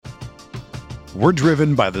We're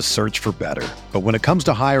driven by the search for better. But when it comes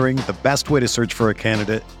to hiring, the best way to search for a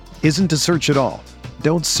candidate isn't to search at all.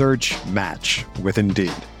 Don't search, match with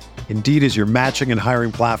Indeed. Indeed is your matching and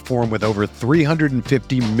hiring platform with over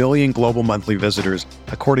 350 million global monthly visitors,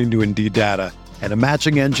 according to Indeed data, and a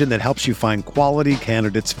matching engine that helps you find quality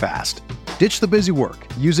candidates fast. Ditch the busy work.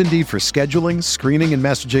 Use Indeed for scheduling, screening, and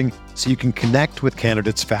messaging so you can connect with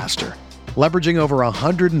candidates faster. Leveraging over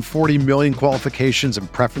 140 million qualifications and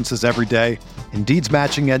preferences every day, Indeed's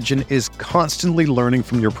matching engine is constantly learning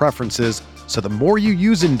from your preferences, so the more you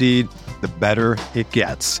use Indeed, the better it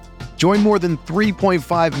gets. Join more than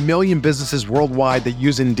 3.5 million businesses worldwide that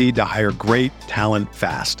use Indeed to hire great talent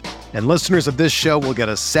fast. And listeners of this show will get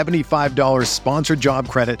a $75 sponsored job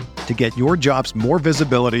credit to get your jobs more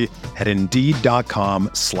visibility at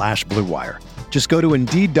Indeed.com/Blue Wire. Just go to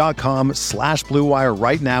Indeed.com/Blue Wire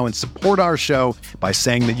right now and support our show by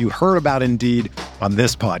saying that you heard about Indeed on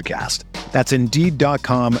this podcast. That's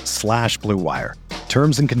Indeed.com/Blue Wire.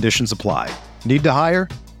 Terms and conditions apply. Need to hire?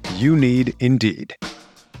 You need Indeed.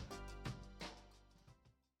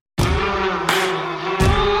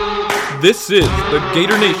 This is the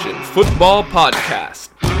Gator Nation Football Podcast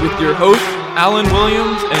with your hosts, Alan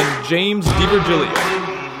Williams and James DiVirgilio.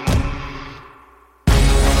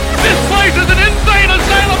 This place is an insane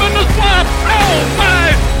asylum in the swamp! Oh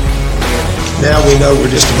my! Now we know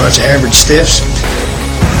we're just a bunch of average stiffs.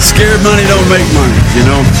 Scared money don't make money, you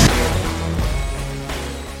know?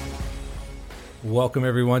 Welcome,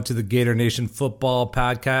 everyone, to the Gator Nation Football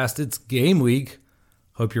Podcast. It's game week.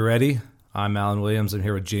 Hope you're ready. I'm Alan Williams. I'm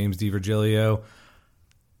here with James DiVirgilio.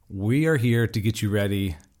 We are here to get you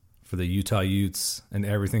ready for the Utah Utes and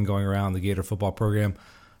everything going around the Gator football program.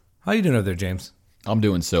 How you doing over there, James? I'm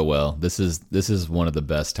doing so well. This is one of the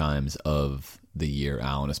best times of the year,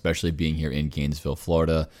 Alan, especially being here in Gainesville,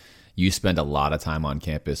 Florida. You spend a lot of time on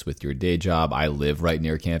campus with your day job. I live right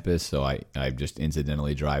near campus, so I just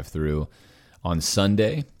incidentally drive through. On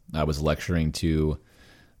Sunday, I was lecturing to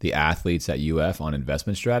the athletes at UF on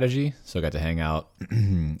investment strategy. So I got to hang out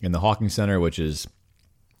in the Hawking Center, which is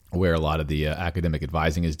where a lot of the academic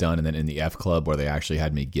advising is done, and then in the F Club, where they actually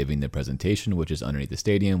had me giving the presentation, which is underneath the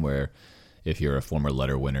stadium, where if you're a former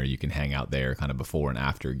letter winner, you can hang out there kind of before and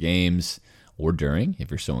after games, or during, if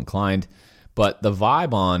you're so inclined. But the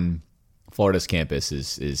vibe on Florida's campus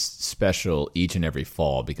is special each and every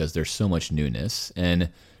fall because there's so much newness. And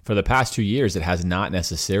for the past 2 years, it has not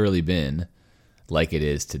necessarily been like it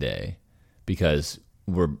is today, because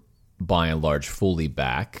we're by and large fully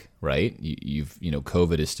back, right?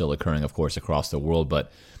 COVID is still occurring, of course, across the world,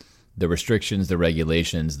 but the restrictions, the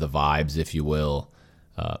regulations, the vibes, if you will,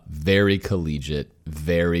 very collegiate,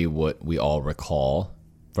 very what we all recall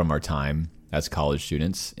from our time as college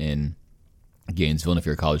students in Gainesville. And if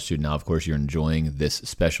you're a college student now, of course, you're enjoying this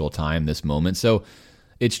special time, this moment. So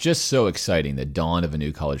it's just so exciting. The dawn of a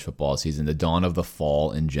new college football season, the dawn of the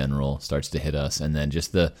fall in general starts to hit us. And then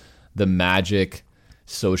just the magic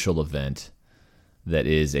social event that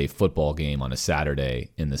is a football game on a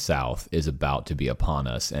Saturday in the South is about to be upon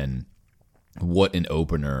us. And what an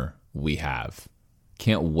opener we have.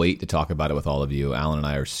 Can't wait to talk about it with all of you. Alan and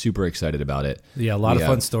I are super excited about it. Yeah, a lot of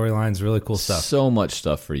fun storylines, really cool stuff. So much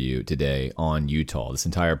stuff for you today on Utah. This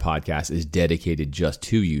entire podcast is dedicated just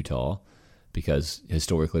to Utah, because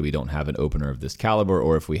historically we don't have an opener of this caliber,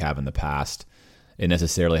 or if we have in the past, it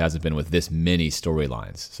necessarily hasn't been with this many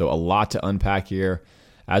storylines. So a lot to unpack here.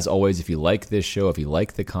 As always, if you like this show, if you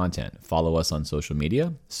like the content, follow us on social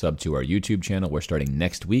media, sub to our YouTube channel. We're starting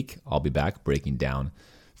next week. I'll be back breaking down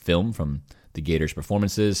film from the Gators'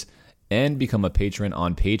 performances, and become a patron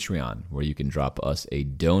on Patreon, where you can drop us a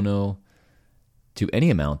dono to any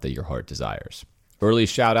amount that your heart desires. Early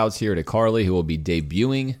shout-outs here to Carly, who will be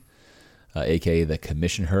debuting a.k.a. the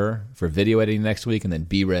commissioner for video editing next week, and then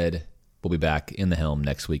B-Red will be back in the helm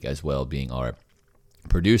next week as well, being our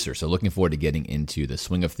producer. So looking forward to getting into the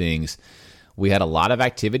swing of things. We had a lot of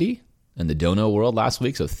activity in the dono world last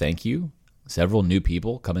week, so thank you. Several new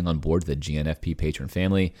people coming on board the GNFP patron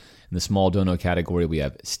family. In the small dono category, we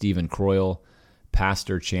have Stephen Croyle,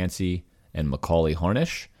 Pastor Chansey, and Macaulay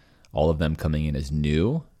Harnish, all of them coming in as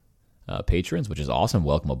new patrons, which is awesome.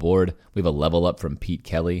 Welcome aboard. We have a level up from Pete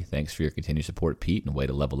Kelly. Thanks for your continued support, Pete, and way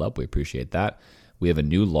to level up. We appreciate that. We have a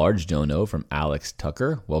new large dono from Alex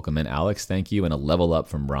Tucker. Welcome in, Alex. Thank you. And a level up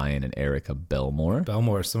from Ryan and Erica Belmore.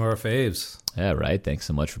 Belmore, some of our faves. Yeah, right. Thanks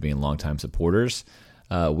so much for being longtime supporters.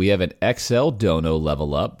 We have an XL dono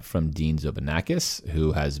level up from Dean Zobanakis,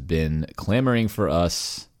 who has been clamoring for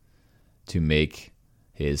us to make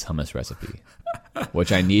his hummus recipe,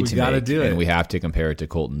 which I need to make. Do it. And we have to compare it to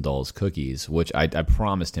Colton Dull's cookies, which I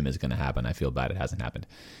promised him is going to happen. I feel bad it hasn't happened.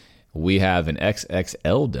 we have an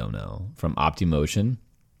XXL dono from OptiMotion.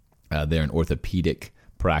 They're an orthopedic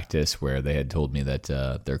practice where they had told me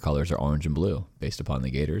that their colors are orange and blue based upon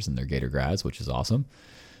the Gators and their Gator grads, which is awesome.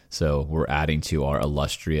 So we're adding to our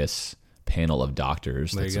illustrious panel of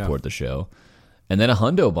doctors that support the show. And then a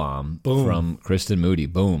hundo bomb from Kristen Moody.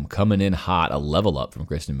 Boom. Coming in hot. A level up from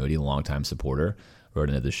Kristen Moody, a longtime supporter. Wrote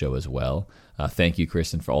into the show as well. Thank you,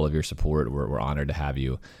 Kristen, for all of your support. We're honored to have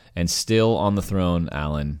you. And still on the throne,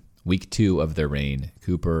 Alan, week 2 of their reign,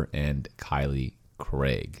 Cooper and Kylie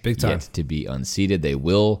Craig. Big time. Yet to be unseated. They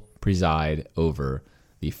will preside over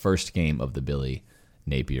the first game of the Billy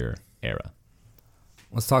Napier era.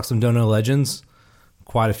 Let's talk some dono legends.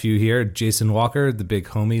 Quite a few here. Jason Walker, the big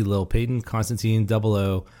homie, Lil Payton, Constantine, Double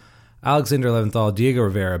O, Alexander Leventhal, Diego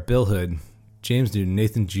Rivera, Bill Hood, James Newton,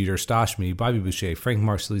 Nathan Jeter, Stashmi, Bobby Boucher, Frank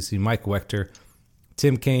Marcelisi, Mike Wechter,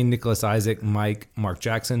 Tim Kane, Nicholas Isaac, Mark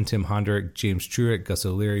Jackson, Tim Hondrick, James Truitt, Gus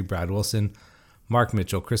O'Leary, Brad Wilson, Mark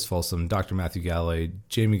Mitchell, Chris Folsom, Dr. Matthew Galloway,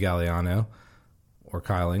 Jamie Galliano, or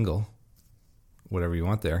Kyle Engel, whatever you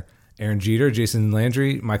want there, Aaron Jeter, Jason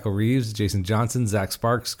Landry, Michael Reeves, Jason Johnson, Zach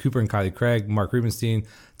Sparks, Cooper and Kylie Craig, Mark Rubenstein,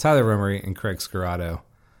 Tyler Remery, and Craig Scarrato.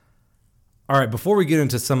 All right, before we get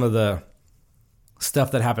into some of the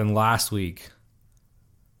stuff that happened last week,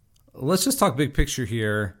 let's just talk big picture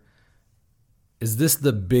here. Is this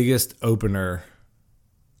the biggest opener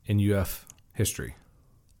in UF history?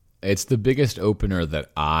 It's the biggest opener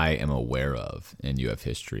that I am aware of in UF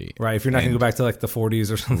history. Right, if you're not going to go back to like the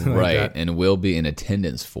 40s or something like that. Right, and will be in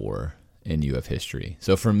attendance for in UF history.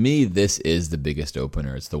 So for me, this is the biggest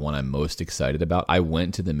opener. It's the one I'm most excited about. I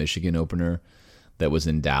went to the Michigan opener that was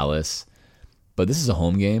in Dallas, but this is a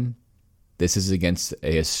home game. This is against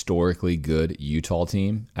a historically good Utah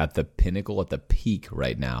team at the pinnacle, at the peak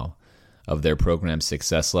right now of their program's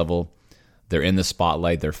success level. They're in the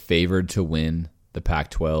spotlight. They're favored to win the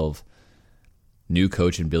Pac-12. New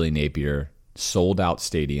coach in Billy Napier, sold out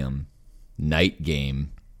stadium, night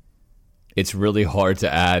game. It's really hard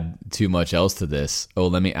to add too much else to this. Oh,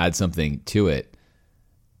 let me add something to it.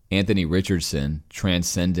 Anthony Richardson,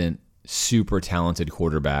 transcendent, super talented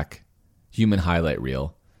quarterback, human highlight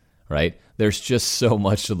reel, right? There's just so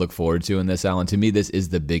much to look forward to in this, Alan. To me, this is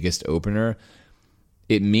the biggest opener.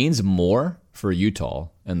 It means more for Utah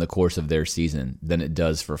in the course of their season than it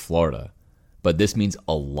does for Florida. But this means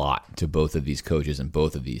a lot to both of these coaches and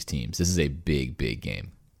both of these teams. This is a big, big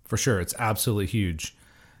game. For sure. It's absolutely huge.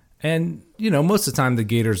 And, most of the time the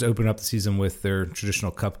Gators open up the season with their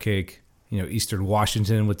traditional cupcake. Eastern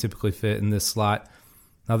Washington would typically fit in this slot.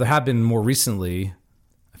 Now, there have been more recently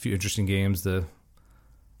a few interesting games. The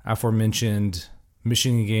aforementioned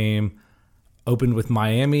Michigan game opened with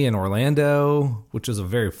Miami and Orlando, which was a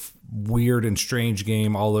very weird and strange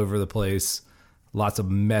game all over the place. Lots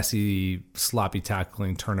of messy, sloppy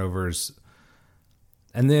tackling, turnovers.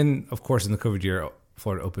 And then, of course, in the COVID year,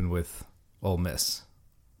 Florida opened with Ole Miss.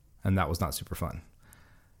 And that was not super fun.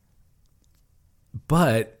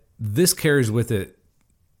 But this carries with it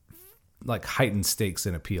like heightened stakes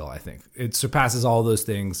and appeal, I think. It surpasses all those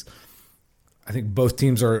things. I think both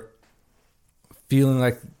teams are feeling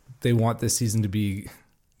like they want this season to be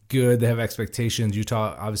good. They have expectations.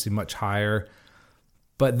 Utah, obviously, much higher.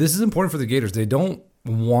 But this is important for the Gators. They don't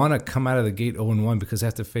want to come out of the gate 0-1 because they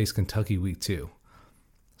have to face Kentucky week 2.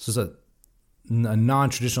 So it's a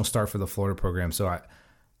non-traditional start for the Florida program. So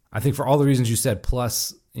I think for all the reasons you said,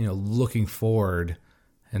 plus looking forward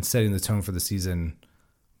and setting the tone for the season,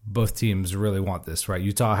 both teams really want this, right?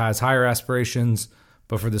 Utah has higher aspirations,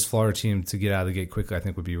 but for this Florida team to get out of the gate quickly, I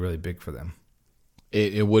think would be really big for them.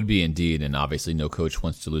 It would be indeed, and obviously no coach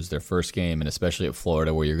wants to lose their first game, and especially at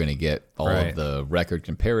Florida where you're going to get all of the record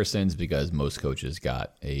comparisons because most coaches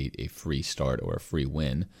got a free start or a free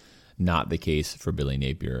win. Not the case for Billy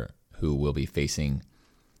Napier, who will be facing,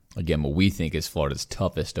 again, what we think is Florida's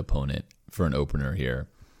toughest opponent for an opener here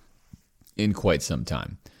in quite some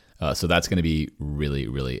time. So that's going to be really,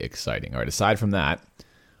 really exciting. All right, aside from that,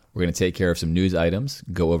 we're going to take care of some news items,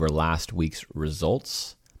 go over last week's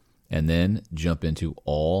results, and then jump into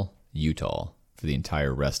all Utah for the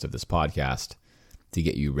entire rest of this podcast to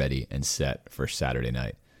get you ready and set for Saturday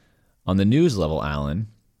night. On the news level, Alan,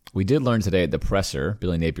 we did learn today at the presser,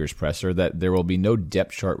 Billy Napier's presser, that there will be no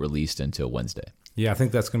depth chart released until Wednesday. Yeah, I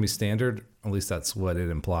think that's going to be standard. At least that's what it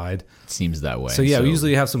implied. It seems that way. So, we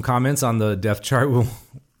usually have some comments on the depth chart. We'll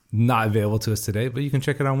not available to us today, but you can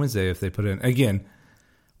check it on Wednesday if they put it in. Again,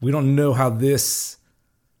 we don't know how this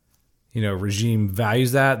regime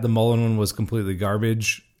values that. The Mullen one was completely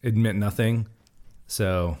garbage. It meant nothing.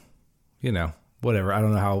 So, whatever. I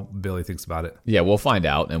don't know how Billy thinks about it. Yeah, we'll find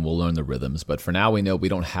out and we'll learn the rhythms. But for now, we know we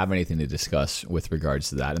don't have anything to discuss with regards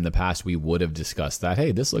to that. In the past, we would have discussed that.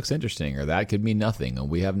 Hey, this looks interesting, or that could mean nothing. And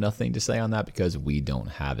we have nothing to say on that because we don't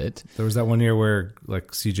have it. There was that one year where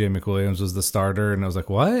like CJ McWilliams was the starter, and I was like,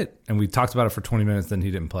 what? And we talked about it for 20 minutes, then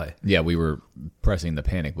he didn't play. Yeah, we were pressing the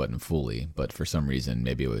panic button fully, but for some reason,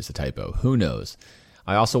 maybe it was a typo. Who knows?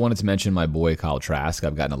 I also wanted to mention my boy Kyle Trask.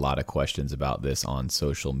 I've gotten a lot of questions about this on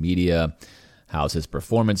social media. How's his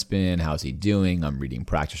performance been? How's he doing? I'm reading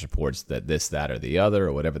practice reports that this, that, or the other,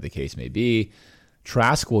 or whatever the case may be.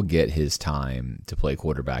 Trask will get his time to play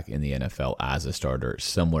quarterback in the NFL as a starter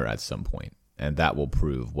somewhere at some point, and that will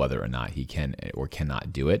prove whether or not he can or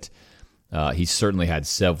cannot do it. He's certainly had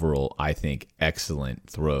several, I think, excellent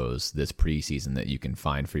throws this preseason that you can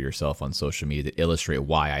find for yourself on social media that illustrate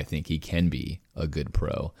why I think he can be a good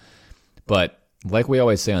pro. But like we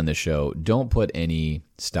always say on this show, don't put any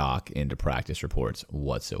stock into practice reports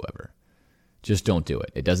whatsoever. Just don't do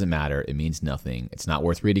it. It doesn't matter. It means nothing. It's not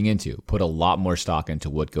worth reading into. Put a lot more stock into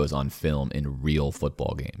what goes on film in real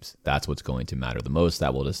football games. That's what's going to matter the most.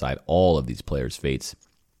 That will decide all of these players' fates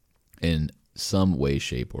in some way,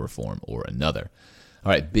 shape, or form or another.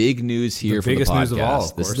 All right, big news here for the podcast. News of all,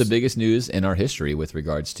 of this is the biggest news in our history with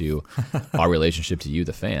regards to our relationship to you,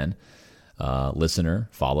 the fan, listener,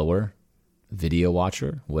 follower, video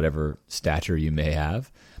watcher, whatever stature you may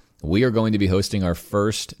have. We are going to be hosting our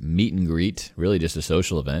first meet and greet, really just a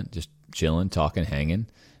social event, just chilling, talking, hanging,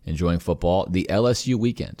 enjoying football, the LSU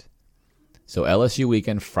weekend. So LSU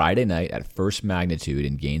weekend, Friday night at First Magnitude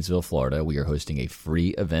in Gainesville, Florida. We are hosting a free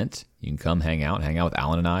event. You can come hang out with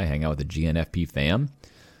Alan and I, hang out with the GNFP fam.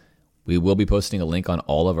 We will be posting a link on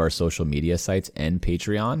all of our social media sites and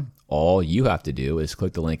Patreon. All you have to do is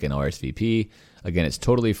click the link in RSVP. Again, it's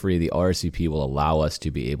totally free. The RSVP will allow us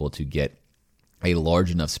to be able to get a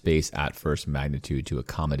large enough space at First Magnitude to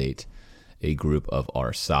accommodate a group of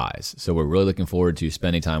our size. So we're really looking forward to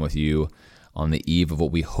spending time with you on the eve of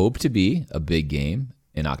what we hope to be a big game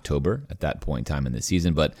in October at that point in time in the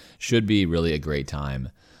season, but should be really a great time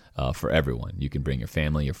for everyone. You can bring your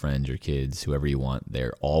family, your friends, your kids, whoever you want.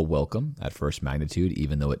 They're all welcome at First Magnitude,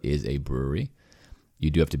 even though it is a brewery. You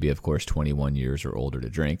do have to be, of course, 21 years or older to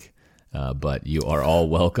drink. But you are all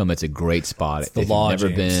welcome. It's a great spot. If you've never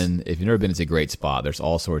been, it's a great spot. There's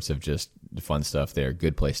all sorts of just fun stuff there.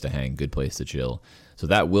 Good place to hang, good place to chill. So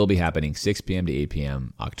that will be happening 6 p.m. to 8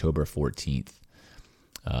 p.m. October 14th,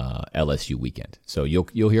 LSU weekend. So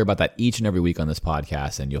you'll hear about that each and every week on this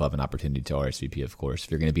podcast, and you'll have an opportunity to RSVP, of course. If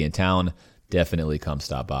you're going to be in town, definitely come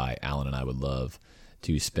stop by. Alan and I would love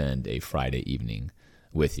to spend a Friday evening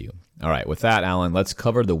with you. All right, with that, Alan, let's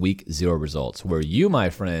cover the Week 0 results, where you, my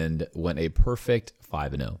friend, went a perfect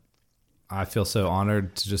 5-0. I feel so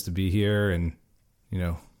honored to be here and,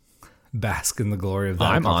 bask in the glory of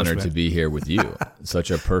that. I'm honored to be here with you.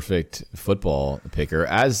 Such a perfect football picker.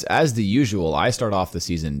 As the usual, I start off the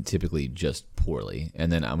season typically just poorly,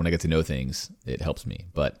 and then when I get to know things, it helps me.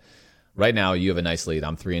 But right now, you have a nice lead.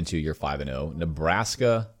 I'm 3-2. You're 5-0.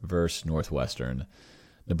 Nebraska versus Northwestern.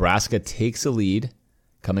 Nebraska takes a lead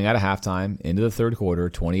coming out of halftime into the third quarter,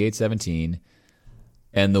 28-17,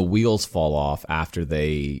 and the wheels fall off after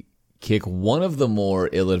they kick one of the more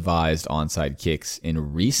ill-advised onside kicks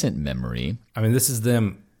in recent memory. I mean, this is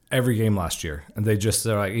them every game last year, and they're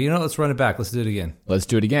like, let's run it back. Let's do it again. Let's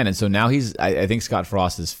do it again. And so now I think Scott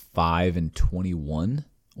Frost is 5-21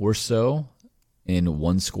 or so in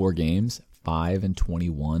one-score games,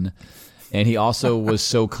 5-21. And he also was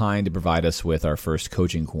so kind to provide us with our first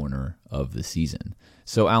coaching corner of the season.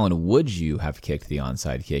 So, Alan, would you have kicked the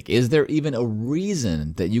onside kick? Is there even a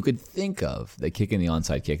reason that you could think of that kicking the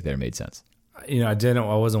onside kick there made sense? I didn't.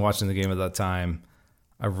 I wasn't watching the game at that time.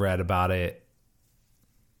 I read about it.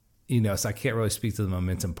 So I can't really speak to the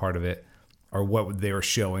momentum part of it or what they were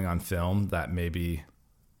showing on film that maybe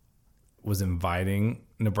was inviting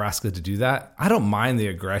Nebraska to do that. I don't mind the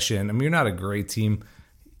aggression. I mean, you're not a great team,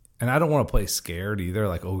 and I don't want to play scared either.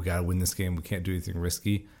 Like, we got to win this game. We can't do anything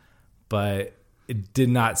risky. But it did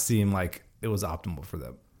not seem like it was optimal for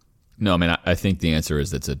them. No, I mean, I think the answer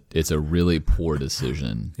is it's a really poor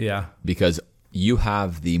decision. Yeah. Because you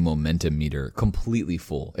have the momentum meter completely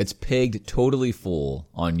full. It's pegged totally full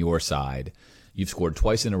on your side. You've scored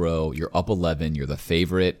twice in a row. You're up 11. You're the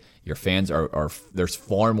favorite. Your fans are there's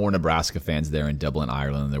far more Nebraska fans there in Dublin,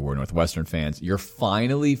 Ireland than there were Northwestern fans. You're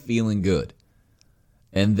finally feeling good.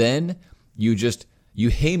 And then you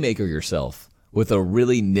haymaker yourself with a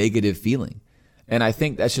really negative feeling. And I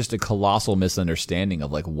think that's just a colossal misunderstanding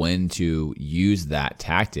of like when to use that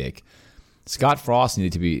tactic. Scott Frost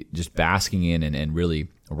needed to be just basking in and really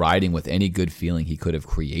riding with any good feeling he could have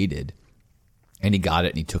created And he got it,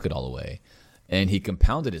 and he took it all away. And he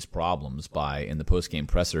compounded his problems by, in the post-game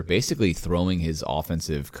presser, basically throwing his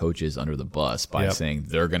offensive coaches under the bus by saying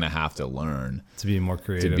they're going to have to learn to be more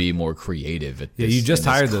creative. At this, you just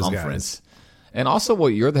hired those guys. And also, well,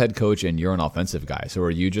 you're the head coach and you're an offensive guy. So are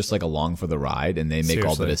you just like along for the ride and they make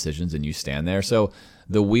all the decisions and you stand there? So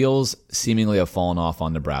the wheels seemingly have fallen off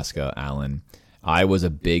on Nebraska, Allen. I was a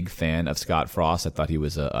big fan of Scott Frost. I thought he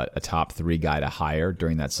was a top 3 guy to hire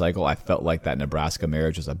during that cycle. I felt like that Nebraska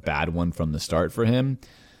marriage was a bad one from the start for him.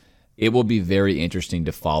 It will be very interesting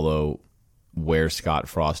to follow where Scott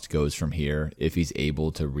Frost goes from here, if he's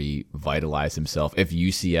able to revitalize himself, if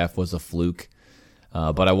UCF was a fluke.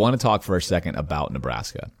 But I want to talk for a second about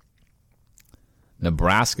Nebraska.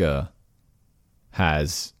 Nebraska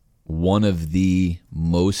has one of the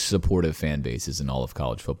most supportive fan bases in all of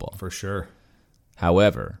college football. For sure.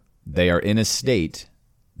 However, they are in a state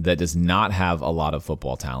that does not have a lot of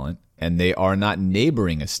football talent, and they are not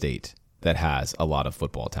neighboring a state that has a lot of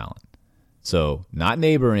football talent. So, not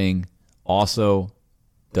neighboring, also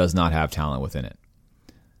does not have talent within it.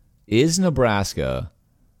 Is Nebraska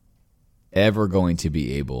ever going to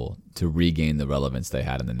be able to regain the relevance they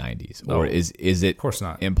had in the 90s? Or is it of course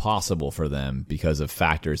not impossible for them because of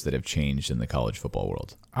factors that have changed in the college football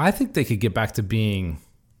world? I think they could get back to being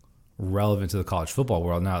relevant to the college football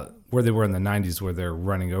world now, where they were in the 90s, where they're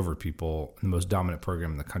running over people in the most dominant program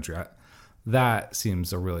in the country. That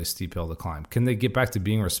seems a really steep hill to climb. Can they get back to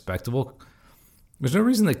being respectable? There's no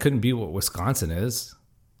reason they couldn't be what Wisconsin is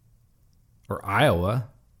or Iowa.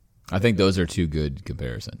 I think those are 2 good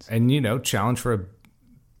comparisons. And, challenge for a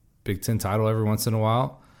Big Ten title every once in a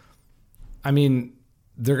while. I mean,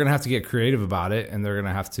 they're going to have to get creative about it, and they're going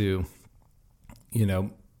to have to,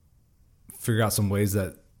 figure out some ways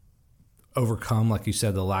that overcome, like you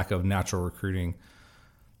said, the lack of natural recruiting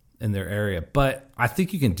in their area. But I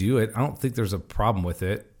think you can do it. I don't think there's a problem with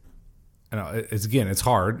it. It's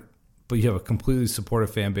hard, but you have a completely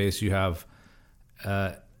supportive fan base. You have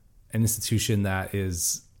an institution that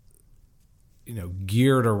is,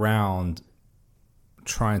 geared around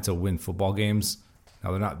trying to win football games.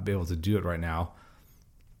 Now, they're not able to do it right now,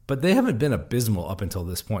 but they haven't been abysmal up until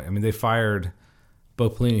this point. I mean, they fired Bo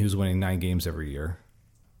Pelini, who's winning 9 games every year.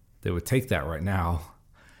 They would take that right now.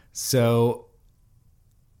 So,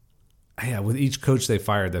 yeah, with each coach they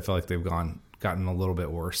fired, they feel like they've gotten a little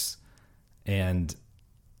bit worse. And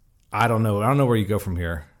I don't know. I don't know where you go from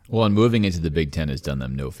here. Well, and moving into the Big Ten has done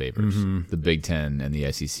them no favors. Mm-hmm. The Big Ten and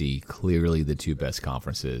the SEC, clearly the 2 best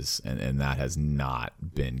conferences, and that has not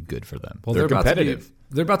been good for them. Well, they're competitive.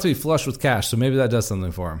 They're about to be flush with cash, so maybe that does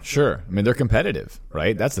something for them. Sure. I mean, they're competitive,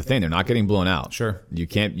 right? That's the thing. They're not getting blown out. Sure. You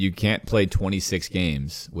can't play 26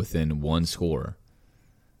 games within 1 score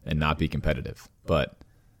and not be competitive. But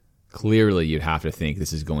clearly you'd have to think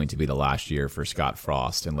this is going to be the last year for Scott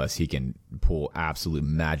Frost unless he can pull absolute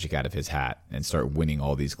magic out of his hat and start winning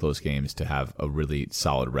all these close games to have a really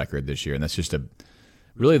solid record this year. And that's just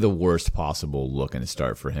really the worst possible look and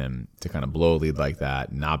start for him to kind of blow a lead like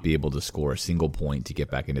that, not be able to score a single point to get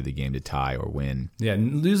back into the game to tie or win. Yeah,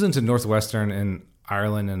 losing to Northwestern and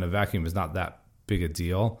Ireland in a vacuum is not that big a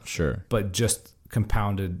deal. Sure. But just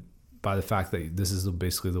compounded by the fact that this is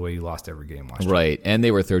basically the way you lost every game last year. Right, and they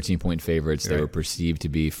were 13-point favorites. They were perceived to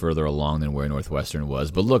be further along than where Northwestern was.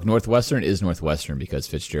 But look, Northwestern is Northwestern because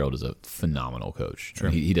Fitzgerald is a phenomenal coach. Sure.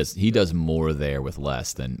 He does more there with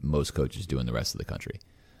less than most coaches do in the rest of the country.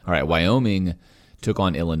 All right, Wyoming took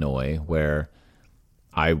on Illinois, where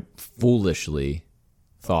I foolishly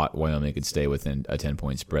thought Wyoming could stay within a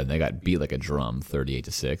 10-point spread. They got beat like a drum,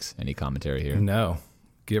 38-6. Any commentary here? No.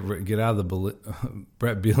 Get out of the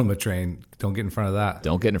Brett Bielema train. Don't get in front of that.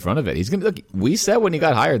 Don't get in front of it. He's gonna look. We said when he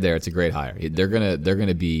got hired there, it's a great hire. They're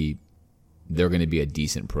gonna be a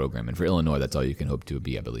decent program, and for Illinois, that's all you can hope to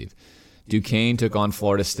be, I believe. Duquesne took on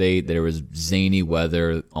Florida State. There was zany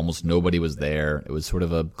weather. Almost nobody was there. It was sort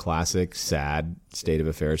of a classic, sad state of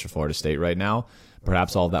affairs for Florida State right now.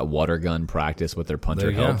 Perhaps all that water gun practice with their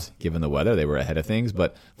punter helped, given the weather. They were ahead of things,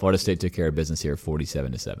 but Florida State took care of business here,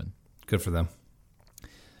 47-7. Good for them.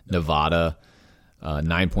 Nevada,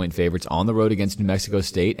 9-point favorites on the road against New Mexico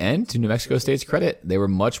State. And to New Mexico State's credit, they were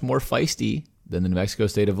much more feisty than the New Mexico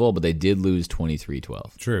State of old, but they did lose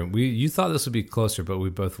 23-12. True. You thought this would be closer, but we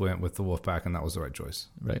both went with the Wolfpack, and that was the right choice.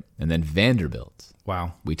 Right. And then Vanderbilt.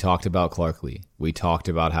 Wow. We talked about Clark Lee. We talked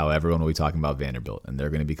about how everyone will be talking about Vanderbilt, and they're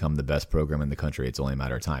going to become the best program in the country. It's only a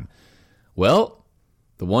matter of time. Well,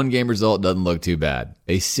 the one-game result doesn't look too bad.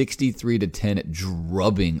 A 63-10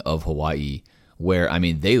 drubbing of Hawaii, where, I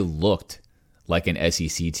mean, they looked like an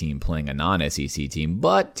SEC team playing a non-SEC team.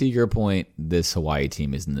 But to your point, this Hawaii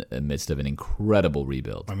team is in the midst of an incredible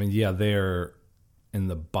rebuild. I mean, yeah, they're in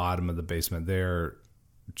the bottom of the basement. They're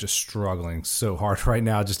just struggling so hard right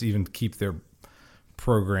now just to even keep their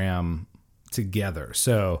program together.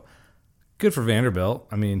 So good for Vanderbilt.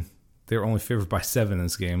 I mean, they're only favored by 7 in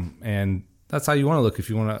this game, and that's how you want to look if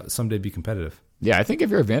you want to someday be competitive. Yeah, I think if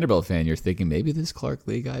you're a Vanderbilt fan, you're thinking maybe this Clark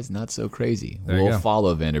Lee guy's not so crazy. We'll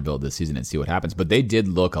follow Vanderbilt this season and see what happens. But they did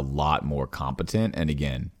look a lot more competent. And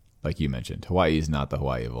again, like you mentioned, Hawaii is not the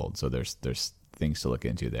Hawaii of old, so there's things to look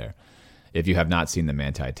into there. If you have not seen the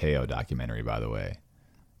Manti Te'o documentary, by the way,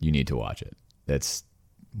 you need to watch it. That's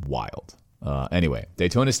wild. Anyway,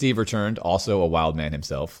 Daytona Steve returned, also a wild man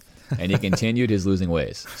himself, and he continued his losing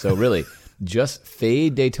ways. So really, just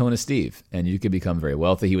fade Daytona Steve, and you can become very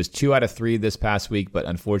wealthy. He was 2 out of 3 this past week, but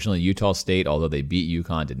unfortunately, Utah State, although they beat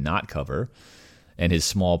UConn, did not cover, and his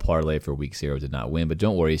small parlay for Week 0 did not win. But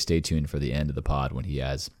don't worry, stay tuned for the end of the pod when he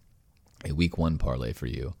has a Week 1 parlay for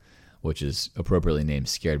you, which is appropriately named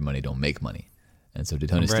Scared Money Don't Make Money. And so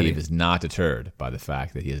Daytona Steve is not deterred by the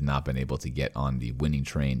fact that he has not been able to get on the winning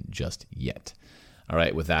train just yet. All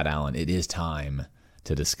right, with that, Alan, it is time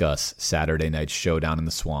to discuss Saturday night's showdown in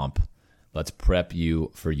the Swamp. Let's prep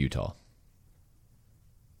you for Utah.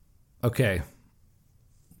 Okay.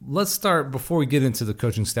 Let's start, before we get into the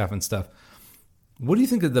coaching staff and stuff, what do you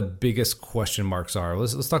think that the biggest question marks are?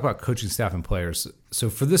 Let's talk about coaching staff and players. So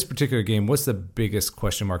for this particular game, what's the biggest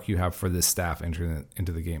question mark you have for this staff entering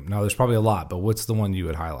into the game? Now, there's probably a lot, but what's the one you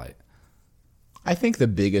would highlight? I think the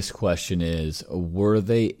biggest question is, were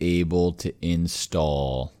they able to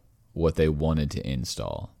install what they wanted to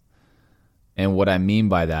install? And what I mean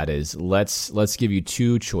by that is, let's give you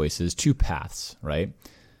 2 choices, 2 paths, right?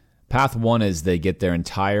 Path 1 is they get their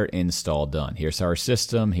entire install done. Here's our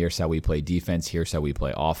system. Here's how we play defense. Here's how we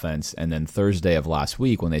play offense. And then Thursday of last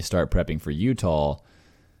week, when they start prepping for Utah,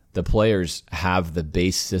 the players have the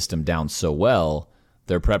base system down so well,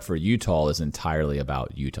 their prep for Utah is entirely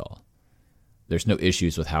about Utah. There's no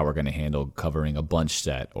issues with how we're going to handle covering a bunch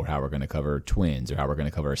set, or how we're going to cover twins, or how we're going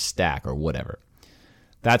to cover a stack, or whatever.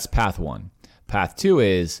 That's path 1. Path 2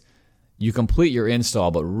 is you complete your install,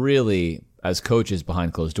 but really, as coaches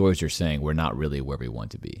behind closed doors, you're saying we're not really where we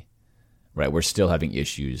want to be, right? We're still having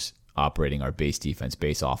issues operating our base defense,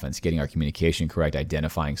 base offense, getting our communication correct,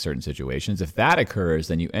 identifying certain situations. If that occurs,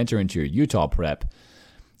 then you enter into your Utah prep,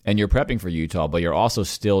 and you're prepping for Utah, but you're also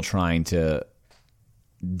still trying to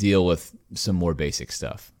deal with some more basic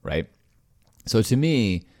stuff, right? So to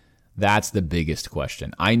me, that's the biggest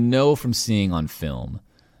question. I know from seeing on film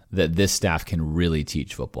that this staff can really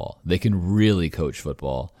teach football. They can really coach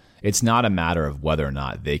football. It's not a matter of whether or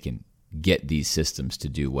not they can get these systems to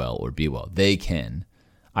do well or be well. They can.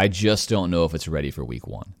 I just don't know if it's ready for Week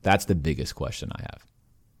 1. That's the biggest question I have.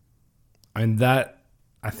 And that,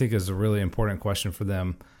 I think, is a really important question for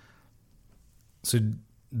them. So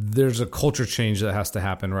there's a culture change that has to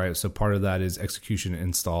happen, right? So part of that is execution and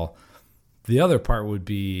install. The other part would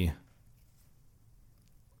be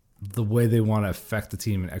the way they want to affect the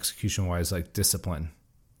team and execution-wise, like discipline,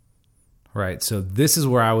 right? So this is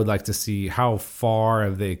where I would like to see how far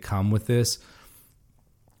have they come with this.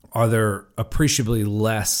 Are there appreciably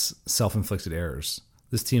less self-inflicted errors?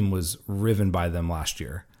 This team was riven by them last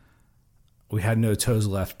year. We had no toes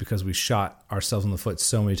left because we shot ourselves in the foot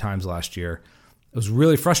so many times last year. It was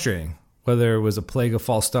really frustrating, whether it was a plague of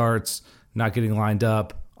false starts, not getting lined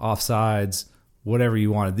up, offsides, whatever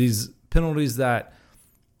you wanted. These penalties that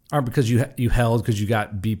aren't because you held because you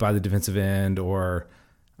got beat by the defensive end, or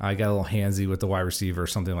I got a little handsy with the wide receiver or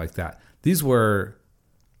something like that. These were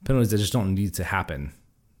penalties that just don't need to happen,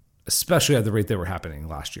 especially at the rate they were happening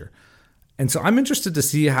last year. And so I'm interested to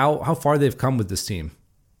see how far they've come with this team.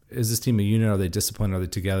 Is this team a unit? Are they disciplined? Are they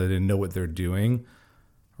together? They know what they're doing,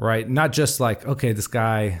 right? Not just like, okay, this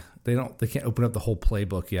guy, they can't open up the whole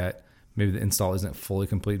playbook yet. Maybe the install isn't fully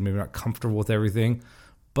complete. Maybe not comfortable with everything,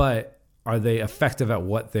 but are they effective at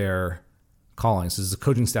what they're calling? So does the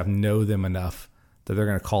coaching staff know them enough that they're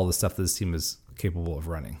going to call the stuff that this team is capable of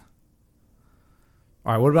running?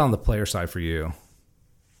 All right, what about on the player side for you?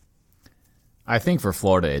 I think for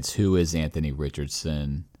Florida, it's who is Anthony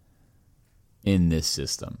Richardson in this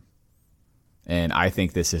system. And I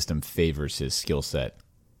think this system favors his skill set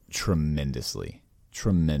tremendously.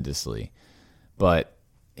 But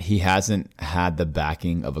he hasn't had the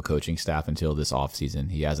backing of a coaching staff until this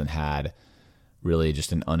offseason. He hasn't had really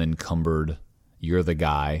just an unencumbered, you're the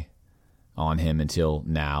guy on him until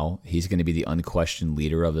now. He's going to be the unquestioned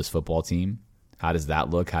leader of this football team. How does that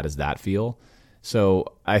look? How does that feel?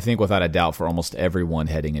 So I think without a doubt for almost everyone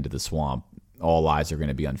heading into the Swamp, all eyes are going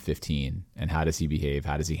to be on 15. And how does he behave?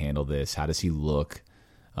 How does he handle this? How does he look?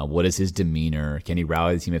 What is his demeanor? Can he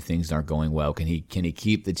rally the team if things aren't going well? Can he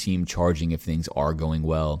keep the team charging if things are going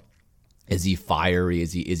well? Is he fiery?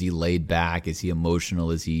 Is he laid back? Is he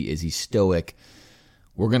emotional? Is he stoic?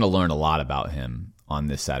 We're going to learn a lot about him on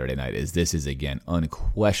this Saturday night, as this is, again,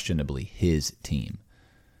 unquestionably his team.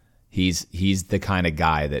 He's the kind of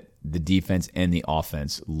guy that the defense and the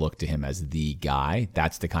offense look to him as the guy.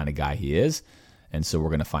 That's the kind of guy he is. And so we're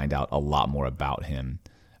going to find out a lot more about him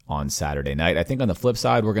on Saturday night. I think on the flip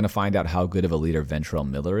side, we're going to find out how good of a leader Ventrell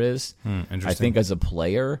Miller is. I think as a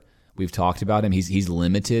player, we've talked about him. He's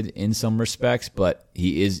limited in some respects, but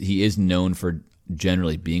he is known for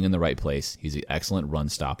generally being in the right place. He's an excellent run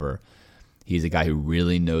stopper. He's a guy who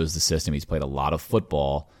really knows the system. He's played a lot of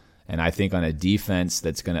football. And I think on a defense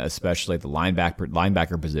that's going to, especially at the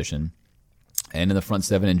linebacker position and in the front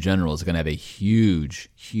seven in general, is going to have a huge,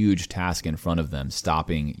 huge task in front of them,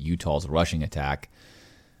 stopping Utah's rushing attack.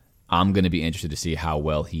 I'm going to be interested to see how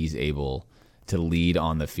well he's able to lead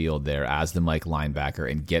on the field there as the Mike linebacker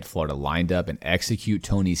and get Florida lined up and execute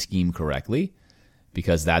Tony's scheme correctly,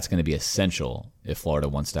 because that's going to be essential if Florida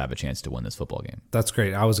wants to have a chance to win this football game. That's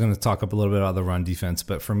great. I was going to talk up a little bit about the run defense,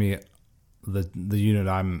 but for me, the unit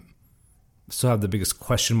I'm still have the biggest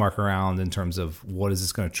question mark around in terms of what is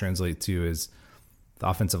this going to translate to is the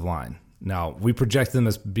offensive line. Now, we project them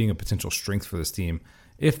as being a potential strength for this team.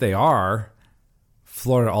 If they are,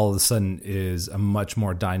 Florida all of a sudden is a much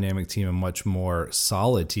more dynamic team, a much more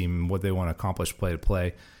solid team in what they want to accomplish play to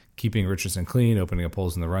play, keeping Richardson clean, opening up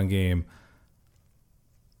holes in the run game.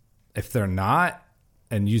 If they're not,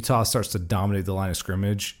 and Utah starts to dominate the line of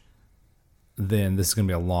scrimmage, then this is going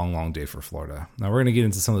to be a long, long day for Florida. Now, we're going to get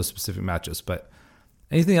into some of the specific matchups, but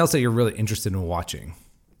anything else that you're really interested in watching?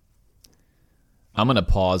 I'm going to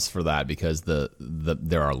pause for that because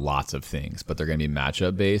there are lots of things, but they're going to be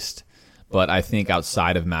matchup based. But I think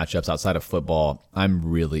outside of matchups, outside of football, I'm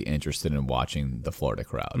really interested in watching the Florida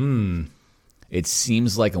crowd. It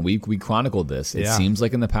seems like, and we chronicled this, it seems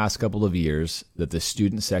like in the past couple of years that the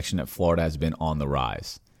student section at Florida has been on the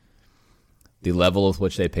rise. The level with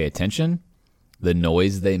which they pay attention, the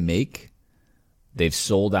noise they make, they've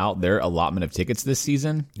sold out their allotment of tickets this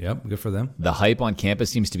season. Yep, good for them. The hype on campus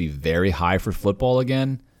seems to be very high for football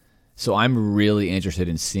again. So I'm really interested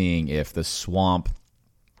in seeing if the Swamp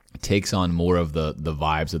takes on more of the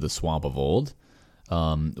vibes of the Swamp of old,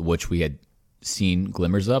 which we had seen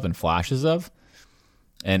glimmers of and flashes of.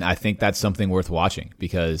 And I think that's something worth watching,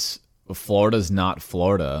 because Florida's not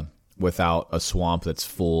Florida without a Swamp that's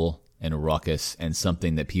full and ruckus and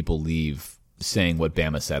something that people leave saying what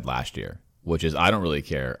Bama said last year, which is, I don't really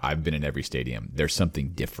care. I've been in every stadium. There's something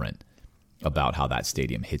different about how that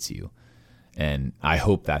stadium hits you. And I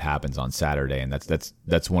hope that happens on Saturday. And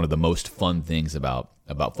that's one of the most fun things about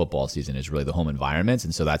football season is really the home environments.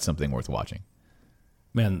 And so that's something worth watching.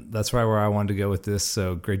 Man, that's right where I wanted to go with this.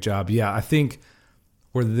 So great job. Yeah, I think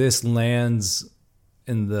where this lands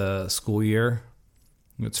in the school year,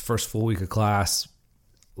 it's first full week of class,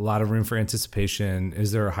 a lot of room for anticipation.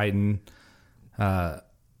 Is there a heightened kind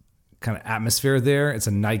of atmosphere there? It's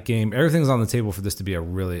a night game. Everything's on the table for this to be a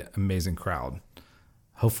really amazing crowd.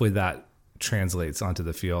 Hopefully that translates onto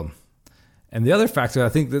the field. And the other factor I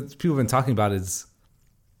think that people have been talking about is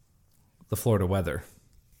the Florida weather,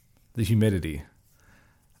 the humidity.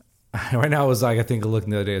 Right now, it was like, I think looking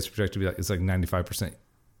the other day, it's projected to be like, it's like 95%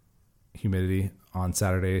 humidity on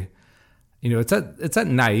Saturday. You know, it's at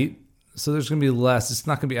night, so there's going to be less. It's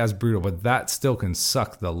not going to be as brutal, but that still can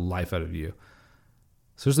suck the life out of you.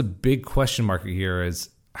 So there's a big question mark here is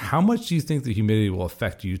how much do you think the humidity will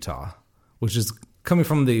affect Utah, which is coming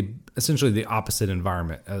from essentially the opposite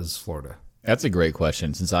environment as Florida? That's a great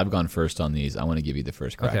question. Since I've gone first on these, I want to give you the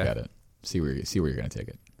first crack at it. See where you're going to take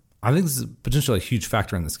it. I think this is potentially a huge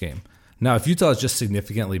factor in this game. Now, if Utah is just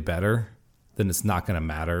significantly better, then it's not going to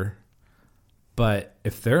matter. But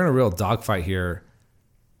if they're in a real dogfight here,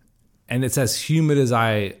 and it's as humid as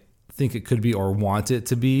I think it could be or want it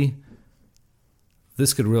to be,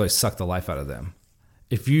 this could really suck the life out of them.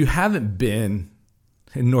 If you haven't been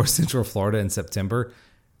in North Central Florida in September,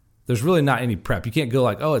 there's really not any prep. You can't go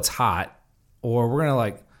like, oh, it's hot, or we're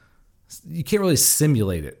going to you can't really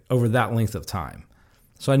simulate it over that length of time.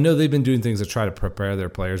 So I know they've been doing things to try to prepare their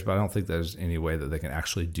players, but I don't think there's any way that they can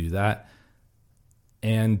actually do that.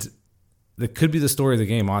 And that could be the story of the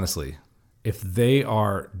game, honestly. If they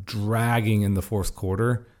are dragging in the fourth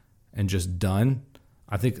quarter and just done,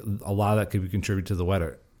 I think a lot of that could be contributed to the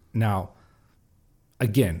weather. Now,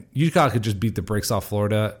 again, Utah could just beat the brakes off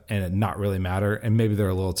Florida and it not really matter, and maybe they're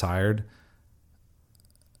a little tired.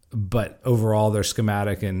 But overall, their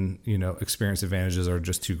schematic and experience advantages are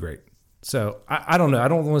just too great. So I don't know. I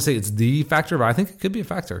don't want to say it's the factor, but I think it could be a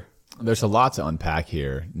factor. There's a lot to unpack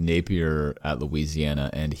here. Napier at Louisiana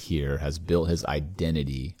and here has built his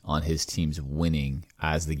identity on his team's winning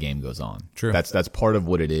as the game goes on. True. That's part of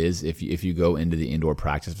what it is. If you go into the indoor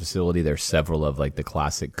practice facility, there's several of like the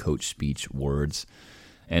classic coach speech words,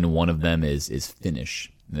 and one of them is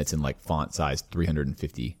finish, and it's in like font size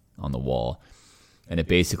 350 on the wall. And it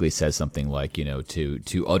basically says something like,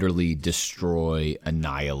 to utterly destroy,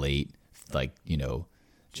 annihilate, like,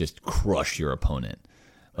 just crush your opponent.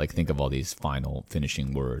 Like, think of all these final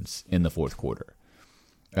finishing words in the fourth quarter.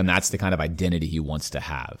 And that's the kind of identity he wants to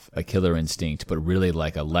have, a killer instinct, but really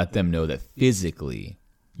like a let them know that physically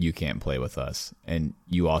you can't play with us, and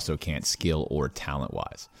you also can't skill or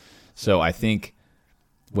talent-wise. So I think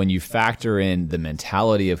when you factor in the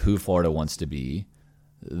mentality of who Florida wants to be,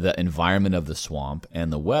 the environment of the swamp, and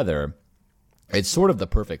the weather, it's sort of the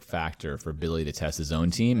perfect factor for Billy to test his own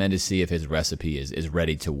team and to see if his recipe is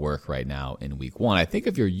ready to work right now in week one. I think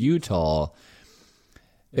if you're Utah,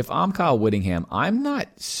 if I'm Kyle Whittingham, I'm not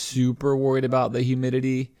super worried about the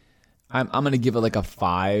humidity. I'm going to give it like a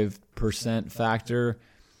 5% factor,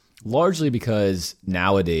 largely because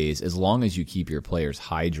nowadays, as long as you keep your players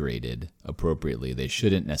hydrated appropriately, they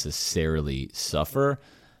shouldn't necessarily suffer.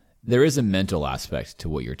 There is a mental aspect to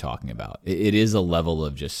what you're talking about. It is a level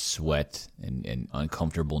of just sweat and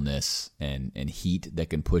uncomfortableness and heat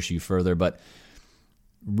that can push you further. But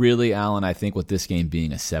really, Alan, I think with this game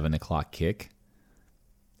being a 7 o'clock kick,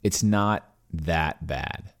 it's not that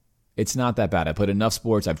bad. It's not that bad. I put enough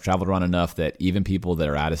sports, I've traveled around enough that even people that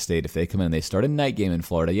are out of state, if they come in and they start a night game in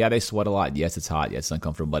Florida, yeah, they sweat a lot. Yes, it's hot. Yes, it's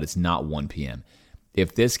uncomfortable, but it's not 1 p.m.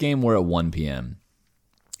 If this game were at 1 p.m.,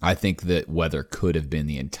 I think that weather could have been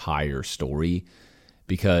the entire story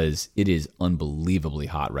because it is unbelievably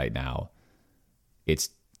hot right now. It's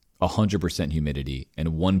 100% humidity,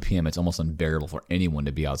 and 1 p.m. it's almost unbearable for anyone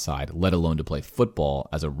to be outside, let alone to play football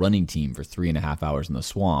as a running team for 3.5 hours in the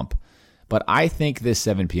swamp. But I think this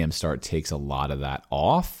 7 p.m. start takes a lot of that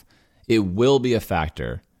off. It will be a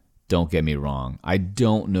factor. Don't get me wrong. I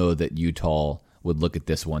don't know that Utah would look at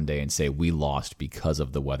this one day and say, we lost because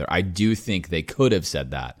of the weather. I do think they could have said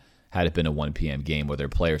that had it been a 1 p.m. game where their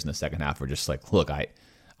players in the second half were just like, look,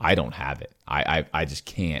 I don't have it. I just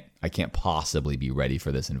can't. I can't possibly be ready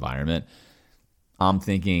for this environment. I'm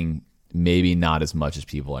thinking maybe not as much as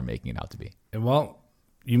people are making it out to be. Well,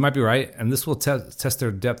 you might be right, and this will test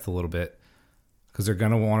their depth a little bit because they're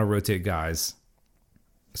going to want to rotate guys,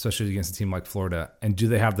 especially against a team like Florida. And do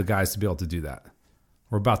they have the guys to be able to do that?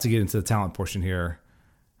 We're about to get into the talent portion here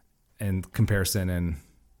and comparison, and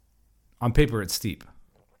on paper, it's steep.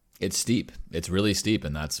 It's steep. It's really steep,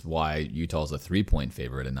 and that's why Utah's a 3-point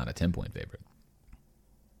favorite and not a 10-point favorite.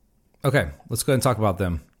 Okay, let's go ahead and talk about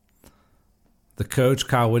them. The coach,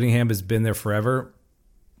 Kyle Whittingham, has been there forever.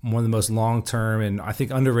 One of the most long-term and I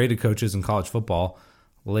think underrated coaches in college football,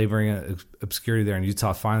 laboring in obscurity there in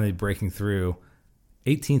Utah, finally breaking through.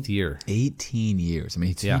 18th year. 18 years. I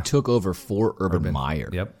mean, he took over for Urban Meyer.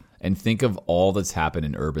 Yep. And think of all that's happened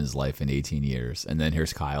in Urban's life in 18 years. And then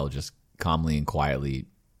here's Kyle just calmly and quietly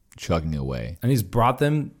chugging away. And he's brought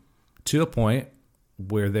them to a point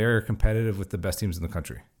where they're competitive with the best teams in the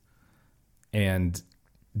country. And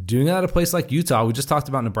doing that at a place like Utah, we just talked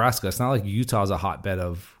about Nebraska. It's not like Utah's a hotbed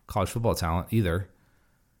of college football talent either.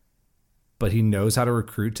 But he knows how to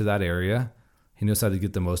recruit to that area. He knows how to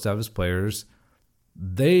get the most out of his players.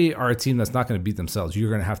 They are a team that's not going to beat themselves. You're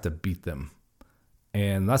going to have to beat them.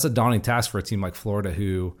 And that's a daunting task for a team like Florida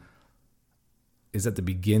who is at the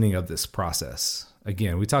beginning of this process.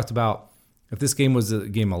 Again, we talked about if this game was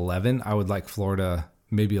game 11, I would like Florida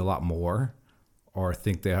maybe a lot more or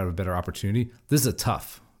think they have a better opportunity. This is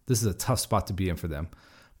a tough spot to be in for them.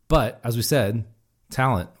 But as we said,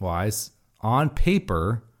 talent-wise, on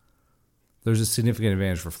paper, there's a significant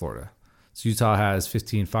advantage for Florida. So Utah has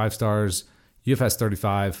 15 5-stars. UF has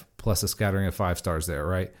 35 plus a scattering of 5 stars there,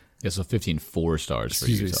 right? Yeah, so 15 4-stars for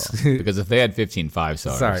Utah. Because if they had 15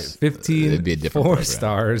 5-stars, 15 it'd be a different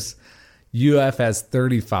 4-stars. UF has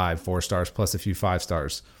 35 4-stars plus a few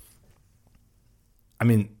 5-stars. I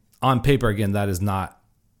mean, on paper, again, that is not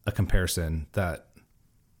a comparison that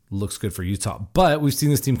looks good for Utah. But we've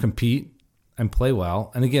seen this team compete and play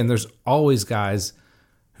well. And again, there's always guys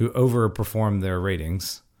who overperform their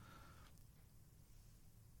ratings.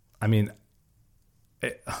 I mean,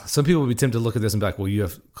 some people would be tempted to look at this and be like, well,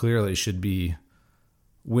 UF clearly should be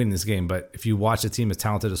winning this game. But if you watch a team as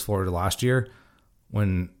talented as Florida last year,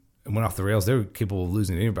 when it went off the rails, they were capable of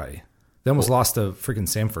losing to anybody. They almost lost to freaking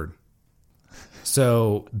Samford.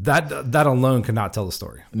 So that alone cannot tell the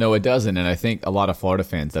story. No, it doesn't. And I think a lot of Florida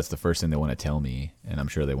fans, that's the first thing they want to tell me, and I'm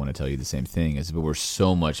sure they want to tell you the same thing, is but we're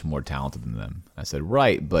so much more talented than them. I said,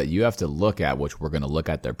 right, but you have to look at, which we're going to look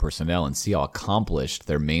at their personnel and see how accomplished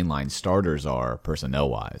their mainline starters are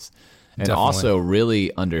personnel-wise. And Definitely. Also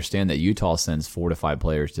really understand that Utah sends 4 to 5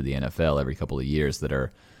 players to the NFL every couple of years that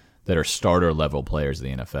are starter-level players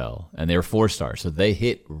in the NFL. And they're 4-stars, so they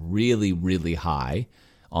hit really, really high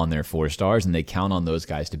on their 4 stars, and they count on those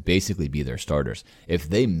guys to basically be their starters. If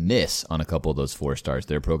they miss on a couple of those 4 stars,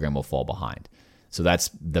 their program will fall behind. So that's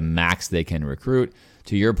the max they can recruit.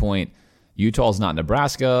 To your point, Utah's not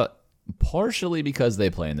Nebraska, partially because they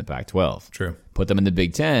play in the Pac-12. True. Put them in the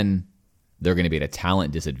Big Ten, they're going to be at a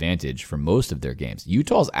talent disadvantage for most of their games.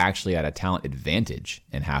 Utah's actually at a talent advantage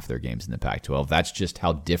in half their games in the Pac-12. That's just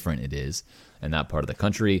how different it is in that part of the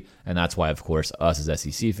country, and that's why, of course, us as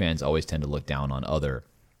SEC fans always tend to look down on other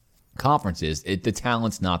conferences. The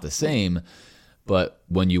talent's not the same, but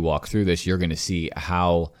when you walk through this, you're going to see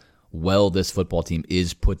how well this football team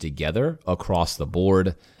is put together across the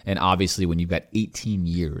board. And obviously, when you've got 18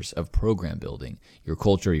 years of program building, your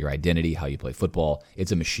culture, your identity, how you play football,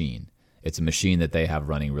 it's a machine. It's a machine that they have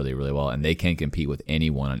running really, really well, and they can compete with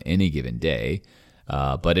anyone on any given day.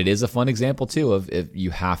 But it is a fun example, too, of if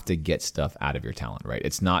you have to get stuff out of your talent, right?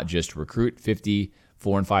 It's not just recruit 50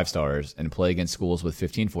 4 and 5 stars and play against schools with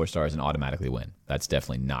 15 4 stars and automatically win. That's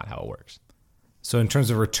definitely not how it works. So in terms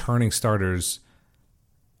of returning starters,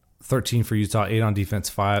 13 for Utah, 8 on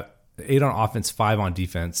defense, 8 on offense, 5 on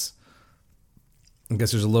defense. I guess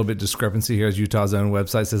there's a little bit of discrepancy here, as Utah's own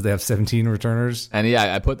website says they have 17 returners. And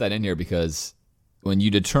yeah, I put that in here because when you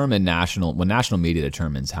determine when national media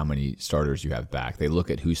determines how many starters you have back, they look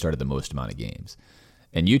at who started the most amount of games.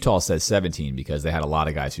 And Utah says 17 because they had a lot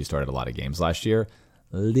of guys who started a lot of games last year.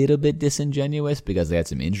 A little bit disingenuous because they had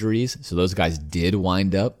some injuries. So those guys did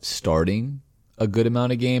wind up starting a good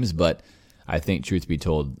amount of games. But I think, truth be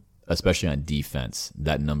told, especially on defense,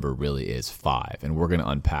 that number really is 5. And we're going to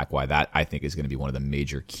unpack why that, I think, is going to be one of the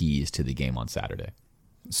major keys to the game on Saturday.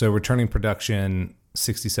 So returning production,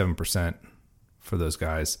 67% for those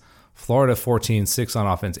guys. Florida, 14, 6 on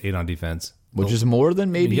offense, 8 on defense. Which is more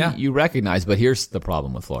than maybe you recognize. But here's the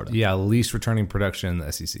problem with Florida. Yeah, least returning production in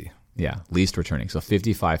the SEC. Yeah, least returning. So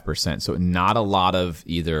 55%. So not a lot of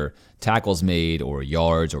either tackles made or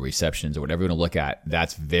yards or receptions or whatever you want to look at.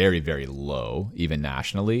 That's very, very low. Even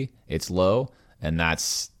nationally, it's low. And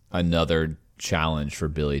that's another challenge for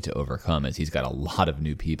Billy to overcome, as he's got a lot of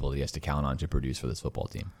new people he has to count on to produce for this football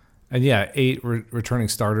team. And yeah, 8 returning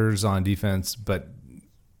starters on defense. But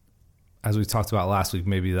as we talked about last week,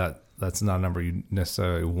 maybe that's not a number you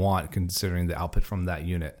necessarily want considering the output from that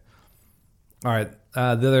unit. All right. The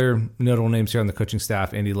other notable names here on the coaching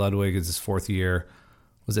staff, Andy Ludwig is his 4th year.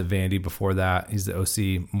 Was at Vandy before that. He's the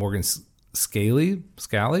OC. Morgan Scally?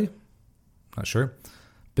 Not sure.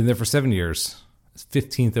 Been there for 7 years.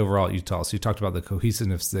 15th overall at Utah. So you talked about the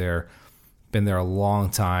cohesiveness there. Been there a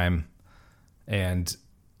long time. And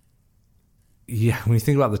yeah, when you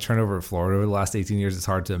think about the turnover at Florida over the last 18 years, it's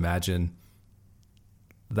hard to imagine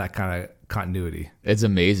that kind of continuity. It's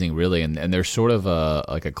amazing, really. And they're sort of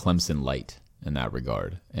like a Clemson light in that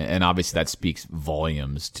regard. And obviously that speaks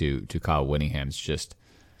volumes to Kyle Whittingham's just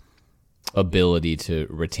ability to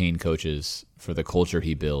retain coaches for the culture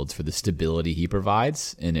he builds, for the stability he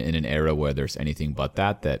provides in an era where there's anything but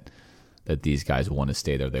that these guys want to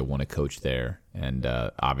stay there. They want to coach there. And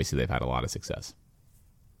obviously they've had a lot of success.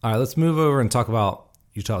 All right, let's move over and talk about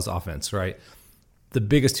Utah's offense, right? The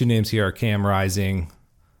biggest 2 names here are Cam Rising,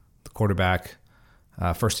 the quarterback,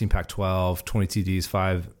 first team Pac-12, 20 TDs,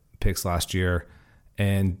 5 picks last year,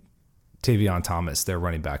 and Tavion Thomas, their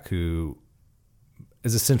running back, who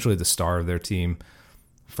is essentially the star of their team.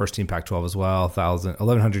 First team Pac-12 as well,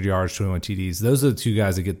 1,100 yards, 21 TDs. Those are the 2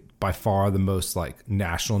 guys that get by far the most like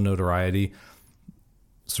national notoriety.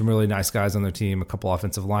 Some really nice guys on their team, a couple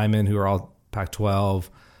offensive linemen who are all Pac-12,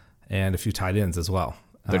 and a few tight ends as well.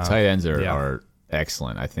 Their tight ends are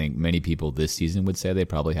excellent. I think many people this season would say they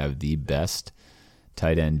probably have the best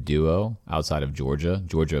tight end duo outside of Georgia.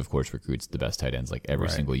 Georgia, of course, recruits the best tight ends like every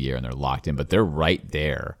single year, and they're locked in, but they're right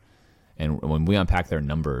there. And when we unpack their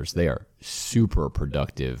numbers, they are super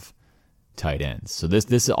productive tight ends. So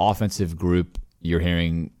this offensive group, you're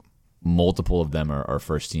hearing multiple of them are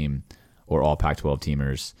first team or all Pac-12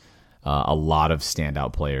 teamers. A lot of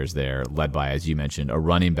standout players there, led by, as you mentioned, a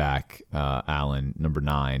running back, Allen, number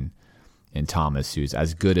 9, and Thomas, who's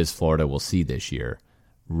as good as Florida will see this year.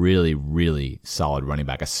 Really, really solid running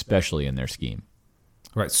back, especially in their scheme.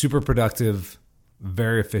 Right, super productive,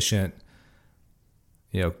 very efficient.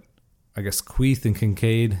 You know, I guess Queeth and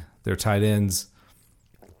Kincaid, their tight ends.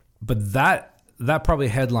 But that probably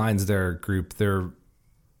headlines their group. Their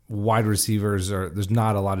wide receivers there's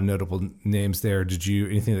not a lot of notable names there.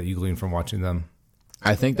 Anything that you gleaned from watching them?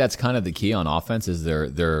 I think that's kind of the key on offense is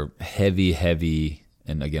they're heavy,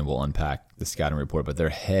 and again we'll unpack the scouting report, but they're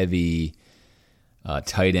heavy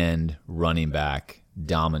tight end, running back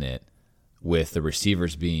dominant, with the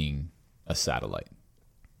receivers being a satellite.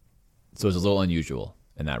 So it's a little unusual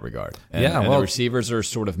in that regard. And the receivers are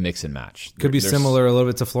sort of mix and match. Could be similar a little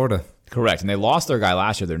bit to Florida. Correct. And they lost their guy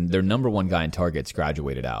last year. Their number one guy in targets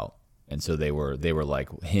graduated out. And so they were like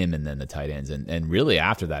him and then the tight ends. And really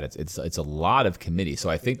after that, it's a lot of committee. So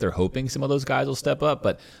I think they're hoping some of those guys will step up,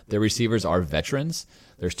 but their receivers are veterans.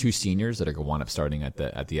 There's 2 seniors that are going to wind up starting at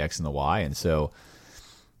the X and the Y. And so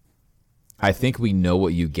I think we know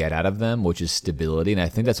what you get out of them, which is stability. And I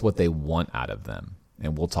think that's what they want out of them.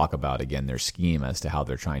 And we'll talk about, again, their scheme as to how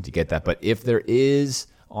they're trying to get that. But if there is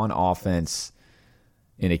on offense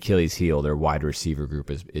an Achilles heel, their wide receiver group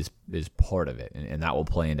is part of it. And that will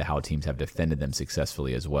play into how teams have defended them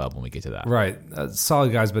successfully as well when we get to that. Right.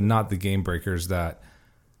 Solid guys, but not the game breakers that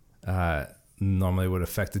normally would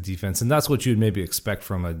affect the defense. And that's what you'd maybe expect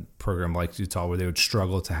from a program like Utah, where they would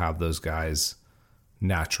struggle to have those guys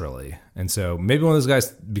naturally. And so maybe one of those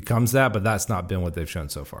guys becomes that, but that's not been what they've shown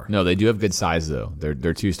so far. No, they do have good size, though.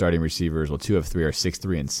 Their 2 starting receivers, 2 of 3 are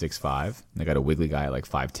 6'3" and 6'5". They got a wiggly guy at like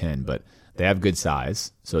 5'10", but they have good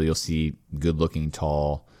size. So you'll see good-looking,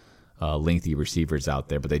 tall, lengthy receivers out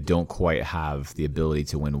there, but they don't quite have the ability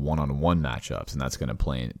to win one-on-one matchups, and that's going to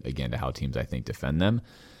play, again, to how teams, I think, defend them.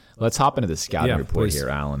 Let's hop into the scouting report here,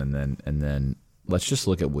 Alan, and then let's just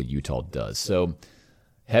look at what Utah does. So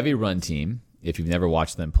heavy run team. If you've never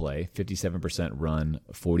watched them play, 57% run,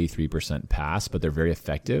 43% pass, but they're very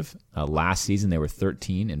effective. Last season, they were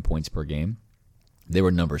 13 in points per game. They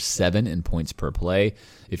were number 7 in points per play.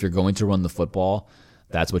 If you're going to run the football,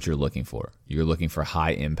 that's what you're looking for. You're looking for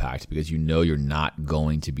high impact because you know you're not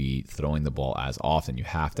going to be throwing the ball as often. You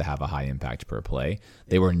have to have a high impact per play.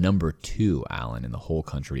 They were number 2, Allen, in the whole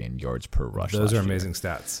country in yards per rush. Those are amazing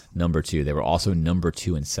stats. Number 2. They were also number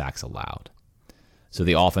 2 in sacks allowed. So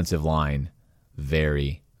the offensive line,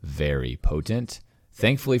 very, very potent.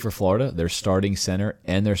 Thankfully for Florida, their starting center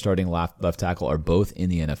and their starting left tackle are both in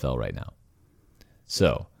the NFL right now.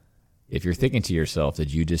 So if you're thinking to yourself,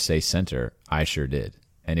 did you just say center? I sure did.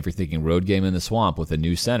 And if you're thinking road game in the swamp with a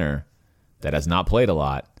new center that has not played a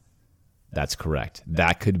lot, that's correct.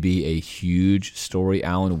 That could be a huge story,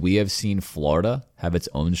 Alan. We have seen Florida have its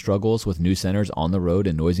own struggles with new centers on the road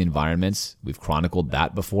in noisy environments. We've chronicled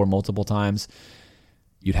that before multiple times.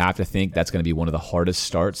 You'd have to think that's going to be one of the hardest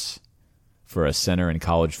starts for a center in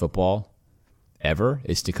college football ever,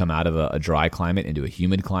 is to come out of a dry climate into a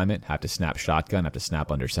humid climate, have to snap shotgun, have to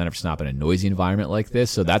snap under center, snap in a noisy environment like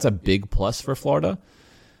this. So that's a big plus for Florida.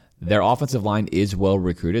 Their offensive line is well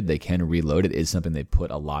recruited. They can reload. It is something they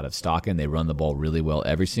put a lot of stock in. They run the ball really well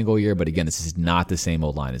every single year. But again, this is not the same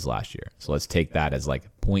old line as last year. So let's take that as like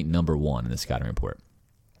point number 1 in the scouting report.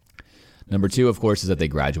 Number 2, of course, is that they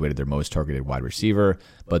graduated their most targeted wide receiver,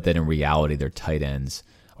 but then in reality, their tight ends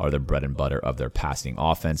are the bread and butter of their passing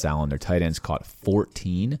offense. Allen, their tight ends caught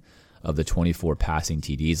 14 of the 24 passing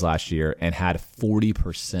TDs last year and had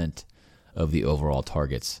 40% of the overall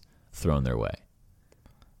targets thrown their way.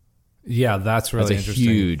 Yeah, that's really interesting.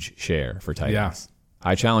 That's a huge share for tight ends.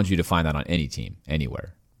 I challenge you to find that on any team,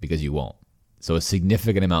 anywhere, because you won't. So a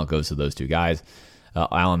significant amount goes to those 2 guys.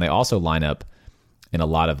 Allen, they also line up in a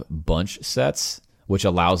lot of bunch sets, which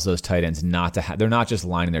allows those tight ends not to they're not just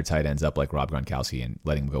lining their tight ends up like Rob Gronkowski and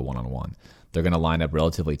letting them go one-on-one. They're going to line up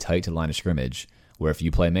relatively tight to the line of scrimmage, where if you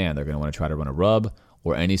play man, they're going to want to try to run a rub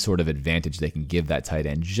or any sort of advantage they can give that tight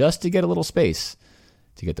end just to get a little space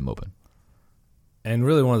to get them open. And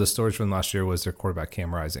really one of the stories from last year was their quarterback,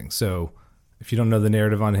 Cam Rising. So if you don't know the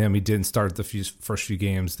narrative on him, he didn't start the first few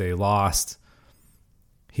games. They lost.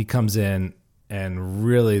 He comes in, and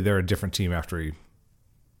really they're a different team after he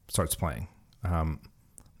starts playing.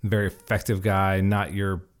 Very effective guy, not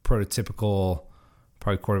your prototypical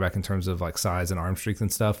probably quarterback in terms of like size and arm strength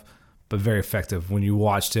and stuff, but very effective. When you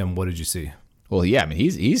watched him, what did you see? Well, yeah, I mean,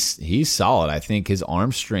 he's solid. I think his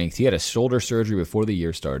arm strength, he had a shoulder surgery before the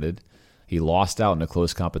year started. He lost out in a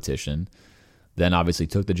close competition, then obviously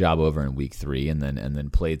took the job over in week 3 and then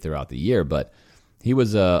played throughout the year. But he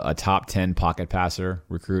was a top 10 pocket passer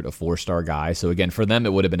recruit, a 4-star guy. So again, for them,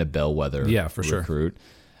 it would have been a bellwether recruit. Sure.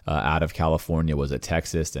 Out of California, was at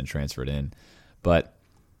Texas, then transferred in. But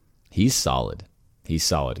he's solid. He's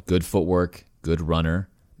solid. Good footwork, good runner,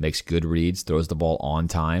 makes good reads, throws the ball on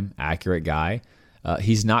time, accurate guy.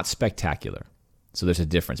 He's not spectacular. So there's a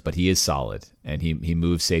difference, but he is solid, and he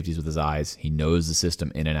moves safeties with his eyes. He knows the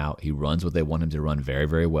system in and out. He runs what they want him to run very,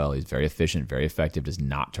 very well. He's very efficient, very effective, does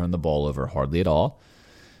not turn the ball over hardly at all.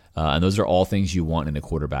 And those are all things you want in a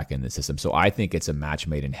quarterback in the system. So I think it's a match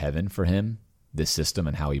made in heaven for him, this system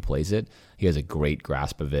and how he plays it. He has a great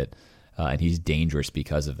grasp of it, and he's dangerous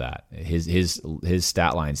because of that. His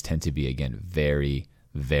stat lines tend to be, again, very,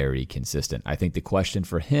 very consistent. I think the question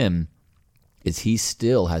for him is he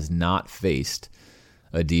still has not faced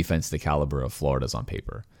a defense the caliber of Florida's on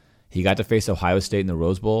paper. He got to face Ohio State in the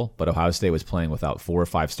Rose Bowl, but Ohio State was playing without 4 or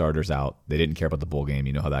 5 starters out. They didn't care about the bowl game.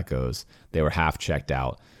 You know how that goes. They were half checked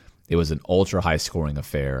out. It was an ultra-high scoring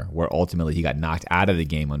affair where ultimately he got knocked out of the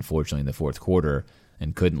game, unfortunately, in the fourth quarter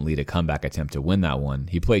and couldn't lead a comeback attempt to win that one.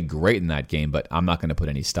 He played great in that game, but I'm not going to put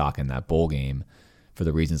any stock in that bowl game for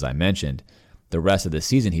the reasons I mentioned. The rest of the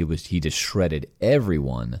season, he just shredded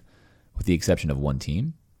everyone with the exception of one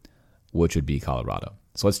team, which would be Colorado.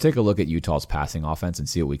 So let's take a look at Utah's passing offense and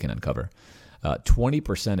see what we can uncover.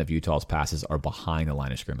 20% of Utah's passes are behind the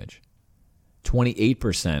line of scrimmage.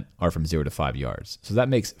 28% are from 0 to 5 yards. So that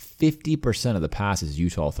makes 50% of the passes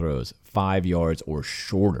Utah throws 5 yards or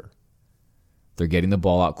shorter. They're getting the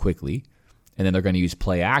ball out quickly, and then they're going to use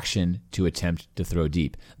play action to attempt to throw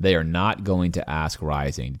deep. They are not going to ask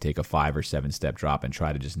Rising to take a 5 or 7 step drop and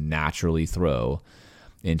try to just naturally throw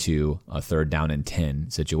into a 3rd down and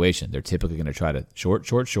 10 situation. They're typically going to try to short,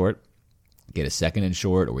 get a 2nd and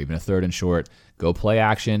short, or even a 3rd and short, go play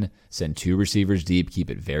action, send 2 receivers deep,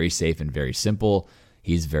 keep it very safe and very simple.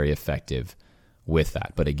 He's very effective with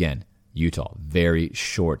that. But again, Utah, very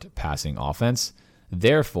short passing offense.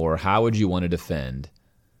 Therefore, how would you want to defend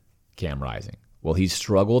Cam Rising? Well, he's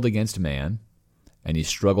struggled against man, and he's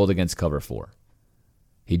struggled against cover 4.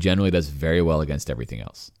 He generally does very well against everything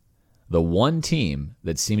else. The one team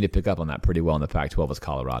that seemed to pick up on that pretty well in the Pac-12 was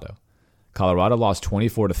Colorado. Colorado lost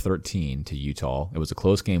 24-13 to Utah. It was a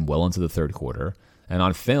close game well into the 3rd quarter. And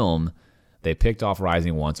on film, they picked off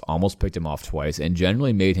Rising once, almost picked him off twice, and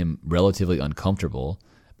generally made him relatively uncomfortable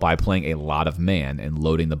by playing a lot of man and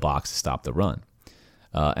loading the box to stop the run.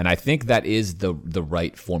 And I think that is the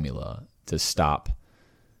right formula to stop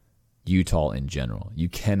Utah in general. You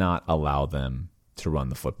cannot allow them to run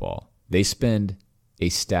the football. They spend a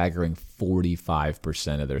staggering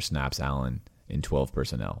 45% of their snaps, Allen, in 12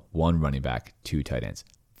 personnel. 1 running back, 2 tight ends.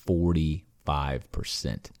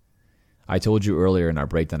 45%. I told you earlier in our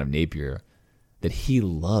breakdown of Napier that he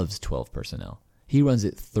loves 12 personnel. He runs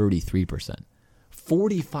it 33%.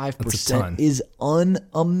 45% is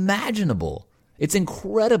unimaginable. It's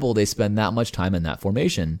incredible they spend that much time in that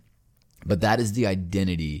formation, but that is the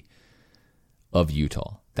identity of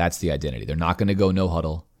Utah. That's the identity. They're not going to go no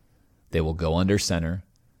huddle. They will go under center.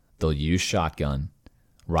 They'll use shotgun.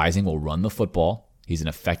 Rising will run the football. He's an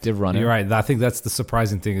effective runner. You're right. I think that's the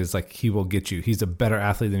surprising thing is like he will get you. He's a better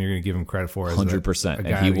athlete than you're going to give him credit for. 100%.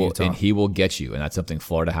 And he will get you. And that's something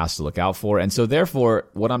Florida has to look out for. And so therefore,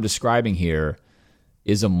 what I'm describing here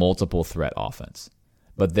is a multiple threat offense.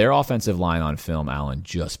 But their offensive line on film, Allen,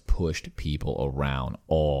 just pushed people around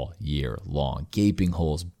all year long. Gaping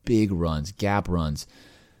holes, big runs, gap runs.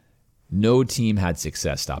 No team had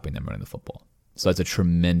success stopping them running the football. So that's a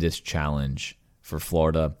tremendous challenge for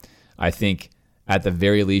Florida. I think at the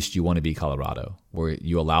very least you want to be Colorado, where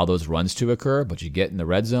you allow those runs to occur, but you get in the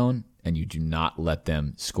red zone and you do not let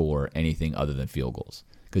them score anything other than field goals.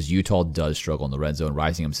 Because Utah does struggle in the red zone.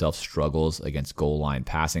 Rising himself struggles against goal line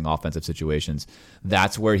passing offensive situations.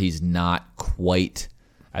 That's where he's not quite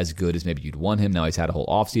as good as maybe you'd want him. Now he's had a whole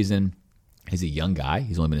offseason. He's a young guy.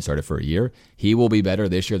 He's only been started for a year. He will be better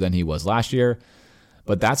this year than he was last year.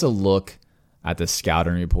 But that's a look at the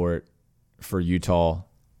scouting report for Utah.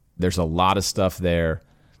 There's a lot of stuff there.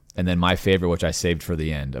 And then my favorite, which I saved for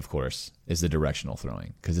the end, of course, is the directional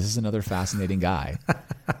throwing. Because this is another fascinating guy.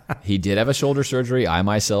 He did have a shoulder surgery. I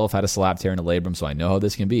myself had a slap tear in a labrum, so I know how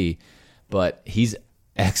this can be. But he's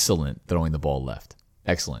excellent throwing the ball left.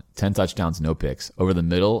 Excellent. 10 touchdowns, no picks. Over the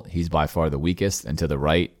middle, he's by far the weakest. And to the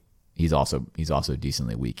right, he's also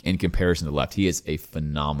decently weak. In comparison to the left, he is a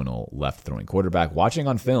phenomenal left-throwing quarterback. Watching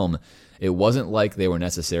on film, it wasn't like they were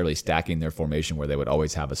necessarily stacking their formation where they would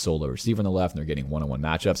always have a solo receiver on the left and they're getting one-on-one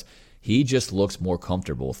matchups. He just looks more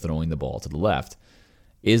comfortable throwing the ball to the left.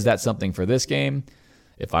 Is that something for this game?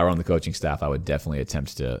 If I were on the coaching staff, I would definitely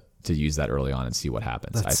attempt to use that early on and see what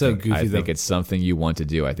happens. I think it's something you want to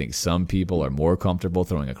do. I think some people are more comfortable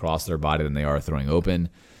throwing across their body than they are throwing open.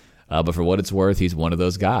 But for what it's worth, he's one of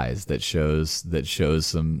those guys that shows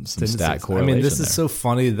some stat correlation. I mean, this is so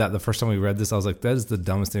funny that the first time we read this, I was like, that is the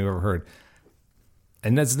dumbest thing I've ever heard.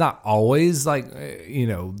 And that's not always like,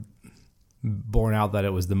 borne out that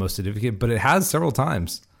it was the most significant, but it has several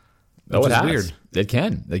times. Oh, it has. Weird. It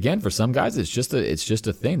can. Again, for some guys, it's just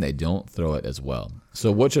a thing. They don't throw it as well.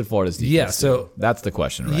 So what should Florida's defense do? That's the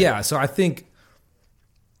question, right? Yeah, so I think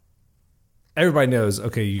everybody knows,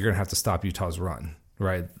 okay, you're going to have to stop Utah's run,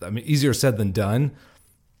 right? I mean, easier said than done.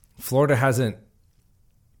 Florida hasn't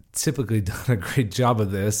typically done a great job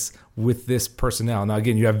of this with this personnel. Now,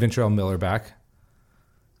 again, you have Ventrell Miller back.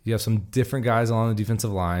 You have some different guys along the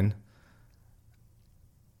defensive line.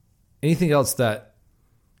 Anything else that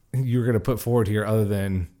you're going to put forward here other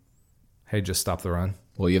than, hey, just stop the run?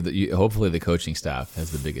 Well, hopefully the coaching staff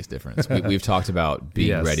has the biggest difference. We've talked about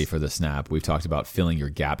being ready for the snap. We've talked about filling your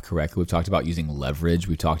gap correctly. We've talked about using leverage.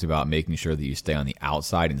 We've talked about making sure that you stay on the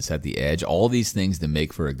outside and set the edge. All these things that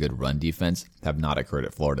make for a good run defense have not occurred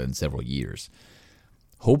at Florida in several years.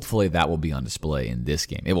 Hopefully that will be on display in this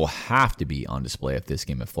game. It will have to be on display if this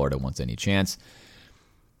game, if Florida wants any chance.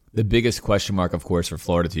 The biggest question mark, of course, for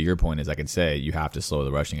Florida, to your point, is I can say you have to slow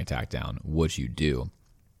the rushing attack down, which you do.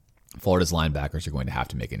 Florida's linebackers are going to have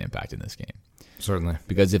to make an impact in this game. Certainly.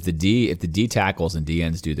 Because if the D tackles and D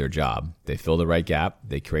ends do their job, they fill the right gap,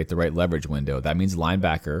 they create the right leverage window, that means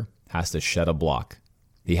linebacker has to shed a block.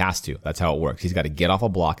 He has to. That's how it works. He's got to get off a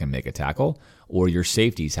block and make a tackle, or your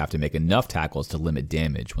safeties have to make enough tackles to limit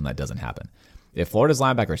damage when that doesn't happen. If Florida's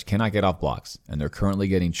linebackers cannot get off blocks and they're currently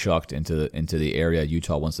getting chucked into the area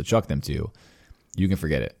Utah wants to chuck them to, you can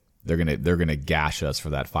forget it. They're gonna gash us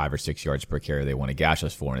for that 5 or 6 yards per carry they want to gash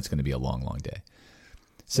us for, and it's going to be a long, long day.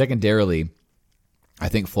 Secondarily, I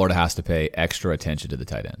think Florida has to pay extra attention to the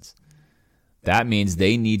tight ends. That means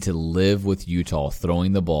they need to live with Utah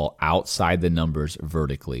throwing the ball outside the numbers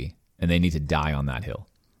vertically, and they need to die on that hill.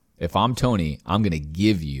 If I'm Tony, I'm going to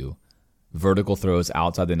give you vertical throws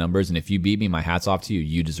outside the numbers, and if you beat me, my hat's off to you.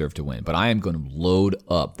 You deserve to win. But I am going to load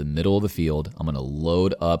up the middle of the field. I'm going to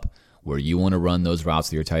load up where you want to run those routes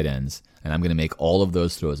to your tight ends, and I'm going to make all of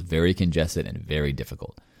those throws very congested and very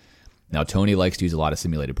difficult. Now, Tony likes to use a lot of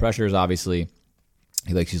simulated pressures, obviously.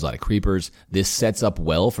 He likes to use a lot of creepers. This sets up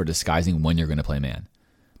well for disguising when you're going to play man.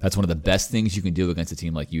 That's one of the best things you can do against a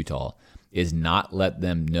team like Utah, is not let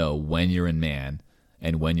them know when you're in man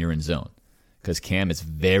and when you're in zone. Because Cam is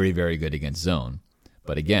very, very good against zone.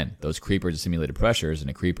 But again, those creepers are simulated pressures, and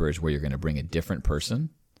a creeper is where you're going to bring a different person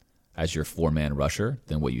as your 4-man rusher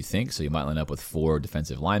than what you think. So you might line up with 4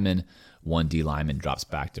 defensive linemen, 1 D lineman drops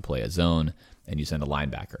back to play a zone, and you send a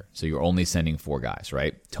linebacker. So you're only sending 4 guys,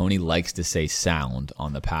 right? Tony likes to say sound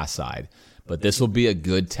on the pass side, but this will be a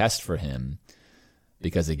good test for him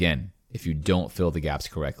because, again, if you don't fill the gaps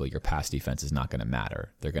correctly, your pass defense is not going to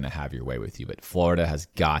matter. They're going to have your way with you. But Florida has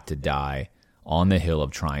got to die on the hill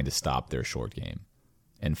of trying to stop their short game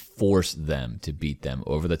and force them to beat them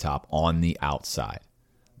over the top on the outside.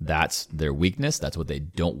 That's their weakness. That's what they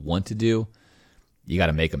don't want to do. You got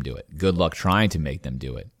to make them do it. Good luck trying to make them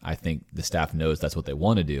do it. I think the staff knows that's what they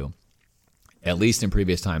want to do, at least in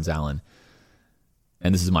previous times, Alan.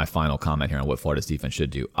 And this is my final comment here on what Florida's defense should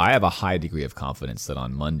do. I have a high degree of confidence that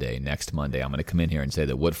on Monday, next Monday, I'm going to come in here and say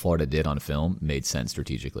that what Florida did on film made sense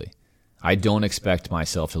strategically. I don't expect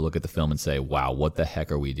myself to look at the film and say, wow, what the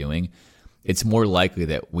heck are we doing? It's more likely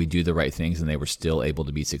that we do the right things and they were still able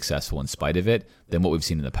to be successful in spite of it than what we've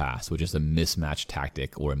seen in the past, which is a mismatched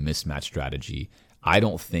tactic or a mismatched strategy. I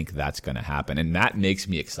don't think that's going to happen. And that makes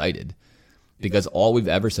me excited because all we've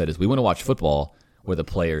ever said is we want to watch football where the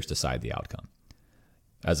players decide the outcome.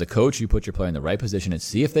 As a coach, you put your player in the right position and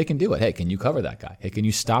see if they can do it. Hey, can you cover that guy? Hey, can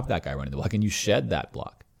you stop that guy running the ball? Can you shed that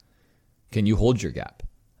block? Can you hold your gap?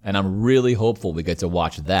 And I'm really hopeful we get to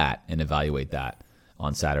watch that and evaluate that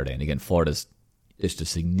on Saturday. And again, Florida's just a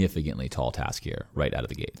significantly tall task here right out of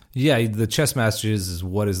the gate. Yeah, the chess match is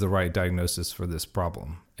what is the right diagnosis for this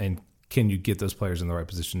problem? And can you get those players in the right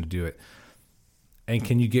position to do it? And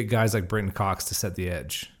can you get guys like Brenton Cox to set the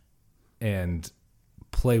edge and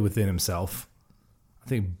play within himself? I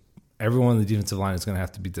think everyone on the defensive line is going to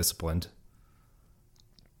have to be disciplined.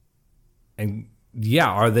 And yeah,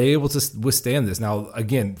 are they able to withstand this? Now,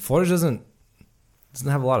 again, Florida doesn't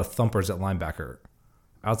have a lot of thumpers at linebacker.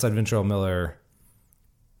 Outside Ventrell Miller,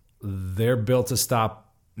 they're built to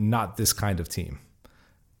stop not this kind of team.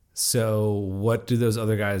 So what do those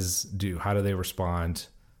other guys do? How do they respond?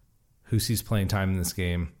 Who sees playing time in this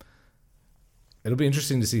game? It'll be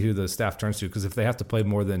interesting to see who the staff turns to, because if they have to play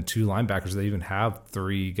more than 2 linebackers, they even have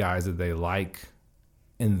 3 guys that they like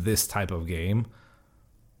in this type of game.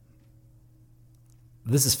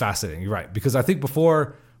 This is fascinating. You're right. Because I think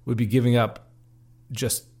before we'd be giving up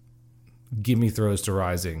just gimme throws to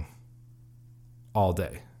Rising all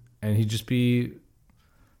day. And he'd just be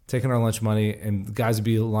taking our lunch money, and guys would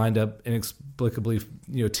be lined up inexplicably,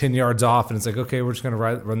 10 yards off, and it's like, okay, we're just going to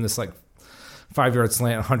run this like 5-yard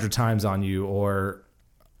slant 100 times on you, or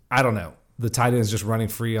I don't know. The tight end is just running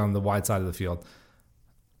free on the wide side of the field.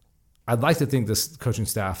 I'd like to think this coaching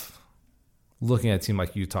staff, looking at a team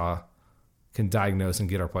like Utah, can diagnose and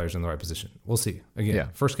get our players in the right position. We'll see. Again,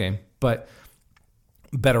 first game, but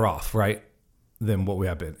better off, right, than what we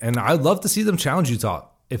have been. And I'd love to see them challenge Utah.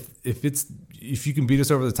 If you can beat us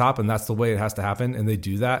over the top and that's the way it has to happen, and they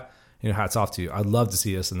do that, hats off to you. I'd love to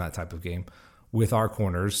see us in that type of game with our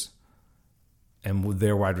corners and with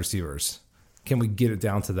their wide receivers. Can we get it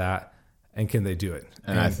down to that, and can they do it?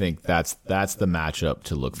 And I think that's the matchup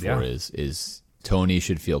to look for. Is Tony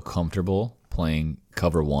should feel comfortable playing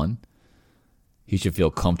cover one. He should feel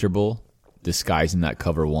comfortable disguising that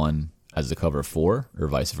cover one as the cover four, or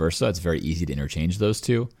vice versa. It's very easy to interchange those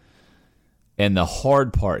two. And the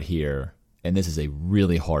hard part here, and this is a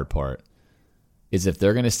really hard part, is if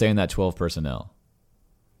they're going to stay in that 12 personnel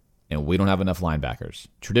and we don't have enough linebackers.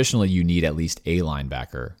 Traditionally, you need at least a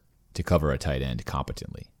linebacker to cover a tight end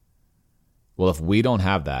competently. Well, if we don't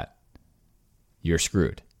have that, you're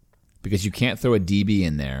screwed, because you can't throw a DB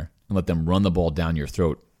in there and let them run the ball down your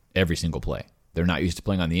throat every single play. They're not used to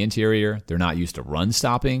playing on the interior. They're not used to run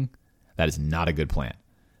stopping. That is not a good plan.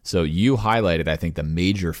 So you highlighted, I think, the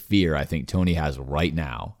major fear I think Tony has right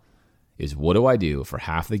now is, what do I do for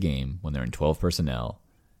half the game when they're in 12 personnel?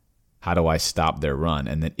 How do I stop their run?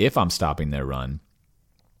 And then if I'm stopping their run,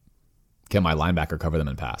 can my linebacker cover them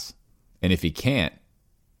and pass? And if he can't,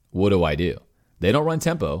 what do I do? They don't run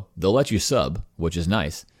tempo. They'll let you sub, which is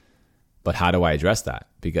nice. But how do I address that?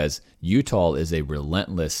 Because Utah is a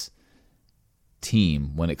relentless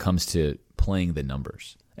team when it comes to playing the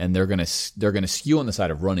numbers. And they're gonna skew on the side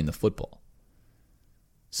of running the football.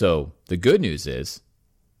 So the good news is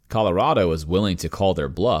Colorado is willing to call their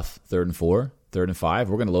bluff. 3rd and 4, 3rd and 5.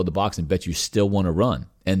 We're going to load the box and bet you still want to run.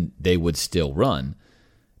 And they would still run.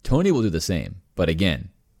 Tony will do the same. But again,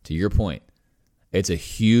 to your point, it's a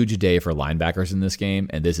huge day for linebackers in this game.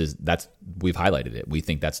 And we've highlighted it. We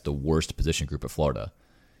think that's the worst position group at Florida.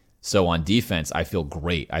 So on defense, I feel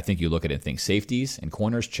great. I think you look at it and think safeties and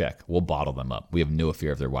corners, check. We'll bottle them up. We have no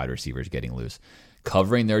fear of their wide receivers getting loose.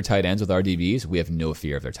 Covering their tight ends with our DBs, we have no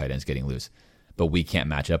fear of their tight ends getting loose. But we can't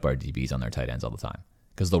match up our DBs on their tight ends all the time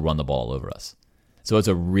because they'll run the ball all over us. So it's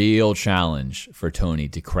a real challenge for Tony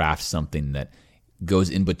to craft something that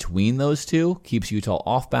goes in between those two, keeps Utah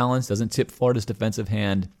off balance, doesn't tip Florida's defensive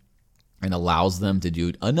hand, and allows them to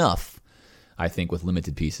do enough, I think, with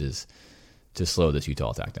limited pieces to slow this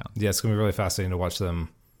Utah attack down. Yeah, it's going to be really fascinating to watch them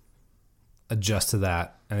adjust to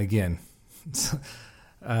that. And again,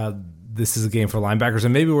 this is a game for linebackers,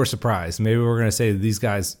 and maybe we're surprised. Maybe we're going to say these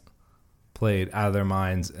guys played out of their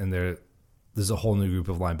minds, and there's a whole new group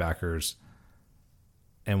of linebackers,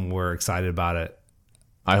 and we're excited about it.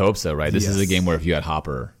 I hope so, right? This is a game where if you had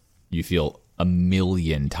Hopper, you feel a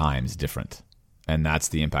million times different, and that's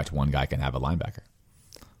the impact one guy can have at linebacker.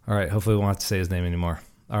 All right, hopefully we won't have to say his name anymore.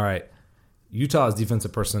 All right. Utah's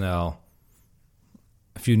defensive personnel,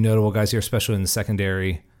 a few notable guys here, especially in the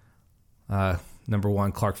secondary. Number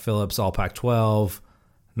 1, Clark Phillips, all Pac-12.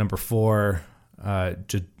 Number 4,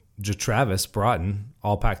 Travis Broughton,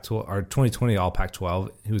 all Pac-12, or 2020 all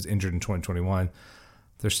Pac-12. He was injured in 2021.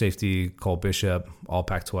 Their safety, Cole Bishop, all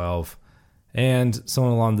Pac-12. And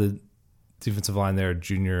someone along the defensive line there,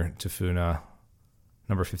 Junior Tafuna,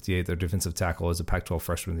 number 58. Their defensive tackle is a Pac-12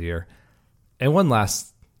 freshman of the year. And one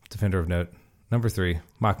last defender of note, number 3,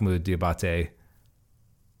 Mahmoud Diabate.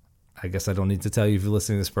 I guess I don't need to tell you if you're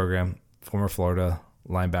listening to this program. Former Florida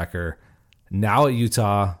linebacker, now at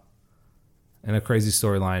Utah, and a crazy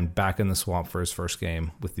storyline, back in the swamp for his first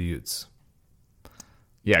game with the Utes.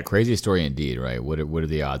 Yeah, crazy story indeed, right? What are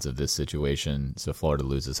the odds of this situation? So Florida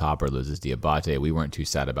loses Hopper, loses Diabate. We weren't too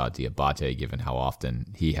sad about Diabate given how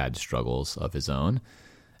often he had struggles of his own.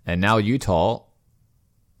 And now Utah,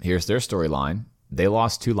 here's their storyline. They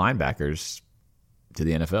lost 2 linebackers to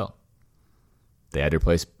the NFL. They had to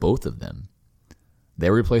replace both of them.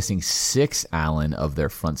 They're replacing 6, Allen, of their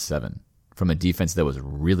front 7 from a defense that was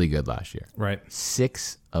really good last year. Right.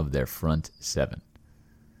 6 of their front 7.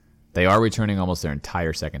 They are returning almost their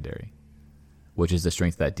entire secondary, which is the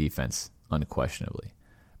strength of that defense, unquestionably.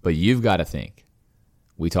 But you've got to think.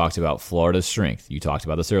 We talked about Florida's strength. You talked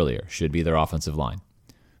about this earlier. Should be their offensive line.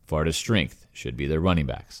 Florida's strength should be their running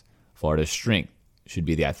backs. Florida's strength should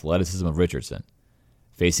be the athleticism of Richardson.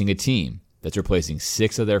 Facing a team that's replacing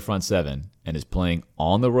 6 of their front 7 and is playing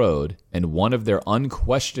on the road, and one of their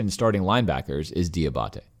unquestioned starting linebackers is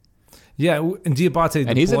Diabate. Yeah, and Diabate,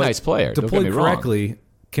 and he's a nice player. Deployed correctly,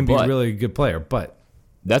 can be a really good player. But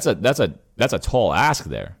that's a tall ask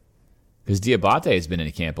there. Because Diabate has been in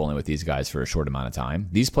a camp only with these guys for a short amount of time.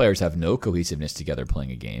 These players have no cohesiveness together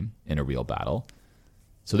playing a game in a real battle.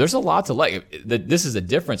 So there's a lot to like. This is a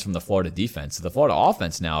difference from the Florida defense. The Florida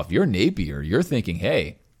offense now, if you're Napier, you're thinking,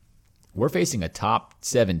 hey, we're facing a top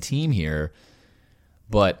 7 team here,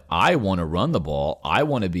 but I want to run the ball. I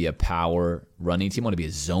want to be a power running team. I want to be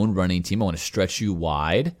a zone running team. I want to stretch you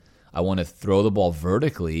wide. I want to throw the ball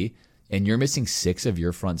vertically, and you're missing 6 of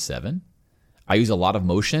your front 7. I use a lot of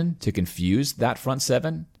motion to confuse that front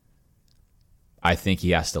 7. I think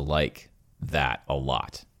he has to like that a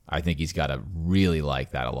lot. I think he's got to really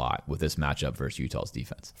like that a lot with this matchup versus Utah's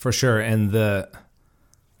defense. For sure. And the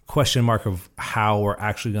question mark of how we're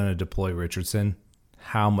actually going to deploy Richardson,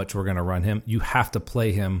 how much we're going to run him, you have to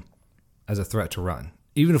play him as a threat to run.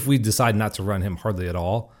 Even if we decide not to run him hardly at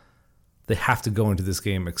all, they have to go into this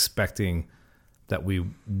game expecting that we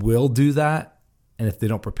will do that. And if they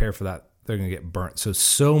don't prepare for that, they're going to get burnt.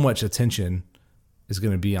 So much attention is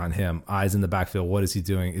going to be on him. Eyes in the backfield. What is he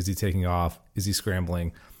doing? Is he taking off? Is he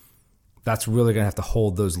scrambling? That's really going to have to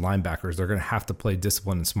hold those linebackers. They're going to have to play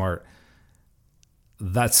disciplined and smart.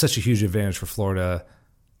 That's such a huge advantage for Florida.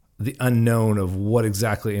 The unknown of what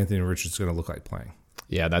exactly Anthony Richardson's going to look like playing.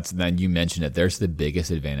 Yeah, then you mentioned it. There's the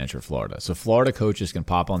biggest advantage for Florida. So Florida coaches can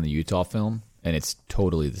pop on the Utah film, and it's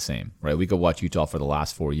totally the same, right? We could watch Utah for the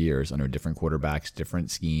last 4 years under different quarterbacks,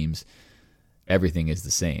 different schemes. Everything is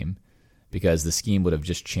the same because the scheme would have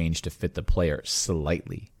just changed to fit the player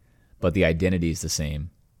slightly. But the identity is the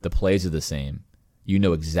same. The plays are the same. You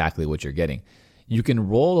know exactly what you're getting. You can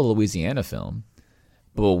roll a Louisiana film,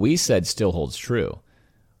 but what we said still holds true.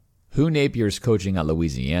 Who Napier's coaching at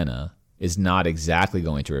Louisiana is not exactly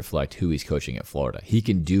going to reflect who he's coaching at Florida. He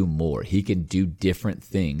can do more. He can do different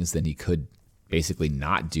things than he could basically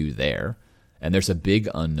not do there. And there's a big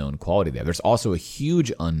unknown quality there. There's also a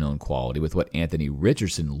huge unknown quality with what Anthony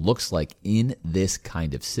Richardson looks like in this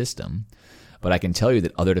kind of system. But I can tell you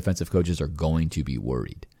that other defensive coaches are going to be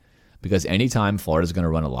worried. Because anytime Florida's going to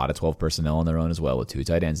run a lot of 12 personnel on their own as well with 2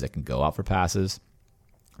 tight ends that can go out for passes,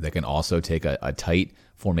 that can also take a tight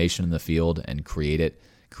formation in the field and create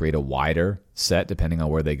a wider set depending on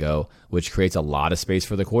where they go, which creates a lot of space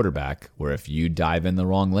for the quarterback, where if you dive in the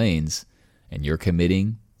wrong lanes and you're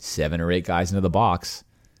committing 7 or 8 guys into the box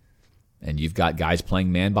and you've got guys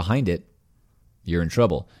playing man behind it, you're in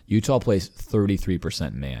trouble. Utah plays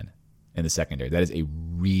 33% man in the secondary. That is a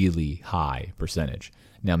really high percentage.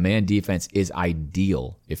 Now, man defense is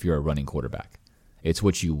ideal if you're a running quarterback. It's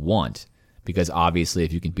what you want because obviously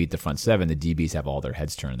if you can beat the front 7, the DBs have all their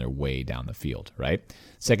heads turned. They're way down the field, right?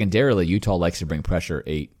 Secondarily, Utah likes to bring pressure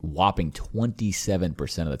a whopping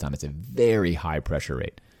 27% of the time. It's a very high pressure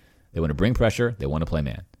rate. They want to bring pressure. They want to play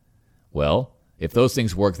man. Well, if those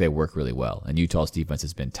things work, they work really well. And Utah's defense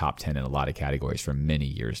has been top 10 in a lot of categories for many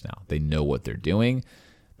years now. They know what they're doing,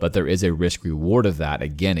 but there is a risk-reward of that,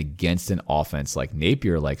 again, against an offense like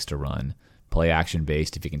Napier likes to run, play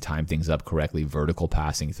action-based, if you can time things up correctly, vertical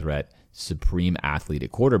passing threat, supreme athlete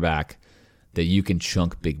at quarterback, that you can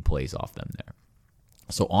chunk big plays off them there.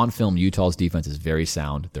 So on film, Utah's defense is very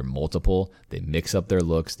sound. They're multiple. They mix up their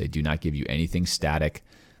looks. They do not give you anything static.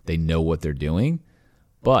 They know what they're doing.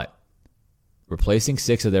 But replacing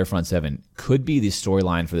 6 of their front 7 could be the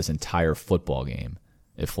storyline for this entire football game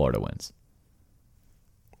if Florida wins.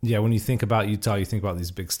 Yeah, when you think about Utah, you think about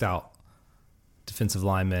these big, stout defensive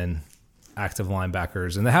linemen, active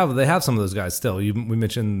linebackers, and they have some of those guys still. We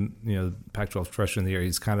mentioned Pac-12 freshman of the year.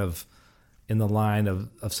 He's kind of in the line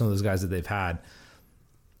of some of those guys that they've had.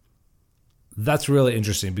 That's really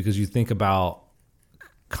interesting because you think about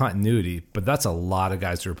continuity, but that's a lot of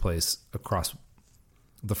guys to replace across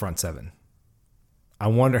the front 7. I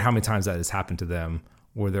wonder how many times that has happened to them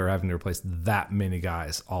where they're having to replace that many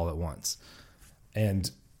guys all at once. And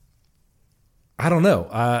I don't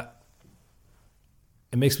know.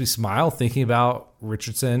 It makes me smile thinking about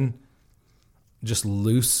Richardson just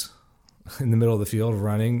loose in the middle of the field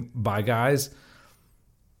running by guys.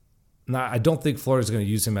 Now, I don't think Florida's going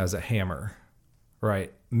to use him as a hammer,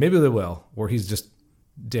 right? Maybe they will, where he's just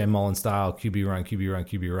Dan Mullen style, QB run, QB run,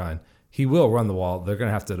 QB run. He will run the wall. They're going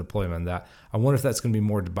to have to deploy him on that. I wonder if that's going to be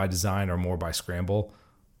more by design or more by scramble.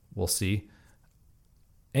 We'll see.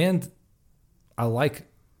 And I like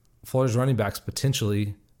Florida's running backs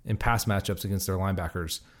potentially in pass matchups against their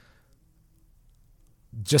linebackers.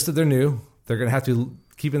 Just that they're new. They're going to have to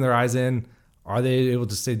keep their eyes in. Are they able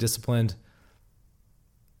to stay disciplined?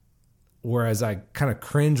 Whereas I kind of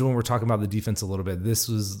cringe when we're talking about the defense a little bit. This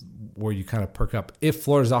was where you kind of perk up. If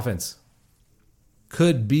Florida's offense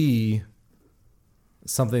could be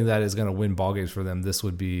something that is going to win ball games for them, this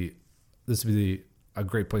would be a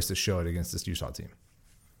great place to show it against this Utah team.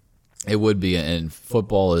 It would be, and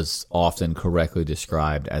football is often correctly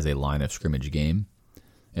described as a line of scrimmage game.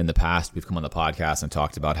 In the past, we've come on the podcast and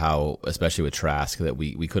talked about how, especially with Trask, that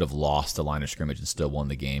we could have lost the line of scrimmage and still won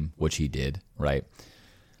the game, which he did, right?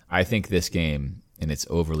 I think this game, in its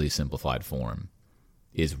overly simplified form,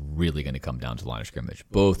 is really going to come down to the line of scrimmage.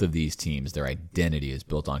 Both of these teams, their identity is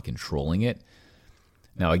built on controlling it.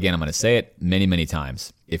 Now, again, I'm going to say it many, many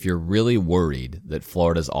times. If you're really worried that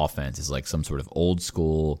Florida's offense is like some sort of old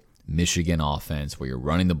school Michigan offense where you're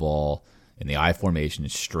running the ball in the I formation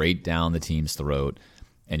straight down the team's throat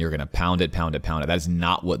and you're going to pound it, that is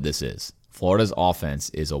not what this is. Florida's offense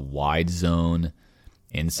is a wide zone,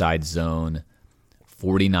 inside zone,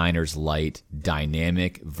 49ers light,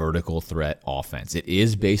 dynamic, vertical threat offense. It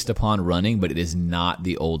is based upon running, but it is not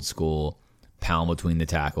the old school pound between the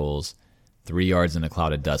tackles, 3 yards in a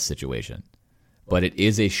cloud of dust situation. But it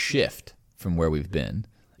is a shift from where we've been.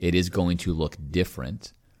 It is going to look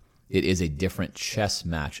different. It is a different chess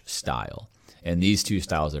match style. And these two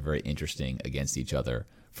styles are very interesting against each other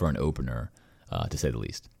for an opener, to say the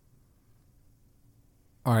least.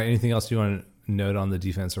 All right, anything else you want to note on the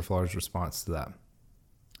defense or Florida's response to that?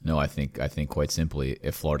 No, I think quite simply,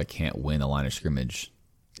 if Florida can't win a line of scrimmage,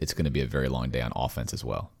 it's going to be a very long day on offense as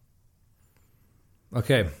well.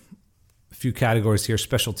 Okay, a few categories here.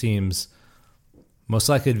 Special teams, most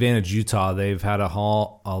likely advantage Utah. They've had a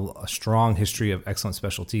strong history of excellent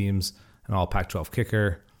special teams, an all Pac-12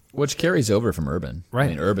 kicker. Which carries over from Urban. Right. I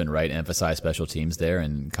mean, Urban, right, emphasized special teams there,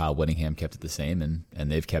 and Kyle Whittingham kept it the same,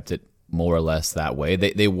 and they've kept it more or less that way.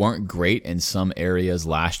 They weren't great in some areas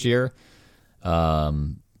last year.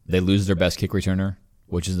 They lose their best kick returner,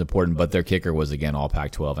 which is important, but their kicker was, again, all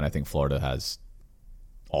Pac-12, and I think Florida has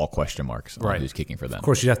all question marks on who's kicking for them. Of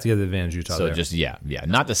course, you have to give the advantage Utah so there. Just,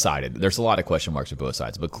 not decided. There's a lot of question marks for both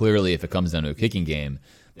sides, but clearly if it comes down to a kicking game,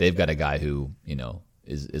 they've got a guy who,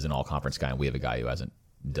 is an all-conference guy, and we have a guy who hasn't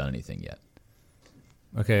done anything yet.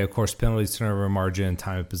 Okay, of course, penalties, turnover margin,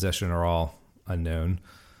 time of possession are all unknown.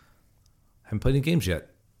 Haven't played any games yet.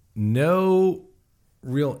 No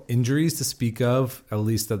real injuries to speak of, at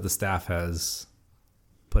least that the staff has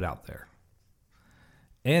put out there.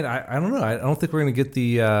 And I don't know. I don't think we're going to get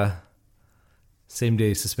the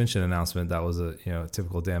same-day suspension announcement. That was a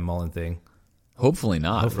typical Dan Mullen thing. Hopefully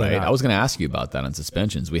not, right? I was going to ask you about that on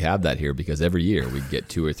suspensions. We have that here because every year we get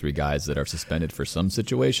 2 or 3 guys that are suspended for some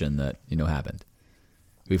situation that, happened.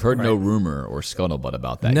 We've heard no rumor or scuttlebutt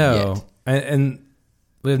about that yet. And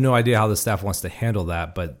we have no idea how the staff wants to handle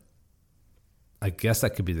that, but I guess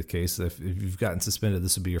that could be the case. If you've gotten suspended,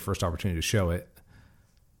 this would be your first opportunity to show it.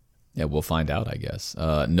 Yeah, we'll find out, I guess.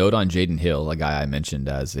 Note on Jaden Hill, a guy I mentioned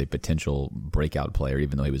as a potential breakout player,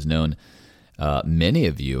 even though he was known. Many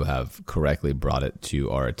of you have correctly brought it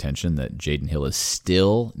to our attention that Jaden Hill is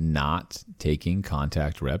still not taking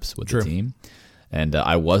contact reps with the team. And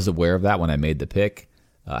I was aware of that when I made the pick.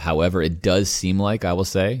 However, it does seem like, I will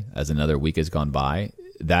say, as another week has gone by,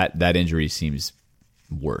 that injury seems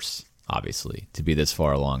worse, obviously, to be this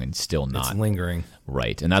far along and still not. It's lingering.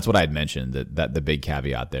 Right. And that's what I had mentioned, that the big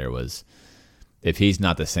caveat there was if he's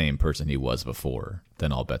not the same person he was before,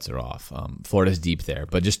 then all bets are off. Florida's deep there.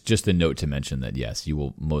 But just a note to mention that, yes, you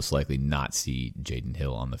will most likely not see Jaden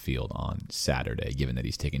Hill on the field on Saturday, given that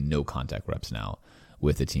he's taken no contact reps now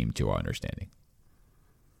with the team, to our understanding.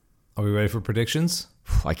 Are we ready for predictions?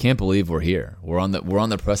 I can't believe we're here. We're on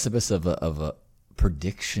the precipice of a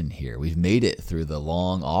prediction here. We've made it through the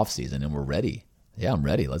long off season and we're ready. Yeah, I'm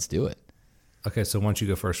ready. Let's do it. Okay, so why don't you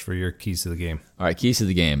go first for your keys to the game? All right, keys to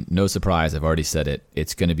the game. No surprise, I've already said it.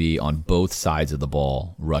 It's going to be on both sides of the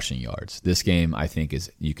ball, rushing yards. This game, I think,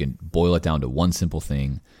 you can boil it down to one simple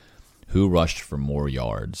thing: who rushed for more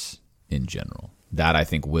yards in general. That, I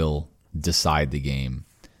think, will decide the game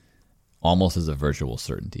almost as a virtual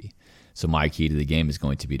certainty. So my key to the game is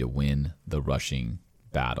going to be to win the rushing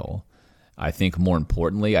battle. I think more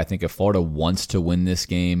importantly, if Florida wants to win this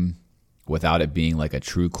game without it being like a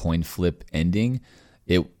true coin flip ending,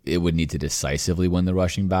 it would need to decisively win the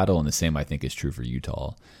rushing battle, and the same I think is true for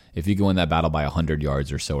Utah. If you go in that battle by 100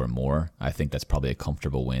 yards or so or more, I think that's probably a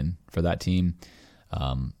comfortable win for that team.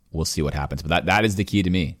 We'll see what happens, but that is the key to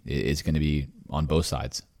me. It's going to be on both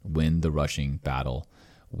sides. Win the rushing battle,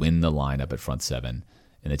 win the lineup at front seven,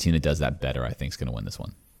 and the team that does that better, I think, is going to win this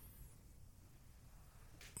one.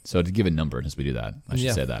 So to give a number, as we do that, I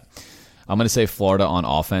should say that. I'm going to say Florida on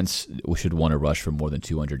offense should want to rush for more than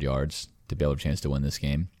 200 yards to be able to have a chance to win this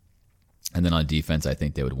game. And then on defense, I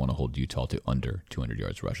think they would want to hold Utah to under 200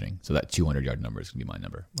 yards rushing. So that 200-yard number is going to be my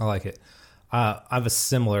number. I like it. I have a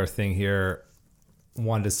similar thing here.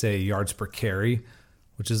 Wanted to say yards per carry,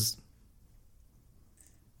 which is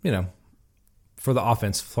for the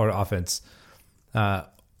offense, Florida offense,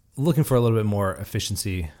 looking for a little bit more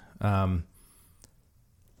efficiency. I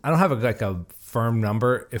don't have a firm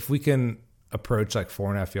number. If we can approach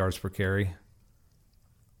 4.5 yards per carry,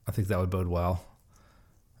 I think that would bode well.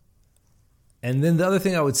 And then the other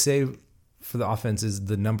thing I would say for the offense is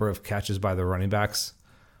the number of catches by the running backs.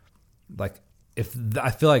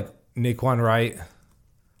 I feel like Naquan Wright,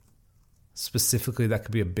 specifically, that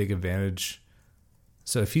could be a big advantage.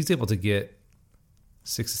 So if he's able to get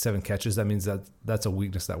 6 to 7 catches, that means that's a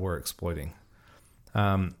weakness that we're exploiting.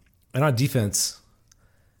 And on defense,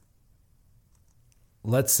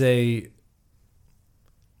 let's say,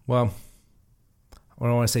 well, I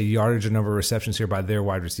don't want to say yardage or number of receptions here by their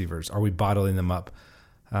wide receivers. Are we bottling them up?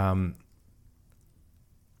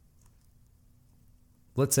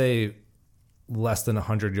 Let's say less than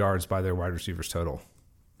 100 yards by their wide receivers total.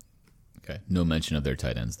 Okay. No mention of their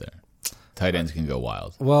tight ends there. Tight ends can go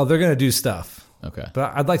wild. Well, they're going to do stuff. Okay.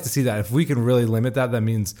 But I'd like to see that. If we can really limit that, that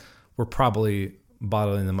means we're probably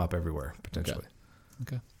bottling them up everywhere, potentially.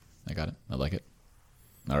 Okay. I got it. I like it.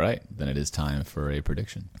 All right. Then it is time for a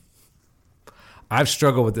prediction. I've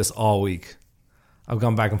struggled with this all week. I've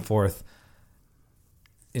gone back and forth.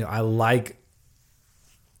 I like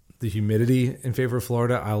the humidity in favor of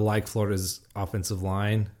Florida. I like Florida's offensive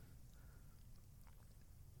line.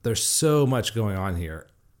 There's so much going on here.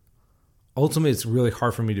 Ultimately, it's really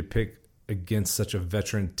hard for me to pick against such a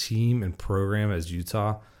veteran team and program as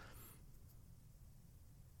Utah.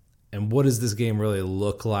 And what does this game really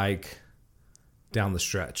look like down the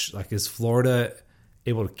stretch? Is Florida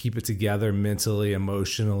able to keep it together mentally,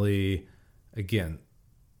 emotionally? Again,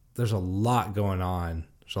 there's a lot going on.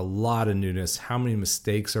 There's a lot of newness. How many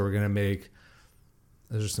mistakes are we going to make?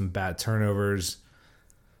 There's some bad turnovers.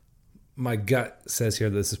 My gut says here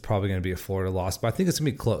that this is probably going to be a Florida loss, but I think it's going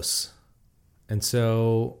to be close. And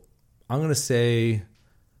so I'm going to say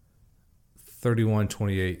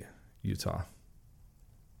 31-28 Utah.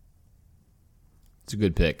 It's a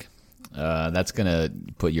good pick. That's going to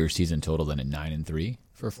put your season total then at 9-3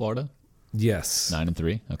 for Florida? Yes.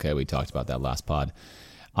 9-3. Okay, we talked about that last pod.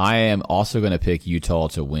 I am also going to pick Utah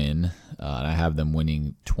to win, and I have them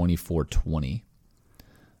winning 24-20.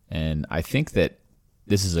 And I think that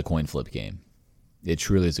this is a coin flip game. It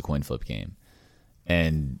truly is a coin flip game.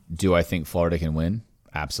 And do I think Florida can win?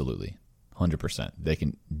 Absolutely. 100%. They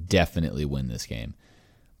can definitely win this game.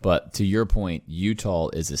 But to your point, Utah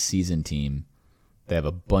is a seasoned team. They have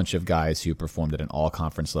a bunch of guys who performed at an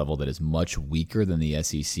all-conference level that is much weaker than the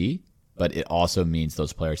SEC, but it also means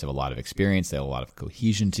those players have a lot of experience. They have a lot of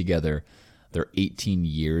cohesion together. They're 18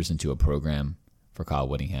 years into a program for Kyle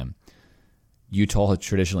Whittingham. Utah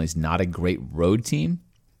traditionally is not a great road team.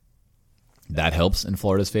 That helps in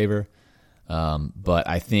Florida's favor. But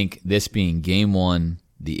I think this being game one,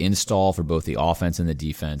 the install for both the offense and the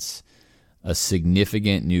defense, a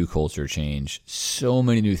significant new culture change, so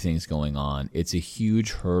many new things going on. It's a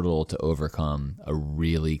huge hurdle to overcome a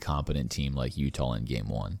really competent team like Utah in game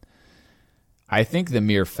one. I think the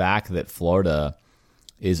mere fact that Florida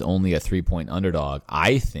is only a 3-point underdog,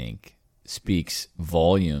 I think, speaks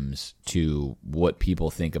volumes to what people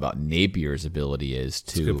think about Napier's ability is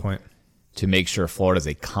That's a good point. To make sure Florida's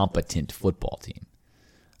a competent football team.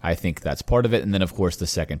 I think that's part of it. And then, of course, the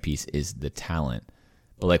second piece is the talent.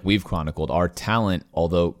 But like we've chronicled, our talent,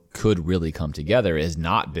 although could really come together, has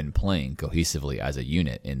not been playing cohesively as a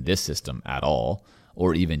unit in this system at all,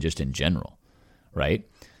 or even just in general, right?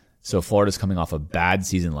 So Florida's coming off a bad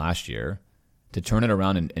season last year. To turn it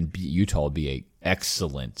around and beat Utah would be an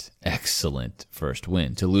excellent, excellent first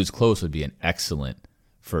win. To lose close would be an excellent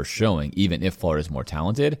first showing, even if Florida's more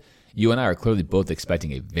talented. You and I are clearly both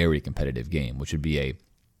expecting a very competitive game, which would be a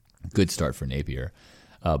good start for Napier.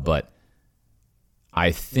 But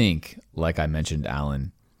I think, like I mentioned,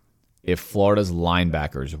 Alan, if Florida's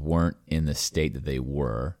linebackers weren't in the state that they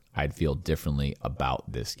were, I'd feel differently about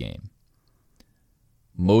this game.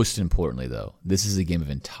 Most importantly, though, this is a game of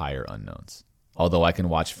entire unknowns. Although I can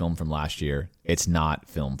watch film from last year, it's not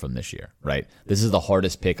film from this year, right? This is the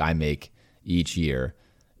hardest pick I make each year,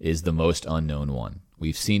 is the most unknown one.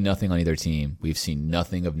 We've seen nothing on either team. We've seen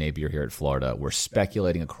nothing of Napier here at Florida. We're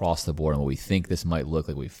speculating across the board on what we think this might look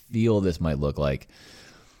like. We feel this might look like.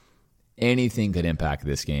 Anything could impact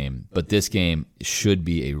this game, but this game should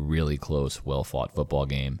be a really close, well-fought football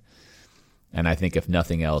game. And I think if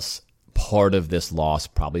nothing else, part of this loss,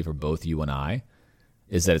 probably for both you and I,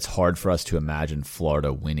 is that it's hard for us to imagine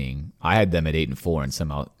Florida winning. I had them at 8-4, and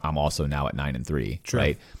somehow I'm also now at 9-3, True.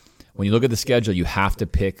 Right? When you look at the schedule, you have to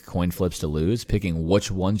pick coin flips to lose. Picking which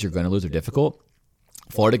ones you're going to lose are difficult.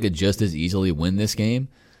 Florida could just as easily win this game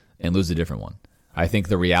and lose a different one. I think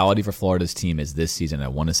the reality for Florida's team is this season, I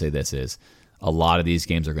want to say this is, a lot of these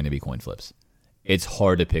games are going to be coin flips. It's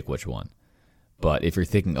hard to pick which one. But if you're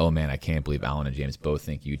thinking, oh man, I can't believe Alan and James both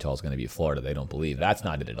think Utah's going to beat Florida, they don't believe. That's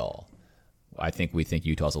not it at all. I think we think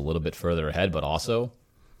Utah's a little bit further ahead, but also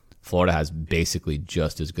Florida has basically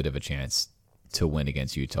just as good of a chance to win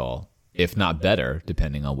against Utah, if not better,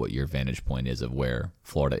 depending on what your vantage point is of where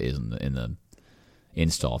Florida is in the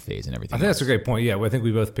install phase and everything. I think that's a great point. Yeah, I think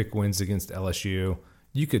we both pick wins against LSU.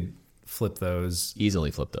 You could flip those.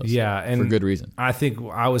 Easily flip those. Yeah, and for good reason. I think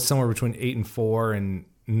I was somewhere between 8-4 and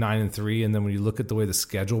 9-3, and then when you look at the way the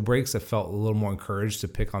schedule breaks, I felt a little more encouraged to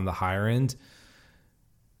pick on the higher end.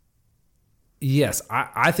 Yes,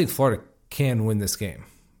 I think Florida can win this game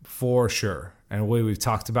for sure. And the way we've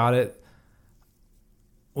talked about it,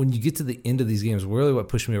 when you get to the end of these games, really what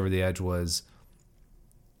pushed me over the edge was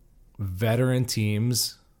veteran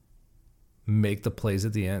teams make the plays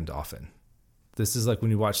at the end often. This is like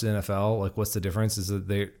when you watch the NFL, like what's the difference is that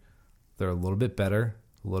they're a little bit better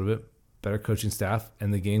coaching staff,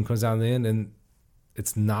 and the game comes down to the end, and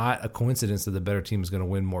it's not a coincidence that the better team is going to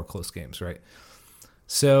win more close games, right?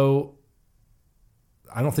 So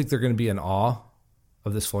I don't think they're going to be in awe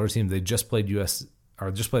of this Florida team. They just played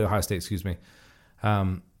Ohio State, excuse me.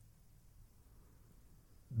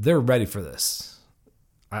 They're ready for this.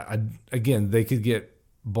 Again, they could get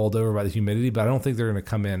bowled over by the humidity, but I don't think they're going to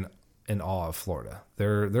come in awe of Florida.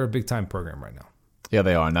 They're a big time program right now. Yeah,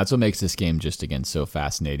 they are, and that's what makes this game just again so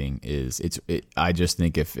fascinating. I just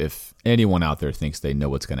think if anyone out there thinks they know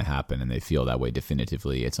what's going to happen and they feel that way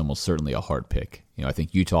definitively, it's almost certainly a hard pick. You know, I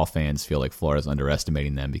think Utah fans feel like Florida's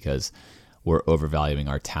underestimating them because we're overvaluing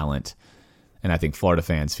our talent, and I think Florida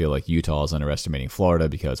fans feel like Utah is underestimating Florida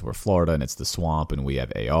because we're Florida and it's the swamp and we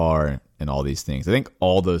have AR and all these things. I think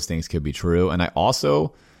all those things could be true, and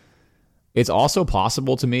it's also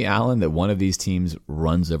possible to me, Alan, that one of these teams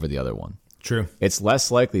runs over the other one. True. It's less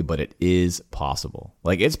likely, but it is possible.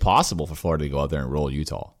 Like, it's possible for Florida to go out there and roll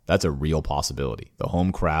Utah. That's a real possibility. The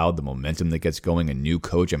home crowd, the momentum that gets going, a new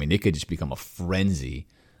coach. I mean, it could just become a frenzy,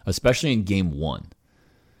 especially in game one.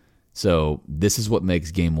 So this is what makes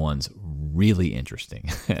game ones really interesting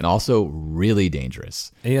and also really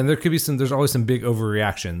dangerous. And there could be there's always some big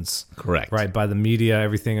overreactions. Correct. Right. By the media,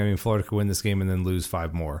 everything. I mean, Florida could win this game and then lose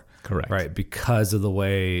 5 more. Correct. Right. Because of the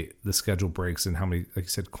way the schedule breaks and how many, like you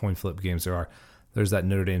said, coin flip games there are. There's that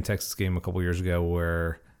Notre Dame Texas game a couple years ago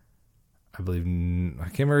where I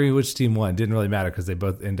can't remember which team won. It didn't really matter because they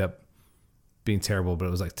both end up being terrible, but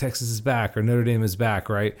it was like Texas is back or Notre Dame is back.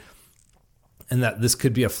 Right. And that this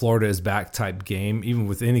could be a Florida is back type game, even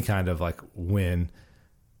with any kind of like win.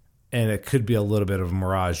 And it could be a little bit of a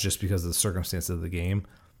mirage just because of the circumstance of the game.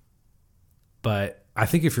 But I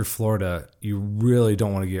think if you're Florida, you really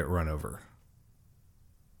don't want to get run over.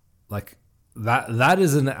 Like that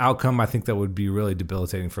is an outcome I think that would be really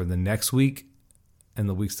debilitating for the next week and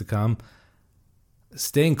the weeks to come.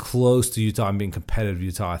 Staying close to Utah and being competitive to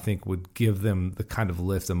Utah, I think would give them the kind of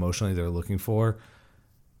lift emotionally they're looking for.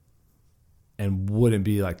 And wouldn't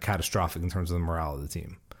be like catastrophic in terms of the morale of the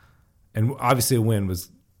team. And obviously a win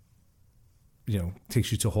was,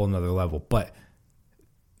 takes you to a whole nother level. But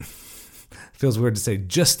feels weird to say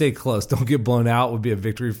just stay close. Don't get blown out would be a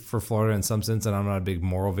victory for Florida in some sense. And I'm not a big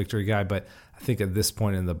moral victory guy, but I think at this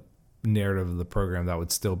point in the narrative of the program, that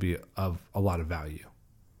would still be of a lot of value.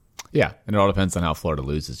 Yeah, and it all depends on how Florida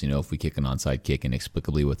loses. If we kick an onside kick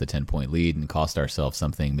inexplicably with a 10-point lead and cost ourselves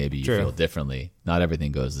something, maybe you feel differently. Not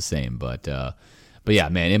everything goes the same, but yeah,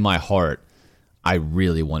 man, in my heart, I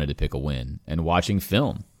really wanted to pick a win. And watching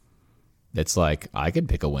film, it's like I could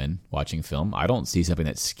pick a win watching film. I don't see something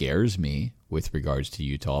that scares me with regards to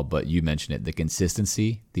Utah, but you mentioned it, the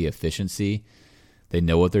consistency, the efficiency. They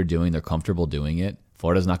know what they're doing. They're comfortable doing it.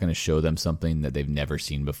 Florida's not going to show them something that they've never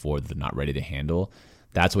seen before that they're not ready to handle.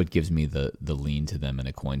 That's what gives me the lean to them in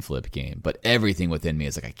a coin flip game. But everything within me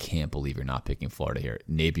is like, I can't believe you're not picking Florida here.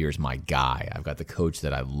 Napier's my guy. I've got the coach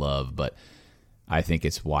that I love, but I think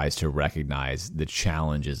it's wise to recognize the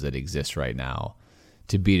challenges that exist right now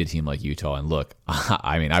to beat a team like Utah. And look,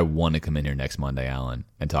 I mean, I want to come in here next Monday, Alan,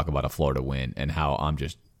 and talk about a Florida win and how I'm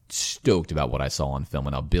just stoked about what I saw on film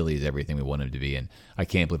and how Billy is everything we want him to be. And I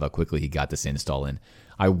can't believe how quickly he got this install in.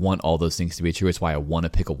 I want all those things to be true. It's why I want to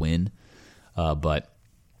pick a win. But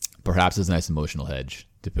perhaps it's a nice emotional hedge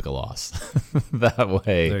to pick a loss. That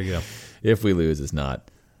way, there you go. If we lose, it's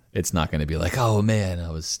not going to be like, oh man,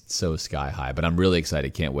 I was so sky high. But I'm really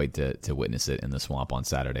excited. Can't wait to witness it in the swamp on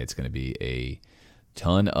Saturday. It's going to be a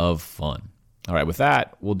ton of fun. All right, with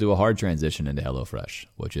that, we'll do a hard transition into HelloFresh,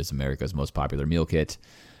 which is America's most popular meal kit.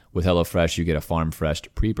 With HelloFresh, you get a farm-fresh,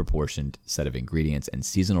 pre-proportioned set of ingredients and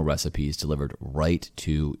seasonal recipes delivered right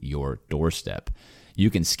to your doorstep. You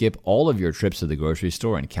can skip all of your trips to the grocery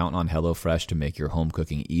store and count on HelloFresh to make your home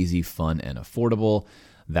cooking easy, fun, and affordable.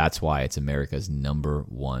 That's why it's America's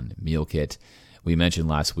 #1 meal kit. We mentioned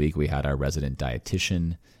last week we had our resident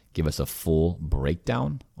dietitian give us a full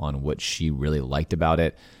breakdown on what she really liked about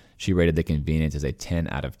it. She rated the convenience as a 10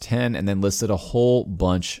 out of 10 and then listed a whole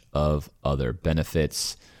bunch of other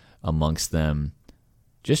benefits. Amongst them,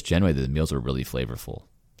 just generally the meals are really flavorful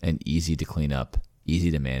and easy to clean up,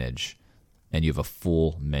 easy to manage, and you have a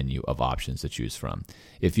full menu of options to choose from.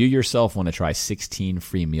 If you yourself want to try 16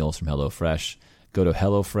 free meals from HelloFresh, go to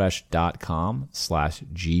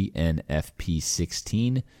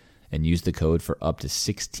HelloFresh.com/GNFP16 and use the code for up to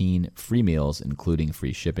 16 free meals, including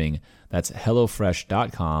free shipping. That's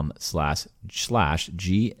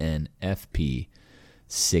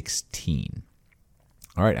HelloFresh.com/GNFP16.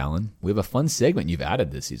 All right, Alan, we have a fun segment you've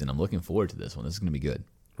added this season. I'm looking forward to this one. This is going to be good.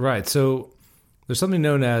 Right. So there's something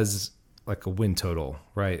known as like a win total,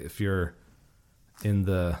 right? If you're in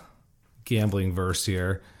the gambling verse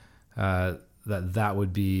here, that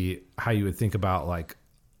would be how you would think about like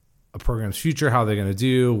a program's future, how they're going to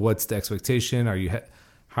do, what's the expectation,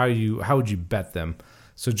 how would you bet them?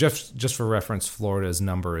 So just for reference, Florida's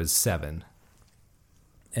number is 7,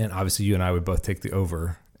 and obviously you and I would both take the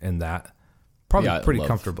over in that, probably pretty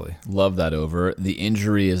comfortably. Love that over. The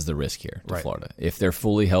injury is the risk here to Florida. If they're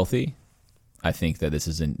fully healthy, I think that this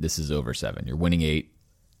is over 7. You're winning 8,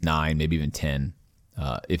 9, maybe even 10.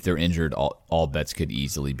 If they're injured, all bets could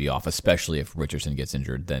easily be off, especially if Richardson gets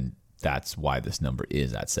injured. Then that's why this number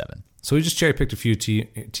is at 7. So we just cherry picked a few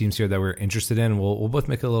teams here that we're interested in. We'll both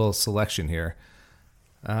make a little selection here.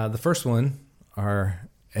 The first one, our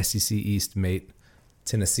SEC East mate,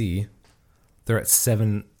 Tennessee. They're at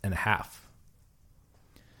 7.5.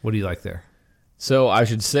 What do you like there? So I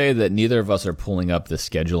should say that neither of us are pulling up the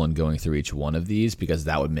schedule and going through each one of these because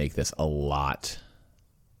that would make this a lot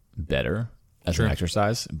better as an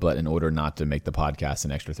exercise. But in order not to make the podcast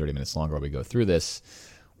an extra 30 minutes longer while we go through this,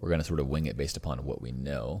 we're going to sort of wing it based upon what we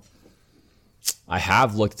know. I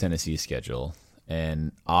have looked at Tennessee's schedule,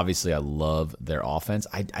 and obviously I love their offense.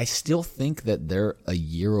 I still think that they're a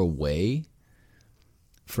year away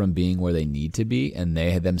from being where they need to be, and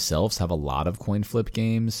they themselves have a lot of coin flip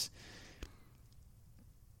games.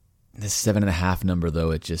 This 7.5 number,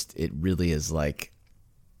 though, it really is like,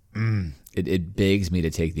 it begs me to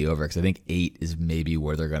take the over because I think 8 is maybe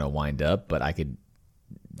where they're going to wind up, but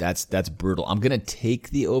that's brutal. I'm going to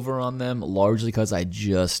take the over on them largely because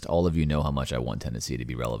all of you know how much I want Tennessee to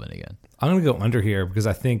be relevant again. I'm going to go under here because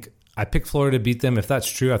I think I picked Florida to beat them. If that's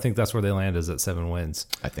true, I think that's where they land is at 7 wins.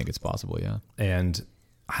 I think it's possible, yeah. And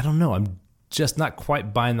I don't know. I'm just not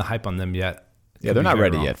quite buying the hype on them yet. Yeah, they're not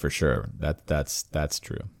ready yet for sure. That's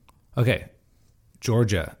true. Okay,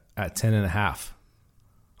 Georgia at 10.5.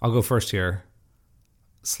 I'll go first here.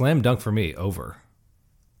 Slam dunk for me, over.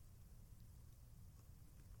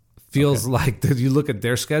 Feels like that you look at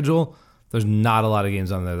their schedule, there's not a lot of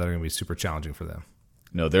games on there that are going to be super challenging for them.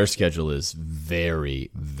 No, their schedule is very,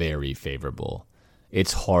 very favorable.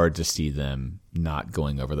 It's hard to see them not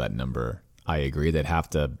going over that number. I agree. They'd have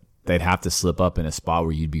to slip up in a spot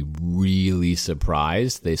where you'd be really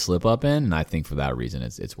surprised they slip up in, and I think for that reason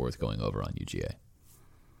it's worth going over on UGA.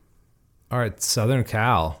 All right, Southern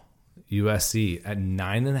Cal, USC at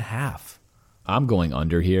 9.5. I'm going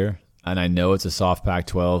under here, and I know it's a soft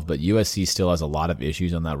Pac-12, but USC still has a lot of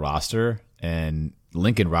issues on that roster, and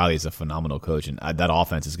Lincoln Riley is a phenomenal coach, and that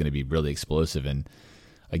offense is going to be really explosive. And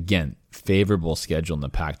again, favorable schedule in the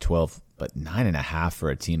Pac-12, but 9.5 for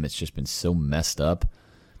a team that's just been so messed up.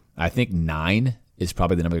 I think 9 is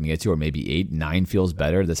probably the number I'm going to get to, or maybe 8. 9 feels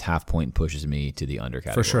better. This half point pushes me to the under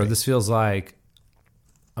category. For sure. This feels like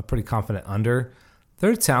a pretty confident under.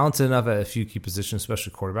 They're talented enough at a few key positions,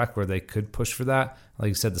 especially quarterback, where they could push for that. Like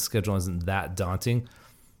you said, the schedule isn't that daunting,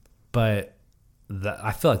 but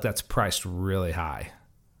I feel like that's priced really high.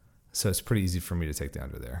 So it's pretty easy for me to take the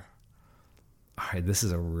under there. All right, this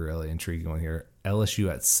is a really intriguing one here.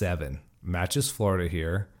 LSU at 7. Matches Florida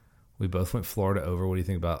here. We both went Florida over. What do you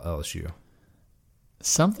think about LSU?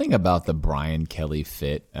 Something about the Brian Kelly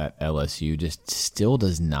fit at LSU just still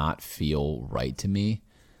does not feel right to me.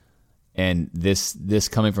 And this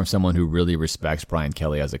coming from someone who really respects Brian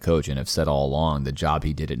Kelly as a coach and have said all along the job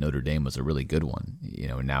he did at Notre Dame was a really good one. You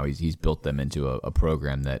know, now he's built them into a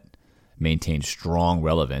program that maintains strong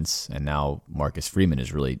relevance, and now Marcus Freeman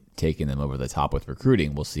is really taking them over the top with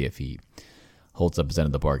recruiting. We'll see if he holds up his end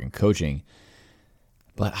of the bargain coaching.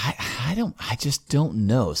 But I just don't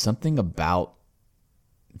know. Something about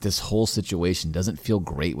this whole situation doesn't feel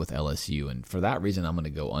great with LSU, and for that reason, I'm going to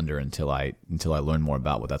go under until I learn more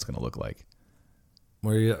about what that's going to look like.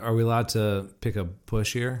 Are we allowed to pick a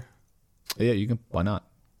push here? Yeah, you can. Why not?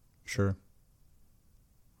 Sure.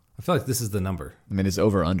 I feel like this is the number. I mean, it's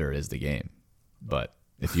over under is the game, but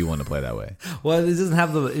if you want to play that way, well, it doesn't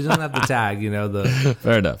have the tag.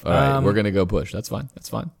 Fair enough. All right, we're going to go push. That's fine.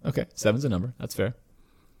 Okay, 7's a number. That's fair.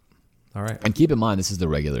 All right. And keep in mind, this is the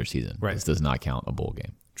regular season. Right. This does not count a bowl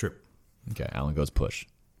game. True. Okay, Alan goes push.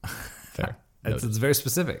 Fair. It's very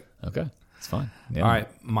specific. Okay, it's fine. Yeah. All right,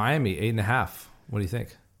 Miami 8.5. What do you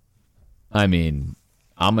think? I mean,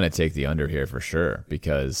 I'm going to take the under here for sure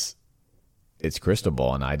because it's crystal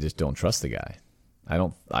ball, and I just don't trust the guy.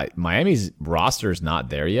 Miami's roster is not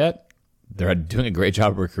there yet. They're doing a great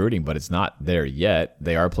job of recruiting, but it's not there yet.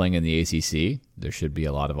 They are playing in the ACC. There should be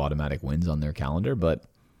a lot of automatic wins on their calendar, but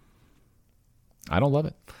I don't love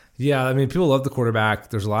it. Yeah, I mean, people love the quarterback.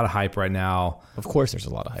 There's a lot of hype right now. Of course, there's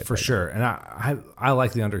a lot of hype for sure, and I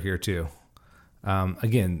like the under here too.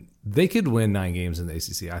 Again, they could win 9 games in the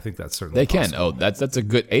ACC. I think that's certainly possible. Can. Oh, that's a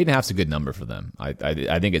good 8.5 is a good number for them. I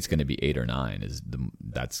think it's going to be 8 or 9.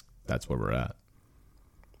 That's where we're at.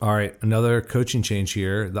 All right, another coaching change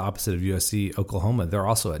here. The opposite of USC, Oklahoma. They're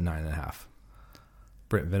also at 9.5.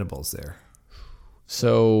 Brent Venables there.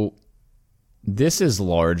 So this is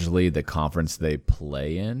largely the conference they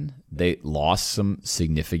play in. They lost some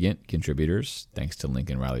significant contributors thanks to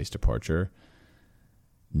Lincoln Riley's departure.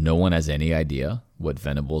 No one has any idea what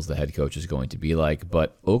Venables, the head coach, is going to be like,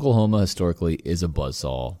 but Oklahoma historically is a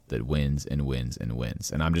buzzsaw that wins and wins and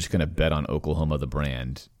wins. And I'm just going to bet on Oklahoma, the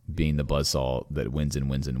brand, being the buzzsaw that wins and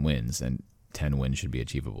wins and wins, and 10 wins should be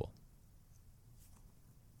achievable.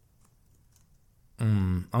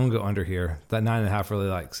 I'm going to go under here. That 9.5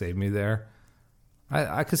 really saved me there.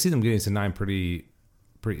 I could see them getting to 9 pretty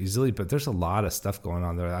easily, but there's a lot of stuff going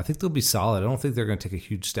on there. I think they'll be solid. I don't think they're going to take a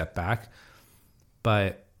huge step back,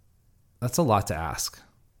 but that's a lot to ask.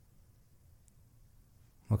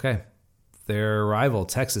 Okay. Their rival,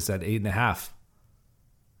 Texas, at 8.5.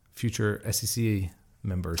 Future SEC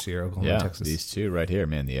members here, Oklahoma, Texas. These two right here,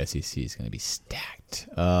 man, the SEC is going to be stacked.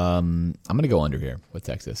 I'm going to go under here with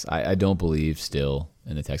Texas. I don't believe still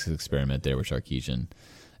in the Texas experiment there with Sarkisian,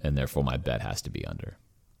 and therefore my bet has to be under.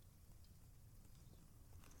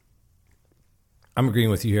 I'm agreeing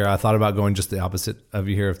with you here. I thought about going just the opposite of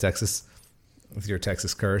you here of Texas with your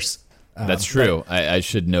Texas curse. That's true. I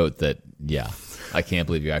should note that, I can't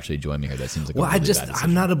believe you actually joined me here. That seems like a really bad decision.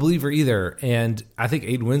 I'm not a believer either. And I think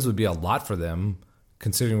 8 wins would be a lot for them,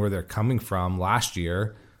 considering where they're coming from last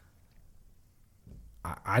year.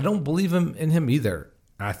 I don't believe in him either.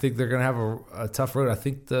 I think they're going to have a tough road. I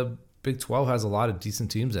think the Big 12 has a lot of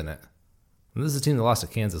decent teams in it. And this is a team that lost to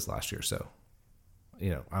Kansas last year, so I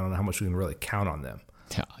don't know how much we can really count on them.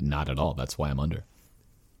 Yeah, not at all. That's why I'm under.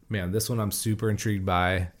 Man, this one I'm super intrigued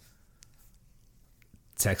by.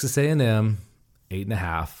 Texas A&M,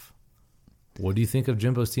 8.5. What do you think of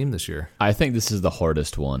Jimbo's team this year? I think this is the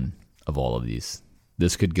hardest one of all of these.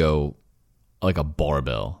 This could go like a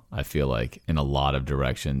barbell, I feel like, in a lot of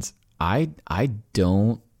directions. I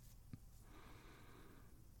don't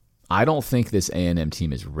think this A&M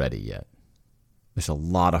team is ready yet. There's a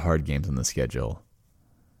lot of hard games on the schedule.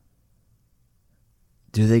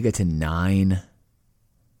 Do they get to 9?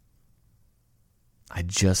 I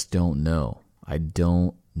just don't know. I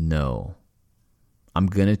don't know. I'm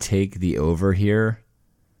going to take the over here.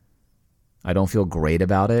 I don't feel great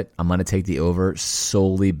about it. I'm going to take the over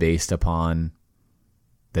solely based upon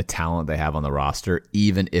the talent they have on the roster,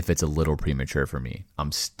 even if it's a little premature for me.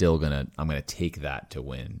 I'm going to take that to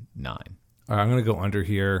win 9. All right, I'm going to go under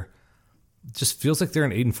here. It just feels like they're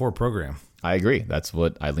an 8-4 program. I agree. That's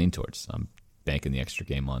what I lean towards. I'm banking the extra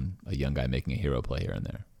game on a young guy making a hero play here and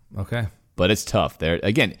there. Okay. But it's tough. There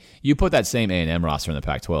again, you put that same A&M roster in the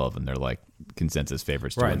Pac-12, and they're like consensus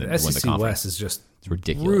favorites to win the SEC conference. West is just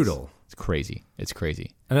ridiculous, brutal. It's crazy. It's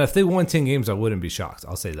crazy. And if they won 10 games, I wouldn't be shocked.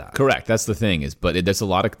 I'll say that. Correct. That's the thing there's a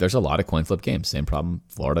lot of coin flip games. Same problem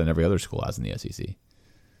Florida and every other school has in the SEC.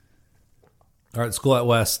 All right, school at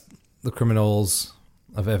West, the Criminals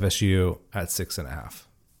of FSU at 6.5.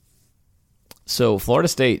 So Florida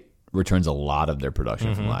State returns a lot of their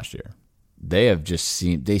production from last year. They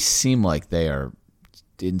seem like they are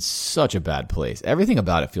in such a bad place. Everything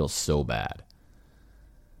about it feels so bad.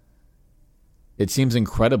 It seems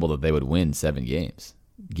incredible that they would win 7 games,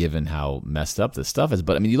 given how messed up this stuff is.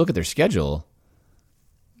 But I mean, you look at their schedule,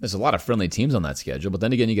 there's a lot of friendly teams on that schedule, but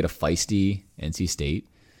then again, you get a feisty NC State,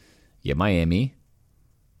 you get Miami.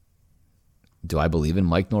 Do I believe in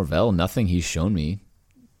Mike Norvell? Nothing he's shown me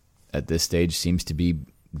at this stage seems to be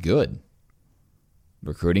good.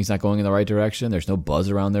 Recruiting's not going in the right direction. There's no buzz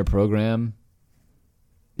around their program.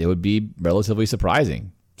 It would be relatively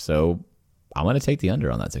surprising. So I'm going to take the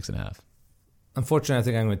under on that 6.5. Unfortunately, I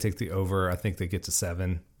think I'm going to take the over. I think they get to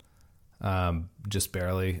 7, just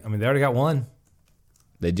barely. I mean, they already got 1.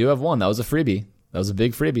 They do have 1. That was a freebie. That was a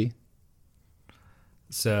big freebie.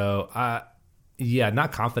 So,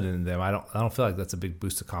 not confident in them. I don't feel like that's a big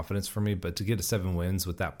boost of confidence for me. But to get to 7 wins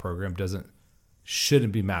with that program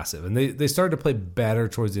shouldn't be massive. And they started to play better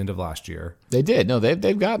towards the end of last year. They did. No,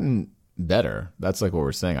 they've gotten better. That's like what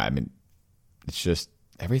we're saying. I mean, it's just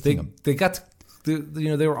everything. They got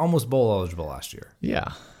they were almost bowl eligible last year.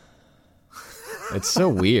 Yeah. It's so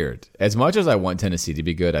weird. As much as I want Tennessee to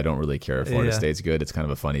be good, I don't really care if Florida State's good. It's kind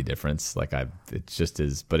of a funny difference. It just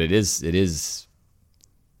is. But it is.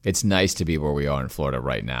 It's nice to be where we are in Florida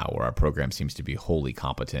right now, where our program seems to be wholly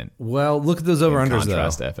competent. Well, look at those over-unders, though. In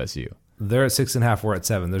contrast to FSU. They're at 6.5. We're at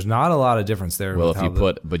 7. There's not a lot of difference there. Well,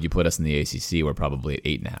 you put us in the ACC, we're probably at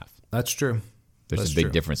 8.5. That's true. There's a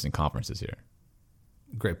big difference in conferences here.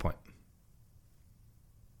 Great point.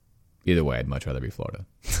 Either way, I'd much rather be Florida.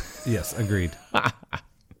 Yes, agreed. That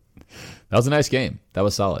was a nice game. That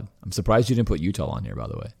was solid. I'm surprised you didn't put Utah on here, by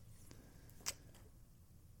the way.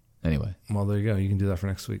 Anyway. Well, there you go. You can do that for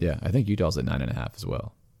next week. Yeah, I think Utah's at 9.5 as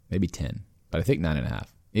well. Maybe 10, but I think 9.5.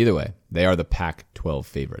 Either way, they are the Pac-12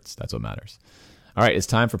 favorites. That's what matters. All right, it's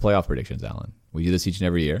time for playoff predictions, Alan. We do this each and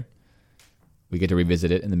every year. We get to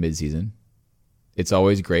revisit it in the midseason. It's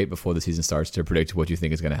always great before the season starts to predict what you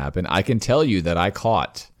think is going to happen. I can tell you that I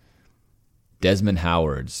caught Desmond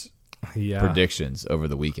Howard's predictions over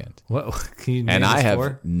the weekend. What? Can you name and the I score?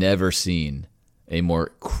 have never seen a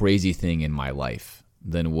more crazy thing in my life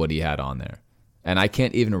than what he had on there. And I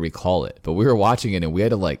can't even recall it. But we were watching it and we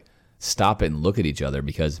had to stop it and look at each other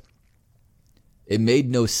because it made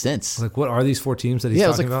no sense. What are these 4 teams that he's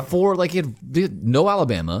talking about? 4. He had no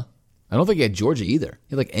Alabama. I don't think he had Georgia either.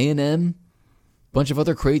 He had A&M, bunch of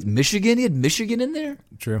other crazy. Michigan. He had Michigan in there.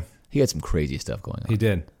 True. He had some crazy stuff going on. He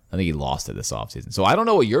did. I think he lost it this offseason. So I don't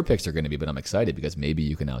know what your picks are going to be, but I'm excited because maybe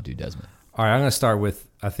you can outdo Desmond. All right, I'm going to start with,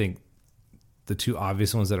 I think, the 2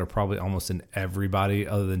 obvious ones that are probably almost in everybody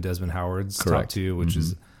other than Desmond Howard's top 2, which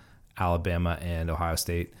is Alabama and Ohio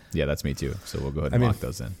State. Yeah, that's me too. So we'll go ahead and lock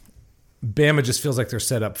those in. Bama just feels like they're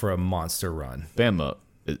set up for a monster run. Bama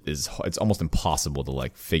it's almost impossible to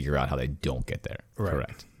figure out how they don't get there. Right.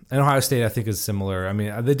 Correct. And Ohio State, I think, is similar. I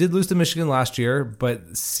mean, they did lose to Michigan last year,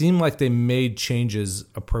 but seemed like they made changes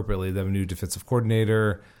appropriately. They have a new defensive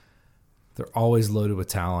coordinator. They're always loaded with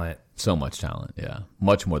talent. So much talent, yeah.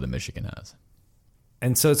 Much more than Michigan has.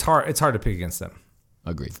 And so it's hard to pick against them.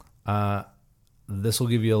 Agreed. This will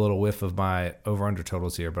give you a little whiff of my over-under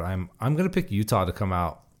totals here, but I'm going to pick Utah to come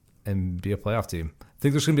out and be a playoff team. I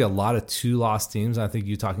think there's going to be a lot of 2-loss teams. I think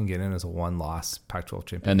Utah can get in as a 1-loss Pac-12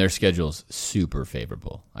 champion. And their schedule's super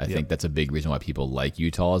favorable. I think that's a big reason why people like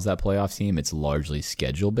Utah as that playoff team. It's largely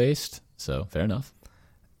schedule-based, so fair enough.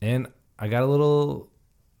 And I got a little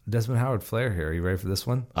Desmond Howard flair here. Are you ready for this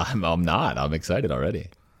one? I'm not. I'm excited already.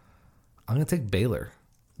 I'm going to take Baylor.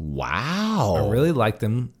 Wow. I really like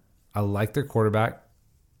them. I like their quarterback.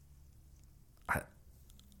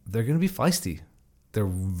 They're going to be feisty. They're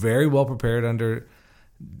very well prepared under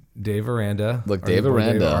Dave Aranda. Look, Dave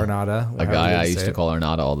Aranda, Arnada, a guy I used to call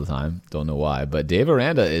Arnada all the time. Don't know why. But Dave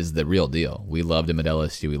Aranda is the real deal. We loved him at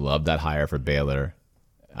LSU. We loved that hire for Baylor.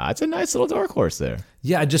 It's a nice little dark horse there.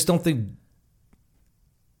 Yeah, I just don't think...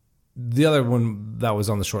 The other one that was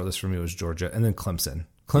on the short list for me was Georgia, and then Clemson.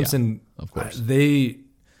 Clemson, yeah, of course.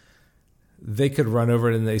 They could run over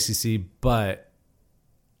it in the ACC, but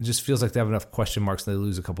it just feels like they have enough question marks and they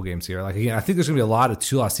lose a couple games here. Again, I think there's going to be a lot of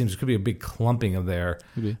 2-loss teams. There could be a big clumping of there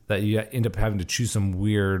that you end up having to choose some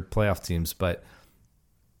weird playoff teams, but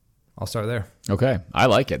I'll start there. Okay, I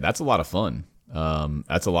like it. That's a lot of fun.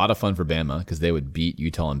 That's a lot of fun for Bama because they would beat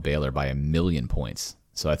Utah and Baylor by 1,000,000 points.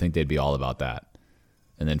 So I think they'd be all about that.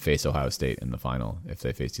 And then face Ohio State in the final if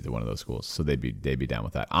they faced either one of those schools. So they'd be down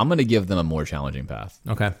with that. I'm going to give them a more challenging path.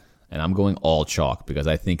 Okay. And I'm going all chalk because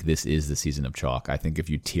I think this is the season of chalk. I think if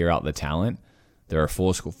you tier out the talent, there are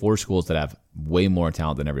 4 schools that have way more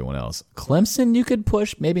talent than everyone else. Clemson, you could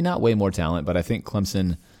push, maybe not way more talent, but I think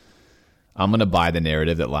Clemson, I'm going to buy the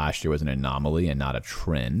narrative that last year was an anomaly and not a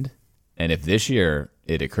trend. And if this year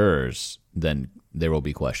it occurs, then there will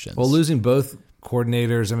be questions. Well, losing both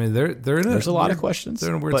coordinators, I mean, there's a lot of questions. They're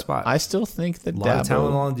in a weird spot. I still think that a lot of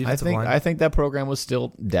talent on the defensive line. I think that program was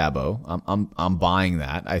still Dabo. I'm buying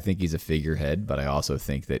that. I think he's a figurehead, but I also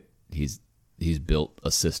think that he's built a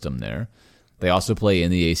system there. They also play in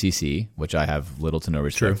the ACC, which I have little to no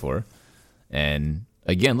respect for. And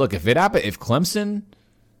again, look, if Clemson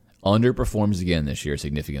underperforms again this year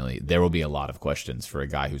significantly, there will be a lot of questions for a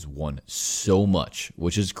guy who's won so much,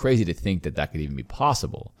 which is crazy to think that that could even be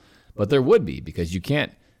possible. But there would be, because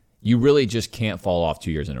you really just can't fall off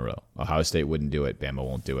 2 years in a row. Ohio State wouldn't do it. Bama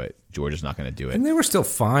won't do it. Georgia's not going to do it. And they were still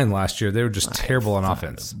fine last year. They were just terrible on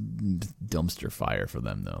offense. Dumpster fire for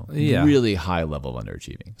them, though. Yeah. Really high level of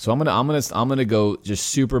underachieving. So I'm gonna go just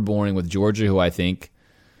super boring with Georgia, who I think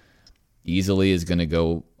easily is going to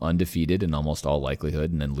go undefeated in almost all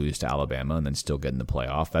likelihood and then lose to Alabama and then still get in the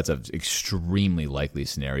playoff. That's an extremely likely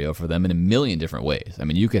scenario for them in a million different ways. I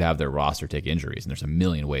mean, you could have their roster take injuries, and there's a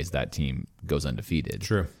million ways that team goes undefeated.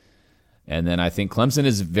 True. And then I think Clemson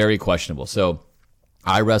is very questionable. So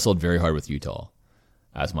I wrestled very hard with Utah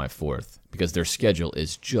as my fourth because their schedule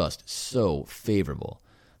is just so favorable.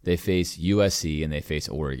 They face USC and they face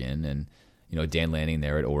Oregon, and Dan Lanning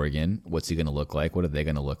there at Oregon. What's he going to look like? What are they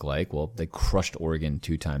going to look like? Well, they crushed Oregon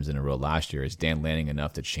 2 times in a row last year. Is Dan Lanning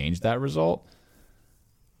enough to change that result?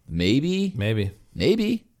 Maybe.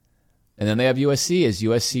 And then they have USC. Is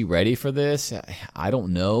USC ready for this? I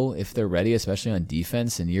don't know if they're ready, especially on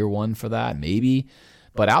defense in year one for that. Maybe.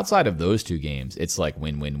 But outside of those 2 games, it's like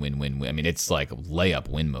win, win, win, win, win. I mean, it's like layup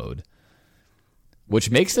win mode,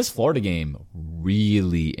 which makes this Florida game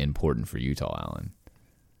really important for Utah, Allen.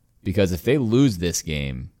 Because if they lose this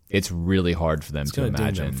game, it's really hard for them to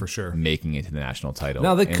imagine for sure making it to the national title.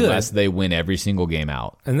 Now they could, unless they win every single game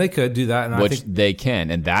out, and they could do that, and which I think they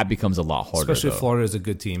can, and that becomes a lot harder. Especially if Florida is a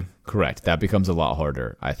good team. Correct. That becomes a lot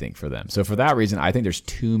harder, I think, for them. So for that reason, I think there's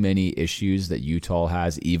too many issues that Utah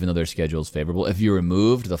has, even though their schedule is favorable. If you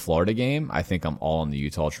removed the Florida game, I think I'm all on the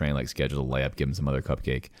Utah train. Like, schedule a layup, give them some other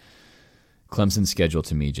cupcake. Clemson's schedule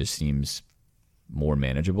to me just seems more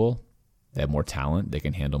manageable. They have more talent. They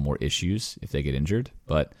can handle more issues if they get injured.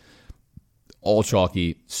 But all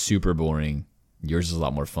chalky, super boring. Yours is a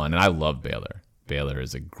lot more fun. And I love Baylor. Baylor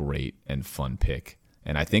is a great and fun pick.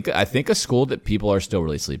 And I think a school that people are still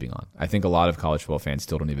really sleeping on. I think a lot of college football fans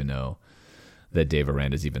still don't even know that Dave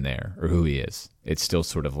Aranda's even there or who he is. It's still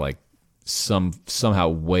sort of like somehow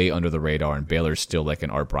way under the radar, and Baylor's still like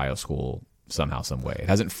an Art Briles school somehow, some way. It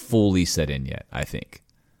hasn't fully set in yet, I think.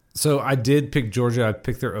 So I did pick Georgia. I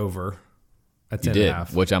picked their over. You did,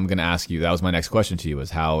 which I'm going to ask you. That was my next question to you: is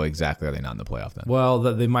how exactly are they not in the playoff then? Well,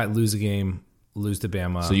 they might lose a game, lose to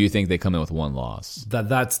Bama. So you think they come in with 1 loss?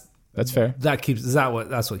 That's fair. That's what keeps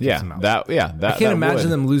them out. I can't imagine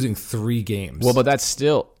them losing 3 games. Well, but that's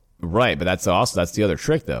still right. But that's the other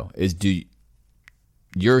trick though. Is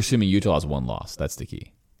you're assuming Utah has 1 loss? That's the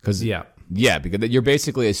key. Because because you're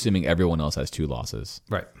basically assuming everyone else has 2 losses,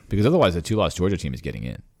 right? Because otherwise, a 2-loss Georgia team is getting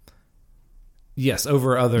in. Yes,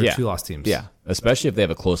 over other 2-loss teams. Yeah, especially if they have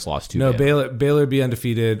a close loss too. No, Baylor be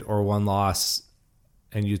undefeated or 1 loss,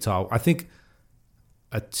 and Utah. I think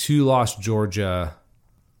a 2-loss Georgia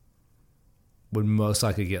would most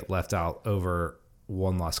likely get left out over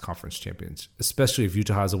 1-loss conference champions, especially if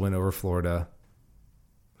Utah has a win over Florida.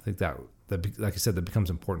 I think that like I said, that becomes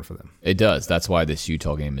important for them. It does. That's why this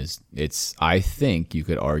Utah game is. I think you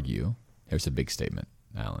could argue. Here's a big statement,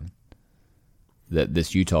 Alan. That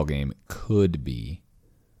this Utah game could be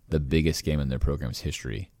the biggest game in their program's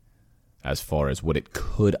history as far as what it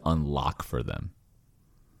could unlock for them.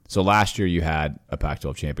 So last year you had a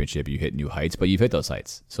Pac-12 championship, you hit new heights, but you've hit those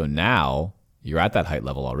heights. So now you're at that height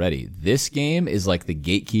level already. This game is like the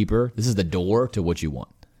gatekeeper. This is the door to what you want.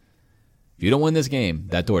 If you don't win this game,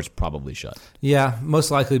 that door is probably shut. Yeah,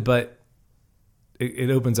 most likely, but it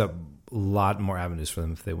opens up a lot more avenues for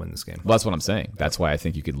them if they win this game. Well, that's what I'm saying. That's why I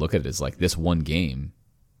think you could look at it as like this one game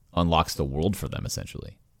unlocks the world for them,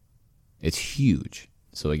 essentially. It's huge.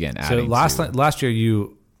 So again, last year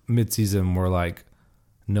you midseason were like,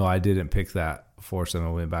 no, I didn't pick that for some. I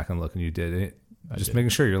went back and looked and you did it. Just making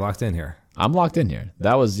sure you're locked in here. I'm locked in here.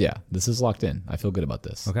 This is locked in. I feel good about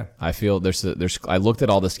this. Okay. I feel I looked at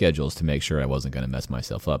all the schedules to make sure I wasn't going to mess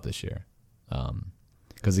myself up this year.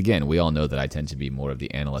 Because again, we all know that I tend to be more of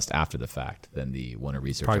the analyst after the fact than the one to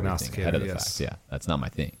research everything ahead of the fact. Yeah, that's not my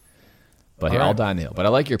thing. But I'll die on the hill. But I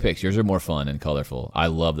like your picks. Yours are more fun and colorful. I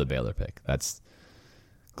love the Baylor pick. That's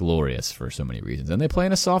glorious for so many reasons. And they play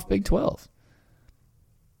in a soft Big 12.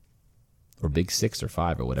 Or Big 6 or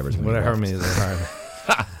 5 or whatever's going to be whatever many they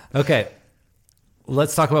are. Okay,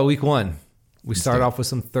 let's talk about week 1. We start off with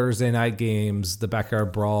some Thursday night games. The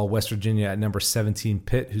backyard brawl, West Virginia at number 17,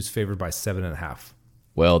 Pitt, who's favored by 7.5.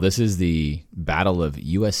 Well, this is the battle of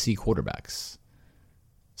USC quarterbacks.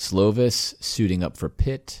 Slovis suiting up for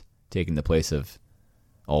Pitt, taking the place of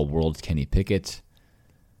all-world Kenny Pickett.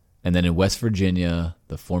 And then in West Virginia,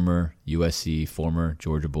 the former USC, former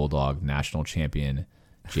Georgia Bulldog national champion,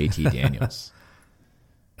 JT Daniels.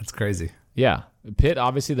 That's crazy. Yeah. Pitt,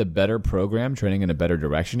 obviously the better program, trending in a better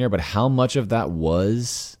direction here, but how much of that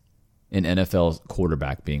was an NFL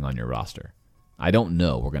quarterback being on your roster? I don't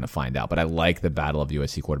know. We're going to find out, but I like the battle of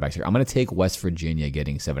USC quarterbacks here. I'm going to take West Virginia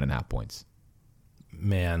getting 7.5 points.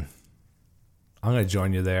 Man, I'm going to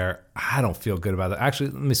join you there. I don't feel good about that. Actually,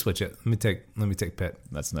 let me switch it. Let me take Pitt.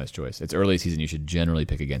 That's a nice choice. It's early season. You should generally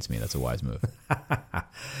pick against me. That's a wise move.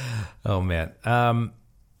 Oh man,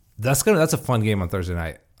 that's a fun game on Thursday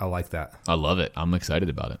night. I like that. I love it. I'm excited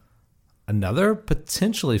about it. Another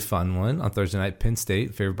potentially fun one on Thursday night, Penn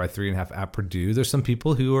State favored by 3.5 at Purdue. There's some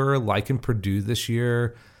people who are liking Purdue this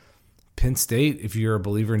year. Penn State, if you're a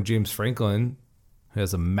believer in James Franklin, who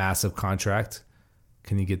has a massive contract,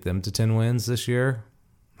 can you get them to 10 wins this year?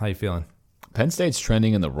 How you feeling? Penn State's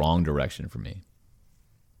trending in the wrong direction for me.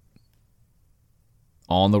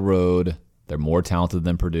 On the road, they're more talented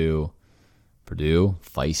than Purdue. Purdue,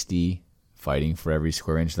 feisty, fighting for every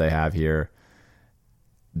square inch they have here.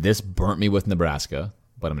 This burnt me with Nebraska,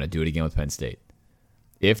 but I'm going to do it again with Penn State.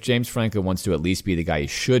 If James Franklin wants to at least be the guy he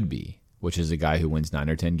should be, which is a guy who wins 9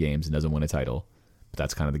 or 10 games and doesn't win a title, but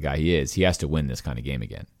that's kind of the guy he is, he has to win this kind of game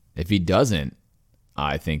again. If he doesn't,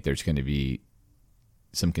 I think there's going to be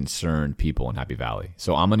some concerned people in Happy Valley.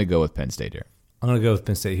 So I'm going to go with Penn State here. I'm going to go with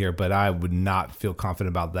Penn State here, but I would not feel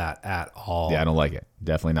confident about that at all. Yeah, I don't like it.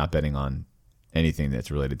 Definitely not betting on anything that's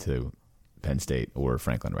related to Penn State or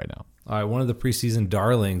Franklin right now. All right, one of the preseason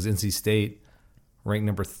darlings, NC State, ranked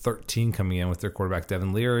number 13 coming in with their quarterback,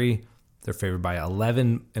 Devin Leary. They're favored by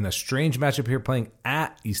 11 in a strange matchup here playing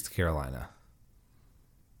at East Carolina.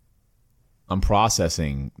 I'm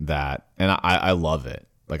processing that, and I love it.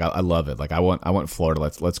 Like I love it. Like I want Florida.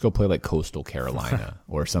 Let's go play like Coastal Carolina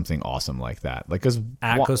or something awesome like that. Like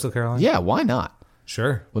Coastal Carolina. Yeah, why not?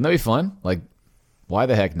 Sure. Wouldn't that be fun? Like, why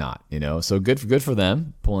the heck not? You know. So good for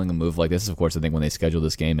them pulling a move like this. Of course, I think when they scheduled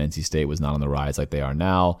this game, NC State was not on the rise like they are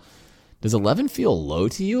now. Does 11 feel low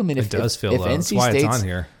to you? I mean, it does feel low. That's why it's on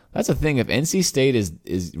here. That's the thing. If NC State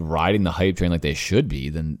is riding the hype train like they should be,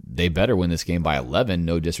 then they better win this game by 11.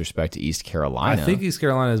 No disrespect to East Carolina. I think East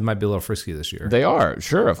Carolina might be a little frisky this year. They are,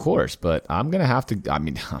 sure, of course. But I'm going to have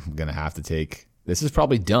to take. This is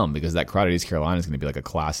probably dumb because that crowd at East Carolina is going to be like a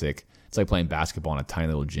classic. It's like playing basketball in a tiny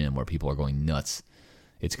little gym where people are going nuts.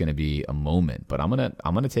 It's going to be a moment. But I'm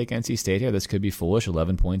gonna take NC State here. This could be foolish.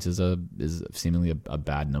 11 points is seemingly a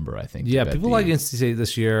bad number, I think. Yeah, people like NC State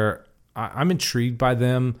this year. I'm intrigued by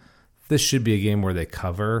them. This should be a game where they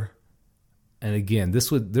cover. And again,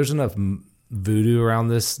 there's enough voodoo around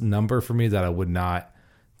this number for me that I would not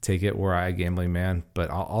take it were I a gambling man,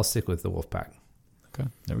 but I'll stick with the Wolfpack. Okay,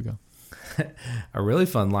 there we go. A really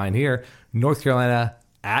fun line here. North Carolina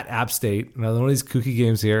at App State. Another one of these kooky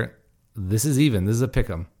games here. This is even. This is a pick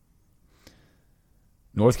 'em.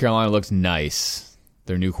 North Carolina looks nice.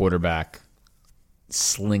 Their new quarterback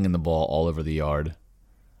slinging the ball all over the yard.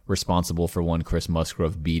 Responsible for one Chris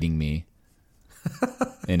Musgrove beating me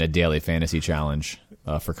in a daily fantasy challenge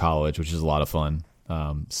for college, which is a lot of fun.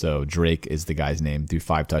 So Drake is the guy's name. Threw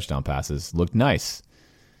 5 touchdown passes. Looked nice.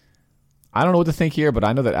 I don't know what to think here, but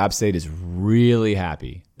I know that App State is really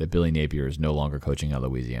happy that Billy Napier is no longer coaching at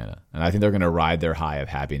Louisiana. And I think they're going to ride their high of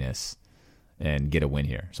happiness and get a win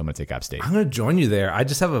here. So I'm going to take App State. I'm going to join you there. I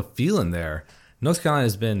just have a feeling there. North Carolina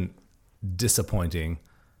has been disappointing.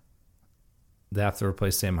 They have to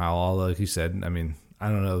replace Sam Howell, although, like you said, I mean, I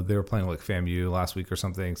don't know. They were playing like FAMU last week or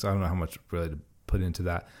something, so I don't know how much really to put into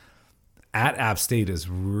that. At App State is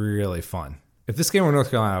really fun. If this game were North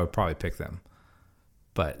Carolina, I would probably pick them.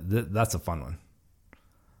 But that's a fun one.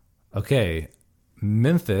 Okay,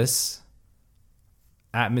 Memphis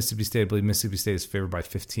at Mississippi State. I believe Mississippi State is favored by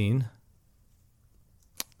 15.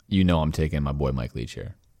 You know I'm taking my boy Mike Leach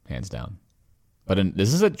here, hands down. But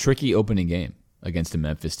this is a tricky opening game against a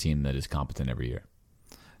Memphis team that is competent every year.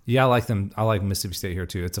 Yeah, I like them. I like Mississippi State here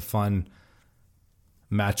too. It's a fun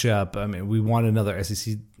matchup. I mean, we want another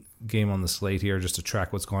SEC game on the slate here just to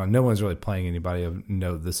track what's going on. No one's really playing anybody of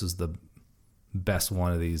note. This is the best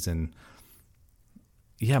one of these. And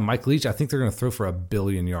yeah, Mike Leach, I think they're going to throw for 1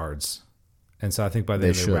 billion yards. And so I think by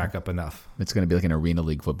then they rack up enough. It's going to be like an Arena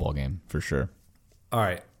League football game for sure. All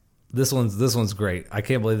right. This one's great. I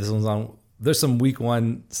can't believe this one's on. There's some week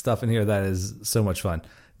 1 stuff in here that is so much fun.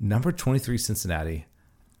 Number 23 Cincinnati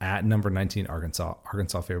at number 19 Arkansas.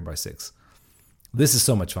 Arkansas favored by 6. This is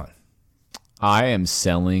so much fun. I am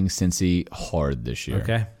selling Cincy hard this year.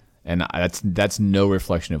 Okay. And that's no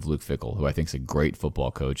reflection of Luke Fickell, who I think is a great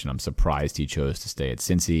football coach, and I'm surprised he chose to stay at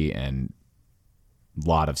Cincy, and a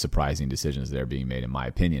lot of surprising decisions there being made, in my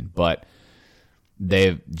opinion. But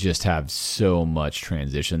They just have so much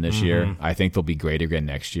transition this year. I think they'll be great again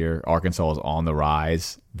next year. Arkansas is on the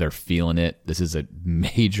rise. They're feeling it. This is a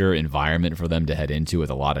major environment for them to head into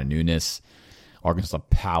with a lot of newness. Arkansas, a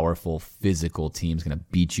powerful, physical team, is going to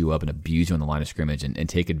beat you up and abuse you on the line of scrimmage and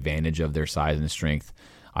take advantage of their size and strength.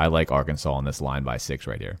 I like Arkansas on this line by 6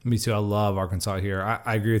 right here. Me too. I love Arkansas here.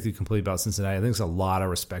 I agree with you completely about Cincinnati. I think it's a lot of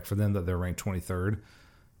respect for them that they're ranked 23rd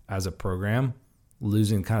as a program,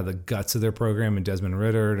 losing kind of the guts of their program in Desmond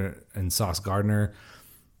Ritter and Sauce Gardner.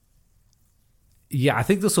 Yeah, I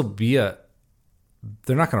think this will be they're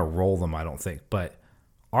not going to roll them, I don't think, but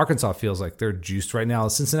Arkansas feels like they're juiced right now.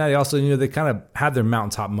 Cincinnati also, they kind of had their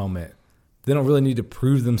mountaintop moment. They don't really need to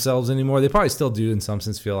prove themselves anymore. They probably still do in some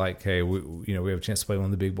sense feel like, hey, we have a chance to play one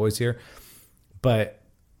of the big boys here. But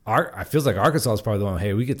I feels like Arkansas is probably the one,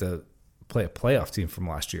 hey, we get to play a playoff team from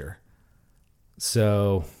last year.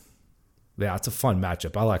 So, yeah, it's a fun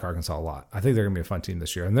matchup. I like Arkansas a lot. I think they're going to be a fun team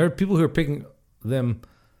this year. And there are people who are picking them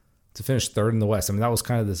to finish third in the West. I mean, that was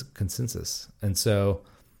kind of the consensus. And so,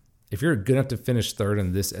 if you're good enough to finish third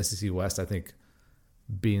in this SEC West, I think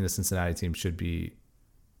beating the Cincinnati team should be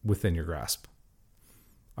within your grasp.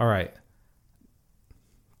 All right.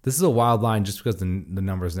 This is a wild line just because the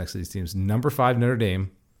numbers next to these teams. Number 5, Notre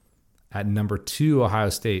Dame. At number 2, Ohio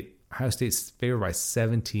State. Ohio State's favored by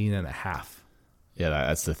 17.5. Yeah,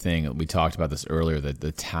 that's the thing. We talked about this earlier, that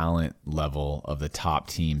the talent level of the top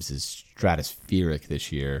teams is stratospheric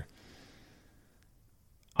this year.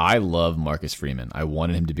 I love Marcus Freeman. I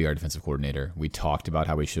wanted him to be our defensive coordinator. We talked about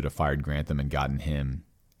how we should have fired Grantham and gotten him.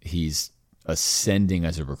 He's ascending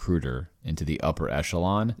as a recruiter into the upper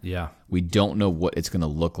echelon. Yeah. We don't know what it's going to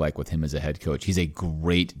look like with him as a head coach. He's a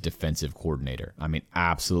great defensive coordinator. I mean,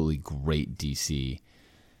 absolutely great DC.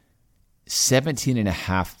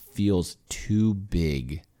 17.5 feels too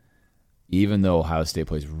big, even though Ohio State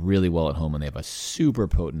plays really well at home and they have a super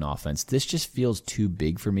potent offense. This just feels too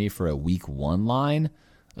big for me for a week 1 line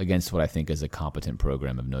against what I think is a competent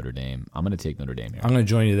program of Notre Dame. I'm going to take Notre Dame here. I'm going to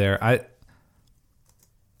join you there.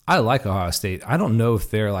 I like Ohio State. I don't know if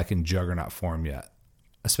they're like in juggernaut form yet,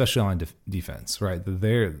 especially on defense, right?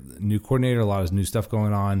 They're new coordinator, a lot of new stuff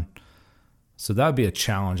going on. So that would be a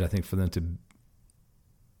challenge, I think, for them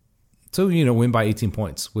to win by 18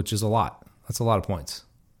 points, which is a lot. That's a lot of points.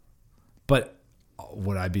 But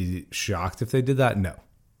would I be shocked if they did that? No.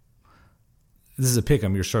 This is a pick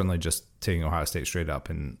 'em. You're certainly just taking Ohio State straight up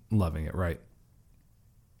and loving it, right?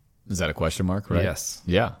 Is that a question mark, right? Yes.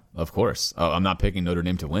 Yeah, of course. I'm not picking Notre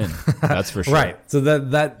Dame to win. That's for sure. Right. So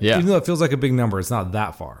that yeah. Even though it feels like a big number, it's not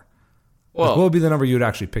that far. Well, what would be the number you would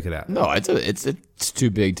actually pick it at? No, it's too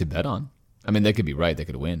big to bet on. I mean, they could be right. They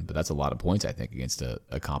could win, but that's a lot of points, I think, against a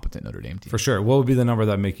competent Notre Dame team. For sure. What would be the number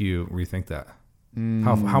that make you rethink that?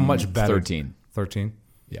 How much better? 13. 13?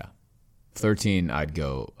 Yeah. 13, I'd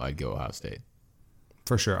go Ohio State.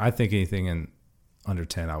 For sure. I think anything in under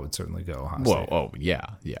 10, I would certainly go Ohio State. Oh, yeah.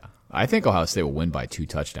 I think Ohio State will win by 2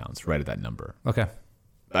 touchdowns, right at that number. Okay.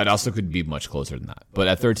 It also could be much closer than that. But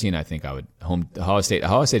at 13, I think I would Ohio State.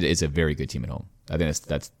 Ohio State is a very good team at home. I think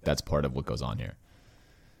that's part of what goes on here.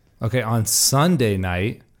 Okay, on Sunday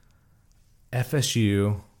night,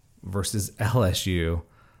 FSU versus LSU.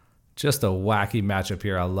 Just a wacky matchup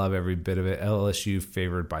here. I love every bit of it. LSU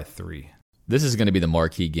favored by 3. This is going to be the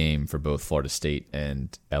marquee game for both Florida State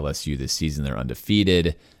and LSU this season. They're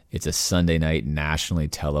undefeated. It's a Sunday night nationally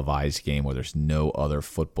televised game where there's no other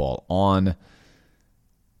football on.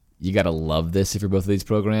 You got to love this if you're both of these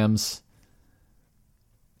programs.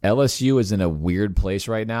 LSU is in a weird place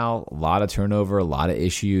right now. A lot of turnover, a lot of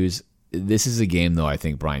issues. This is a game, though, I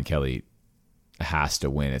think Brian Kelly has to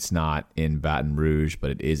win. It's not in Baton Rouge, but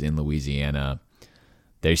it is in Louisiana.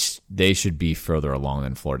 They should be further along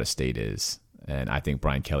than Florida State is. And I think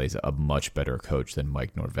Brian Kelly is a much better coach than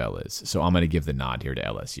Mike Norvell is. So I'm going to give the nod here to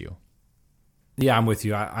LSU. Yeah, I'm with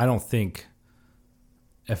you. I don't think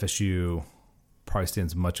FSU probably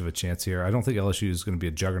stands much of a chance here. I don't think LSU is going to be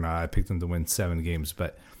a juggernaut. I picked them to win 7 games,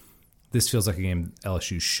 but this feels like a game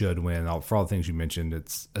LSU should win. For all the things you mentioned,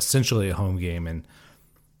 it's essentially a home game. And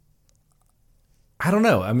I don't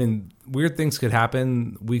know. I mean, weird things could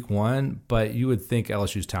happen week 1, but you would think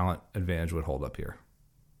LSU's talent advantage would hold up here.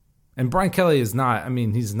 And Brian Kelly is not,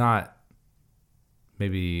 he's not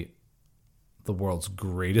maybe the world's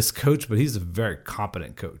greatest coach, but he's a very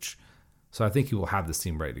competent coach. So I think he will have this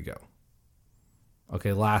team ready to go.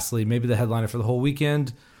 Okay, lastly, maybe the headliner for the whole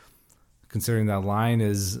weekend, considering that line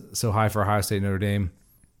is so high for Ohio State Notre Dame.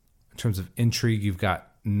 In terms of intrigue, you've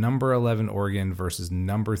got number 11 Oregon versus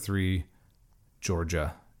number 3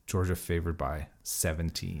 Georgia. Georgia favored by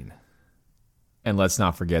 17. And let's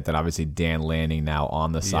not forget that obviously Dan Lanning now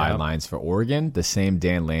on the sidelines for Oregon. The same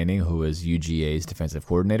Dan Lanning who is UGA's defensive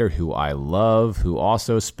coordinator, who I love, who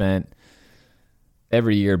also spent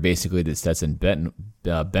every year basically that Stetson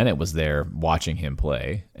Bennett was there watching him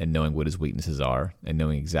play and knowing what his weaknesses are and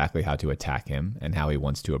knowing exactly how to attack him and how he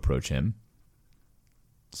wants to approach him.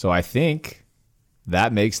 So I think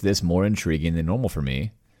that makes this more intriguing than normal for me.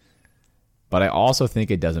 But I also think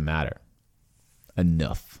it doesn't matter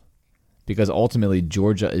enough. Because ultimately,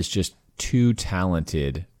 Georgia is just too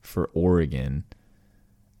talented for Oregon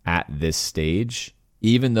at this stage,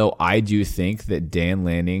 even though I do think that Dan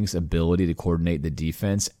Lanning's ability to coordinate the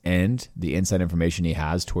defense and the inside information he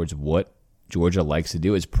has towards what Georgia likes to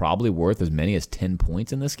do is probably worth as many as 10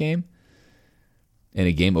 points in this game. In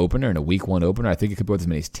a game opener, in a week 1 opener, I think it could be worth as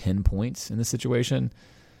many as 10 points in this situation.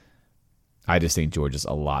 I just think Georgia's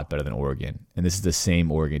a lot better than Oregon. And this is the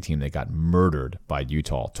same Oregon team that got murdered by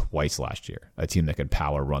Utah twice last year. A team that could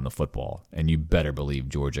power run the football. And you better believe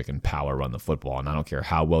Georgia can power run the football. And I don't care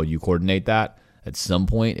how well you coordinate that. At some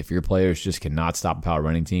point, if your players just cannot stop a power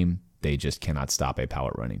running team, they just cannot stop a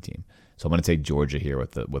power running team. So I'm going to take Georgia here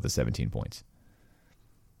with the 17 points.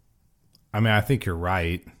 I mean, I think you're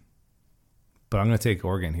right. But I'm going to take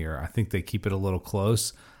Oregon here. I think they keep it a little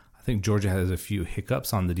close. I think Georgia has a few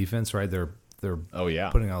hiccups on the defense, right? They're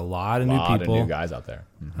putting a lot of new people, new guys out there.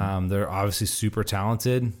 Mm-hmm. They're obviously super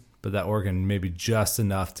talented, but that Oregon maybe just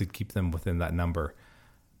enough to keep them within that number.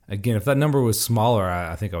 Again, if that number was smaller,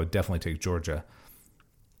 I think I would definitely take Georgia.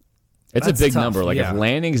 It's a big number. Like if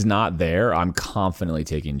Lanning's not there, I'm confidently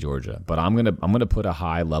taking Georgia. But I'm gonna put a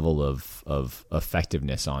high level of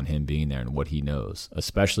effectiveness on him being there and what he knows,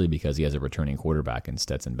 especially because he has a returning quarterback in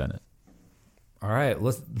Stetson Bennett. All right,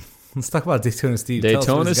 let's talk about Daytona Steve.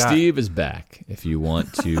 Daytona Steve is back. If you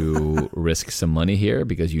want to risk some money here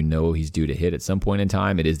because you know he's due to hit at some point in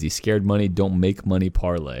time, it is the Scared Money Don't Make Money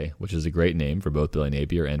Parlay, which is a great name for both Billy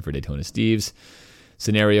Napier and for Daytona Steve's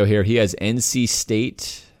scenario here. He has NC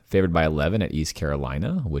State favored by 11 at East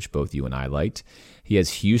Carolina, which both you and I liked. He has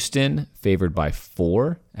Houston favored by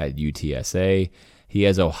 4 at UTSA. He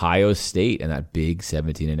has Ohio State and that big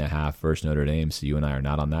 17.5 versus Notre Dame, so you and I are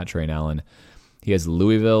not on that train, Alan. He has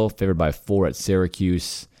Louisville favored by 4 at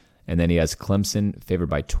Syracuse, and then he has Clemson favored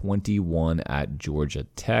by 21 at Georgia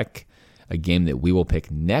Tech, a game that we will pick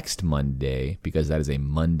next Monday because that is a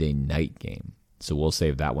Monday night game. So we'll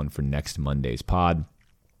save that one for next Monday's pod.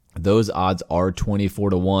 Those odds are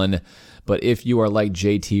 24-1, but if you are like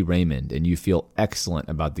JT Raymond and you feel excellent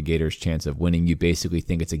about the Gators' chance of winning, you basically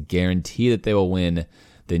think it's a guarantee that they will win,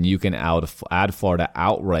 then you can add Florida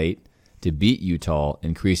outright to beat Utah,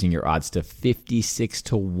 increasing your odds to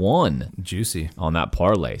 56-1. Juicy. On that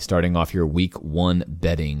parlay, starting off your week 1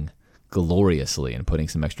 betting gloriously and putting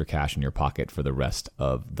some extra cash in your pocket for the rest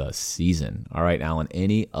of the season. All right, Alan,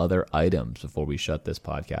 any other items before we shut this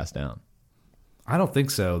podcast down? I don't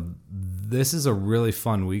think so. This is a really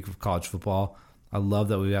fun week of college football. I love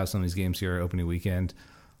that we have some of these games here opening weekend.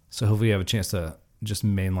 So hopefully you have a chance to just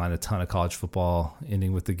mainline a ton of college football,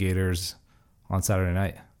 ending with the Gators on Saturday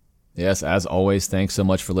night. Yes, as always, thanks so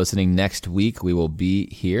much for listening. Next week, we will be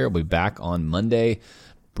here. We'll be back on Monday,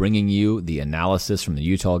 bringing you the analysis from the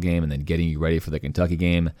Utah game and then getting you ready for the Kentucky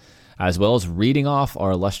game, as well as reading off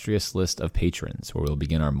our illustrious list of patrons, where we'll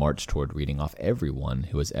begin our march toward reading off everyone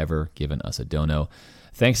who has ever given us a dono.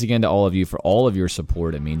 Thanks again to all of you for all of your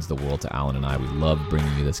support. It means the world to Alan and I. We love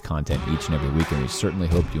bringing you this content each and every week, and we certainly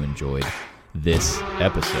hope you enjoyed this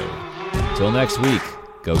episode. Until next week,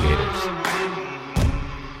 go Gators.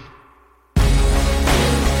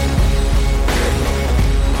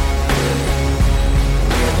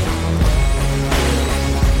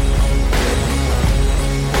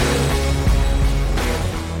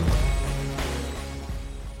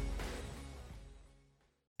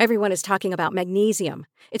 Everyone is talking about magnesium.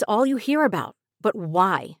 It's all you hear about. But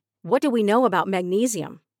why? What do we know about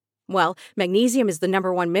magnesium? Well, magnesium is the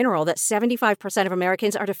 #1 mineral that 75% of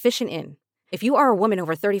Americans are deficient in. If you are a woman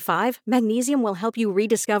over 35, magnesium will help you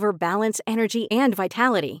rediscover balance, energy, and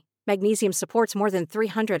vitality. Magnesium supports more than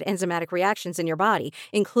 300 enzymatic reactions in your body,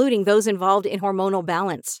 including those involved in hormonal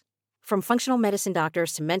balance. From functional medicine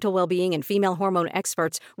doctors to mental well-being and female hormone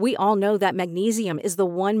experts, we all know that magnesium is the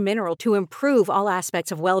one mineral to improve all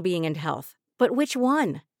aspects of well-being and health. But which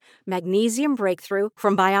one? Magnesium Breakthrough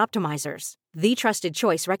from Bioptimizers, the trusted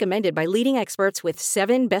choice recommended by leading experts with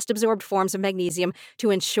 7 best-absorbed forms of magnesium to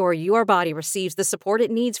ensure your body receives the support it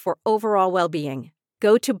needs for overall well-being.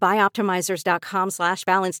 Go to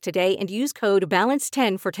bioptimizers.com/balance today and use code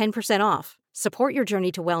BALANCE10 for 10% off. Support your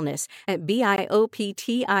journey to wellness at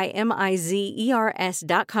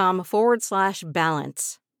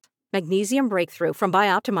bioptimizers.com/balance. Magnesium Breakthrough from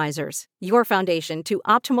Bioptimizers, your foundation to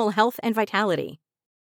optimal health and vitality.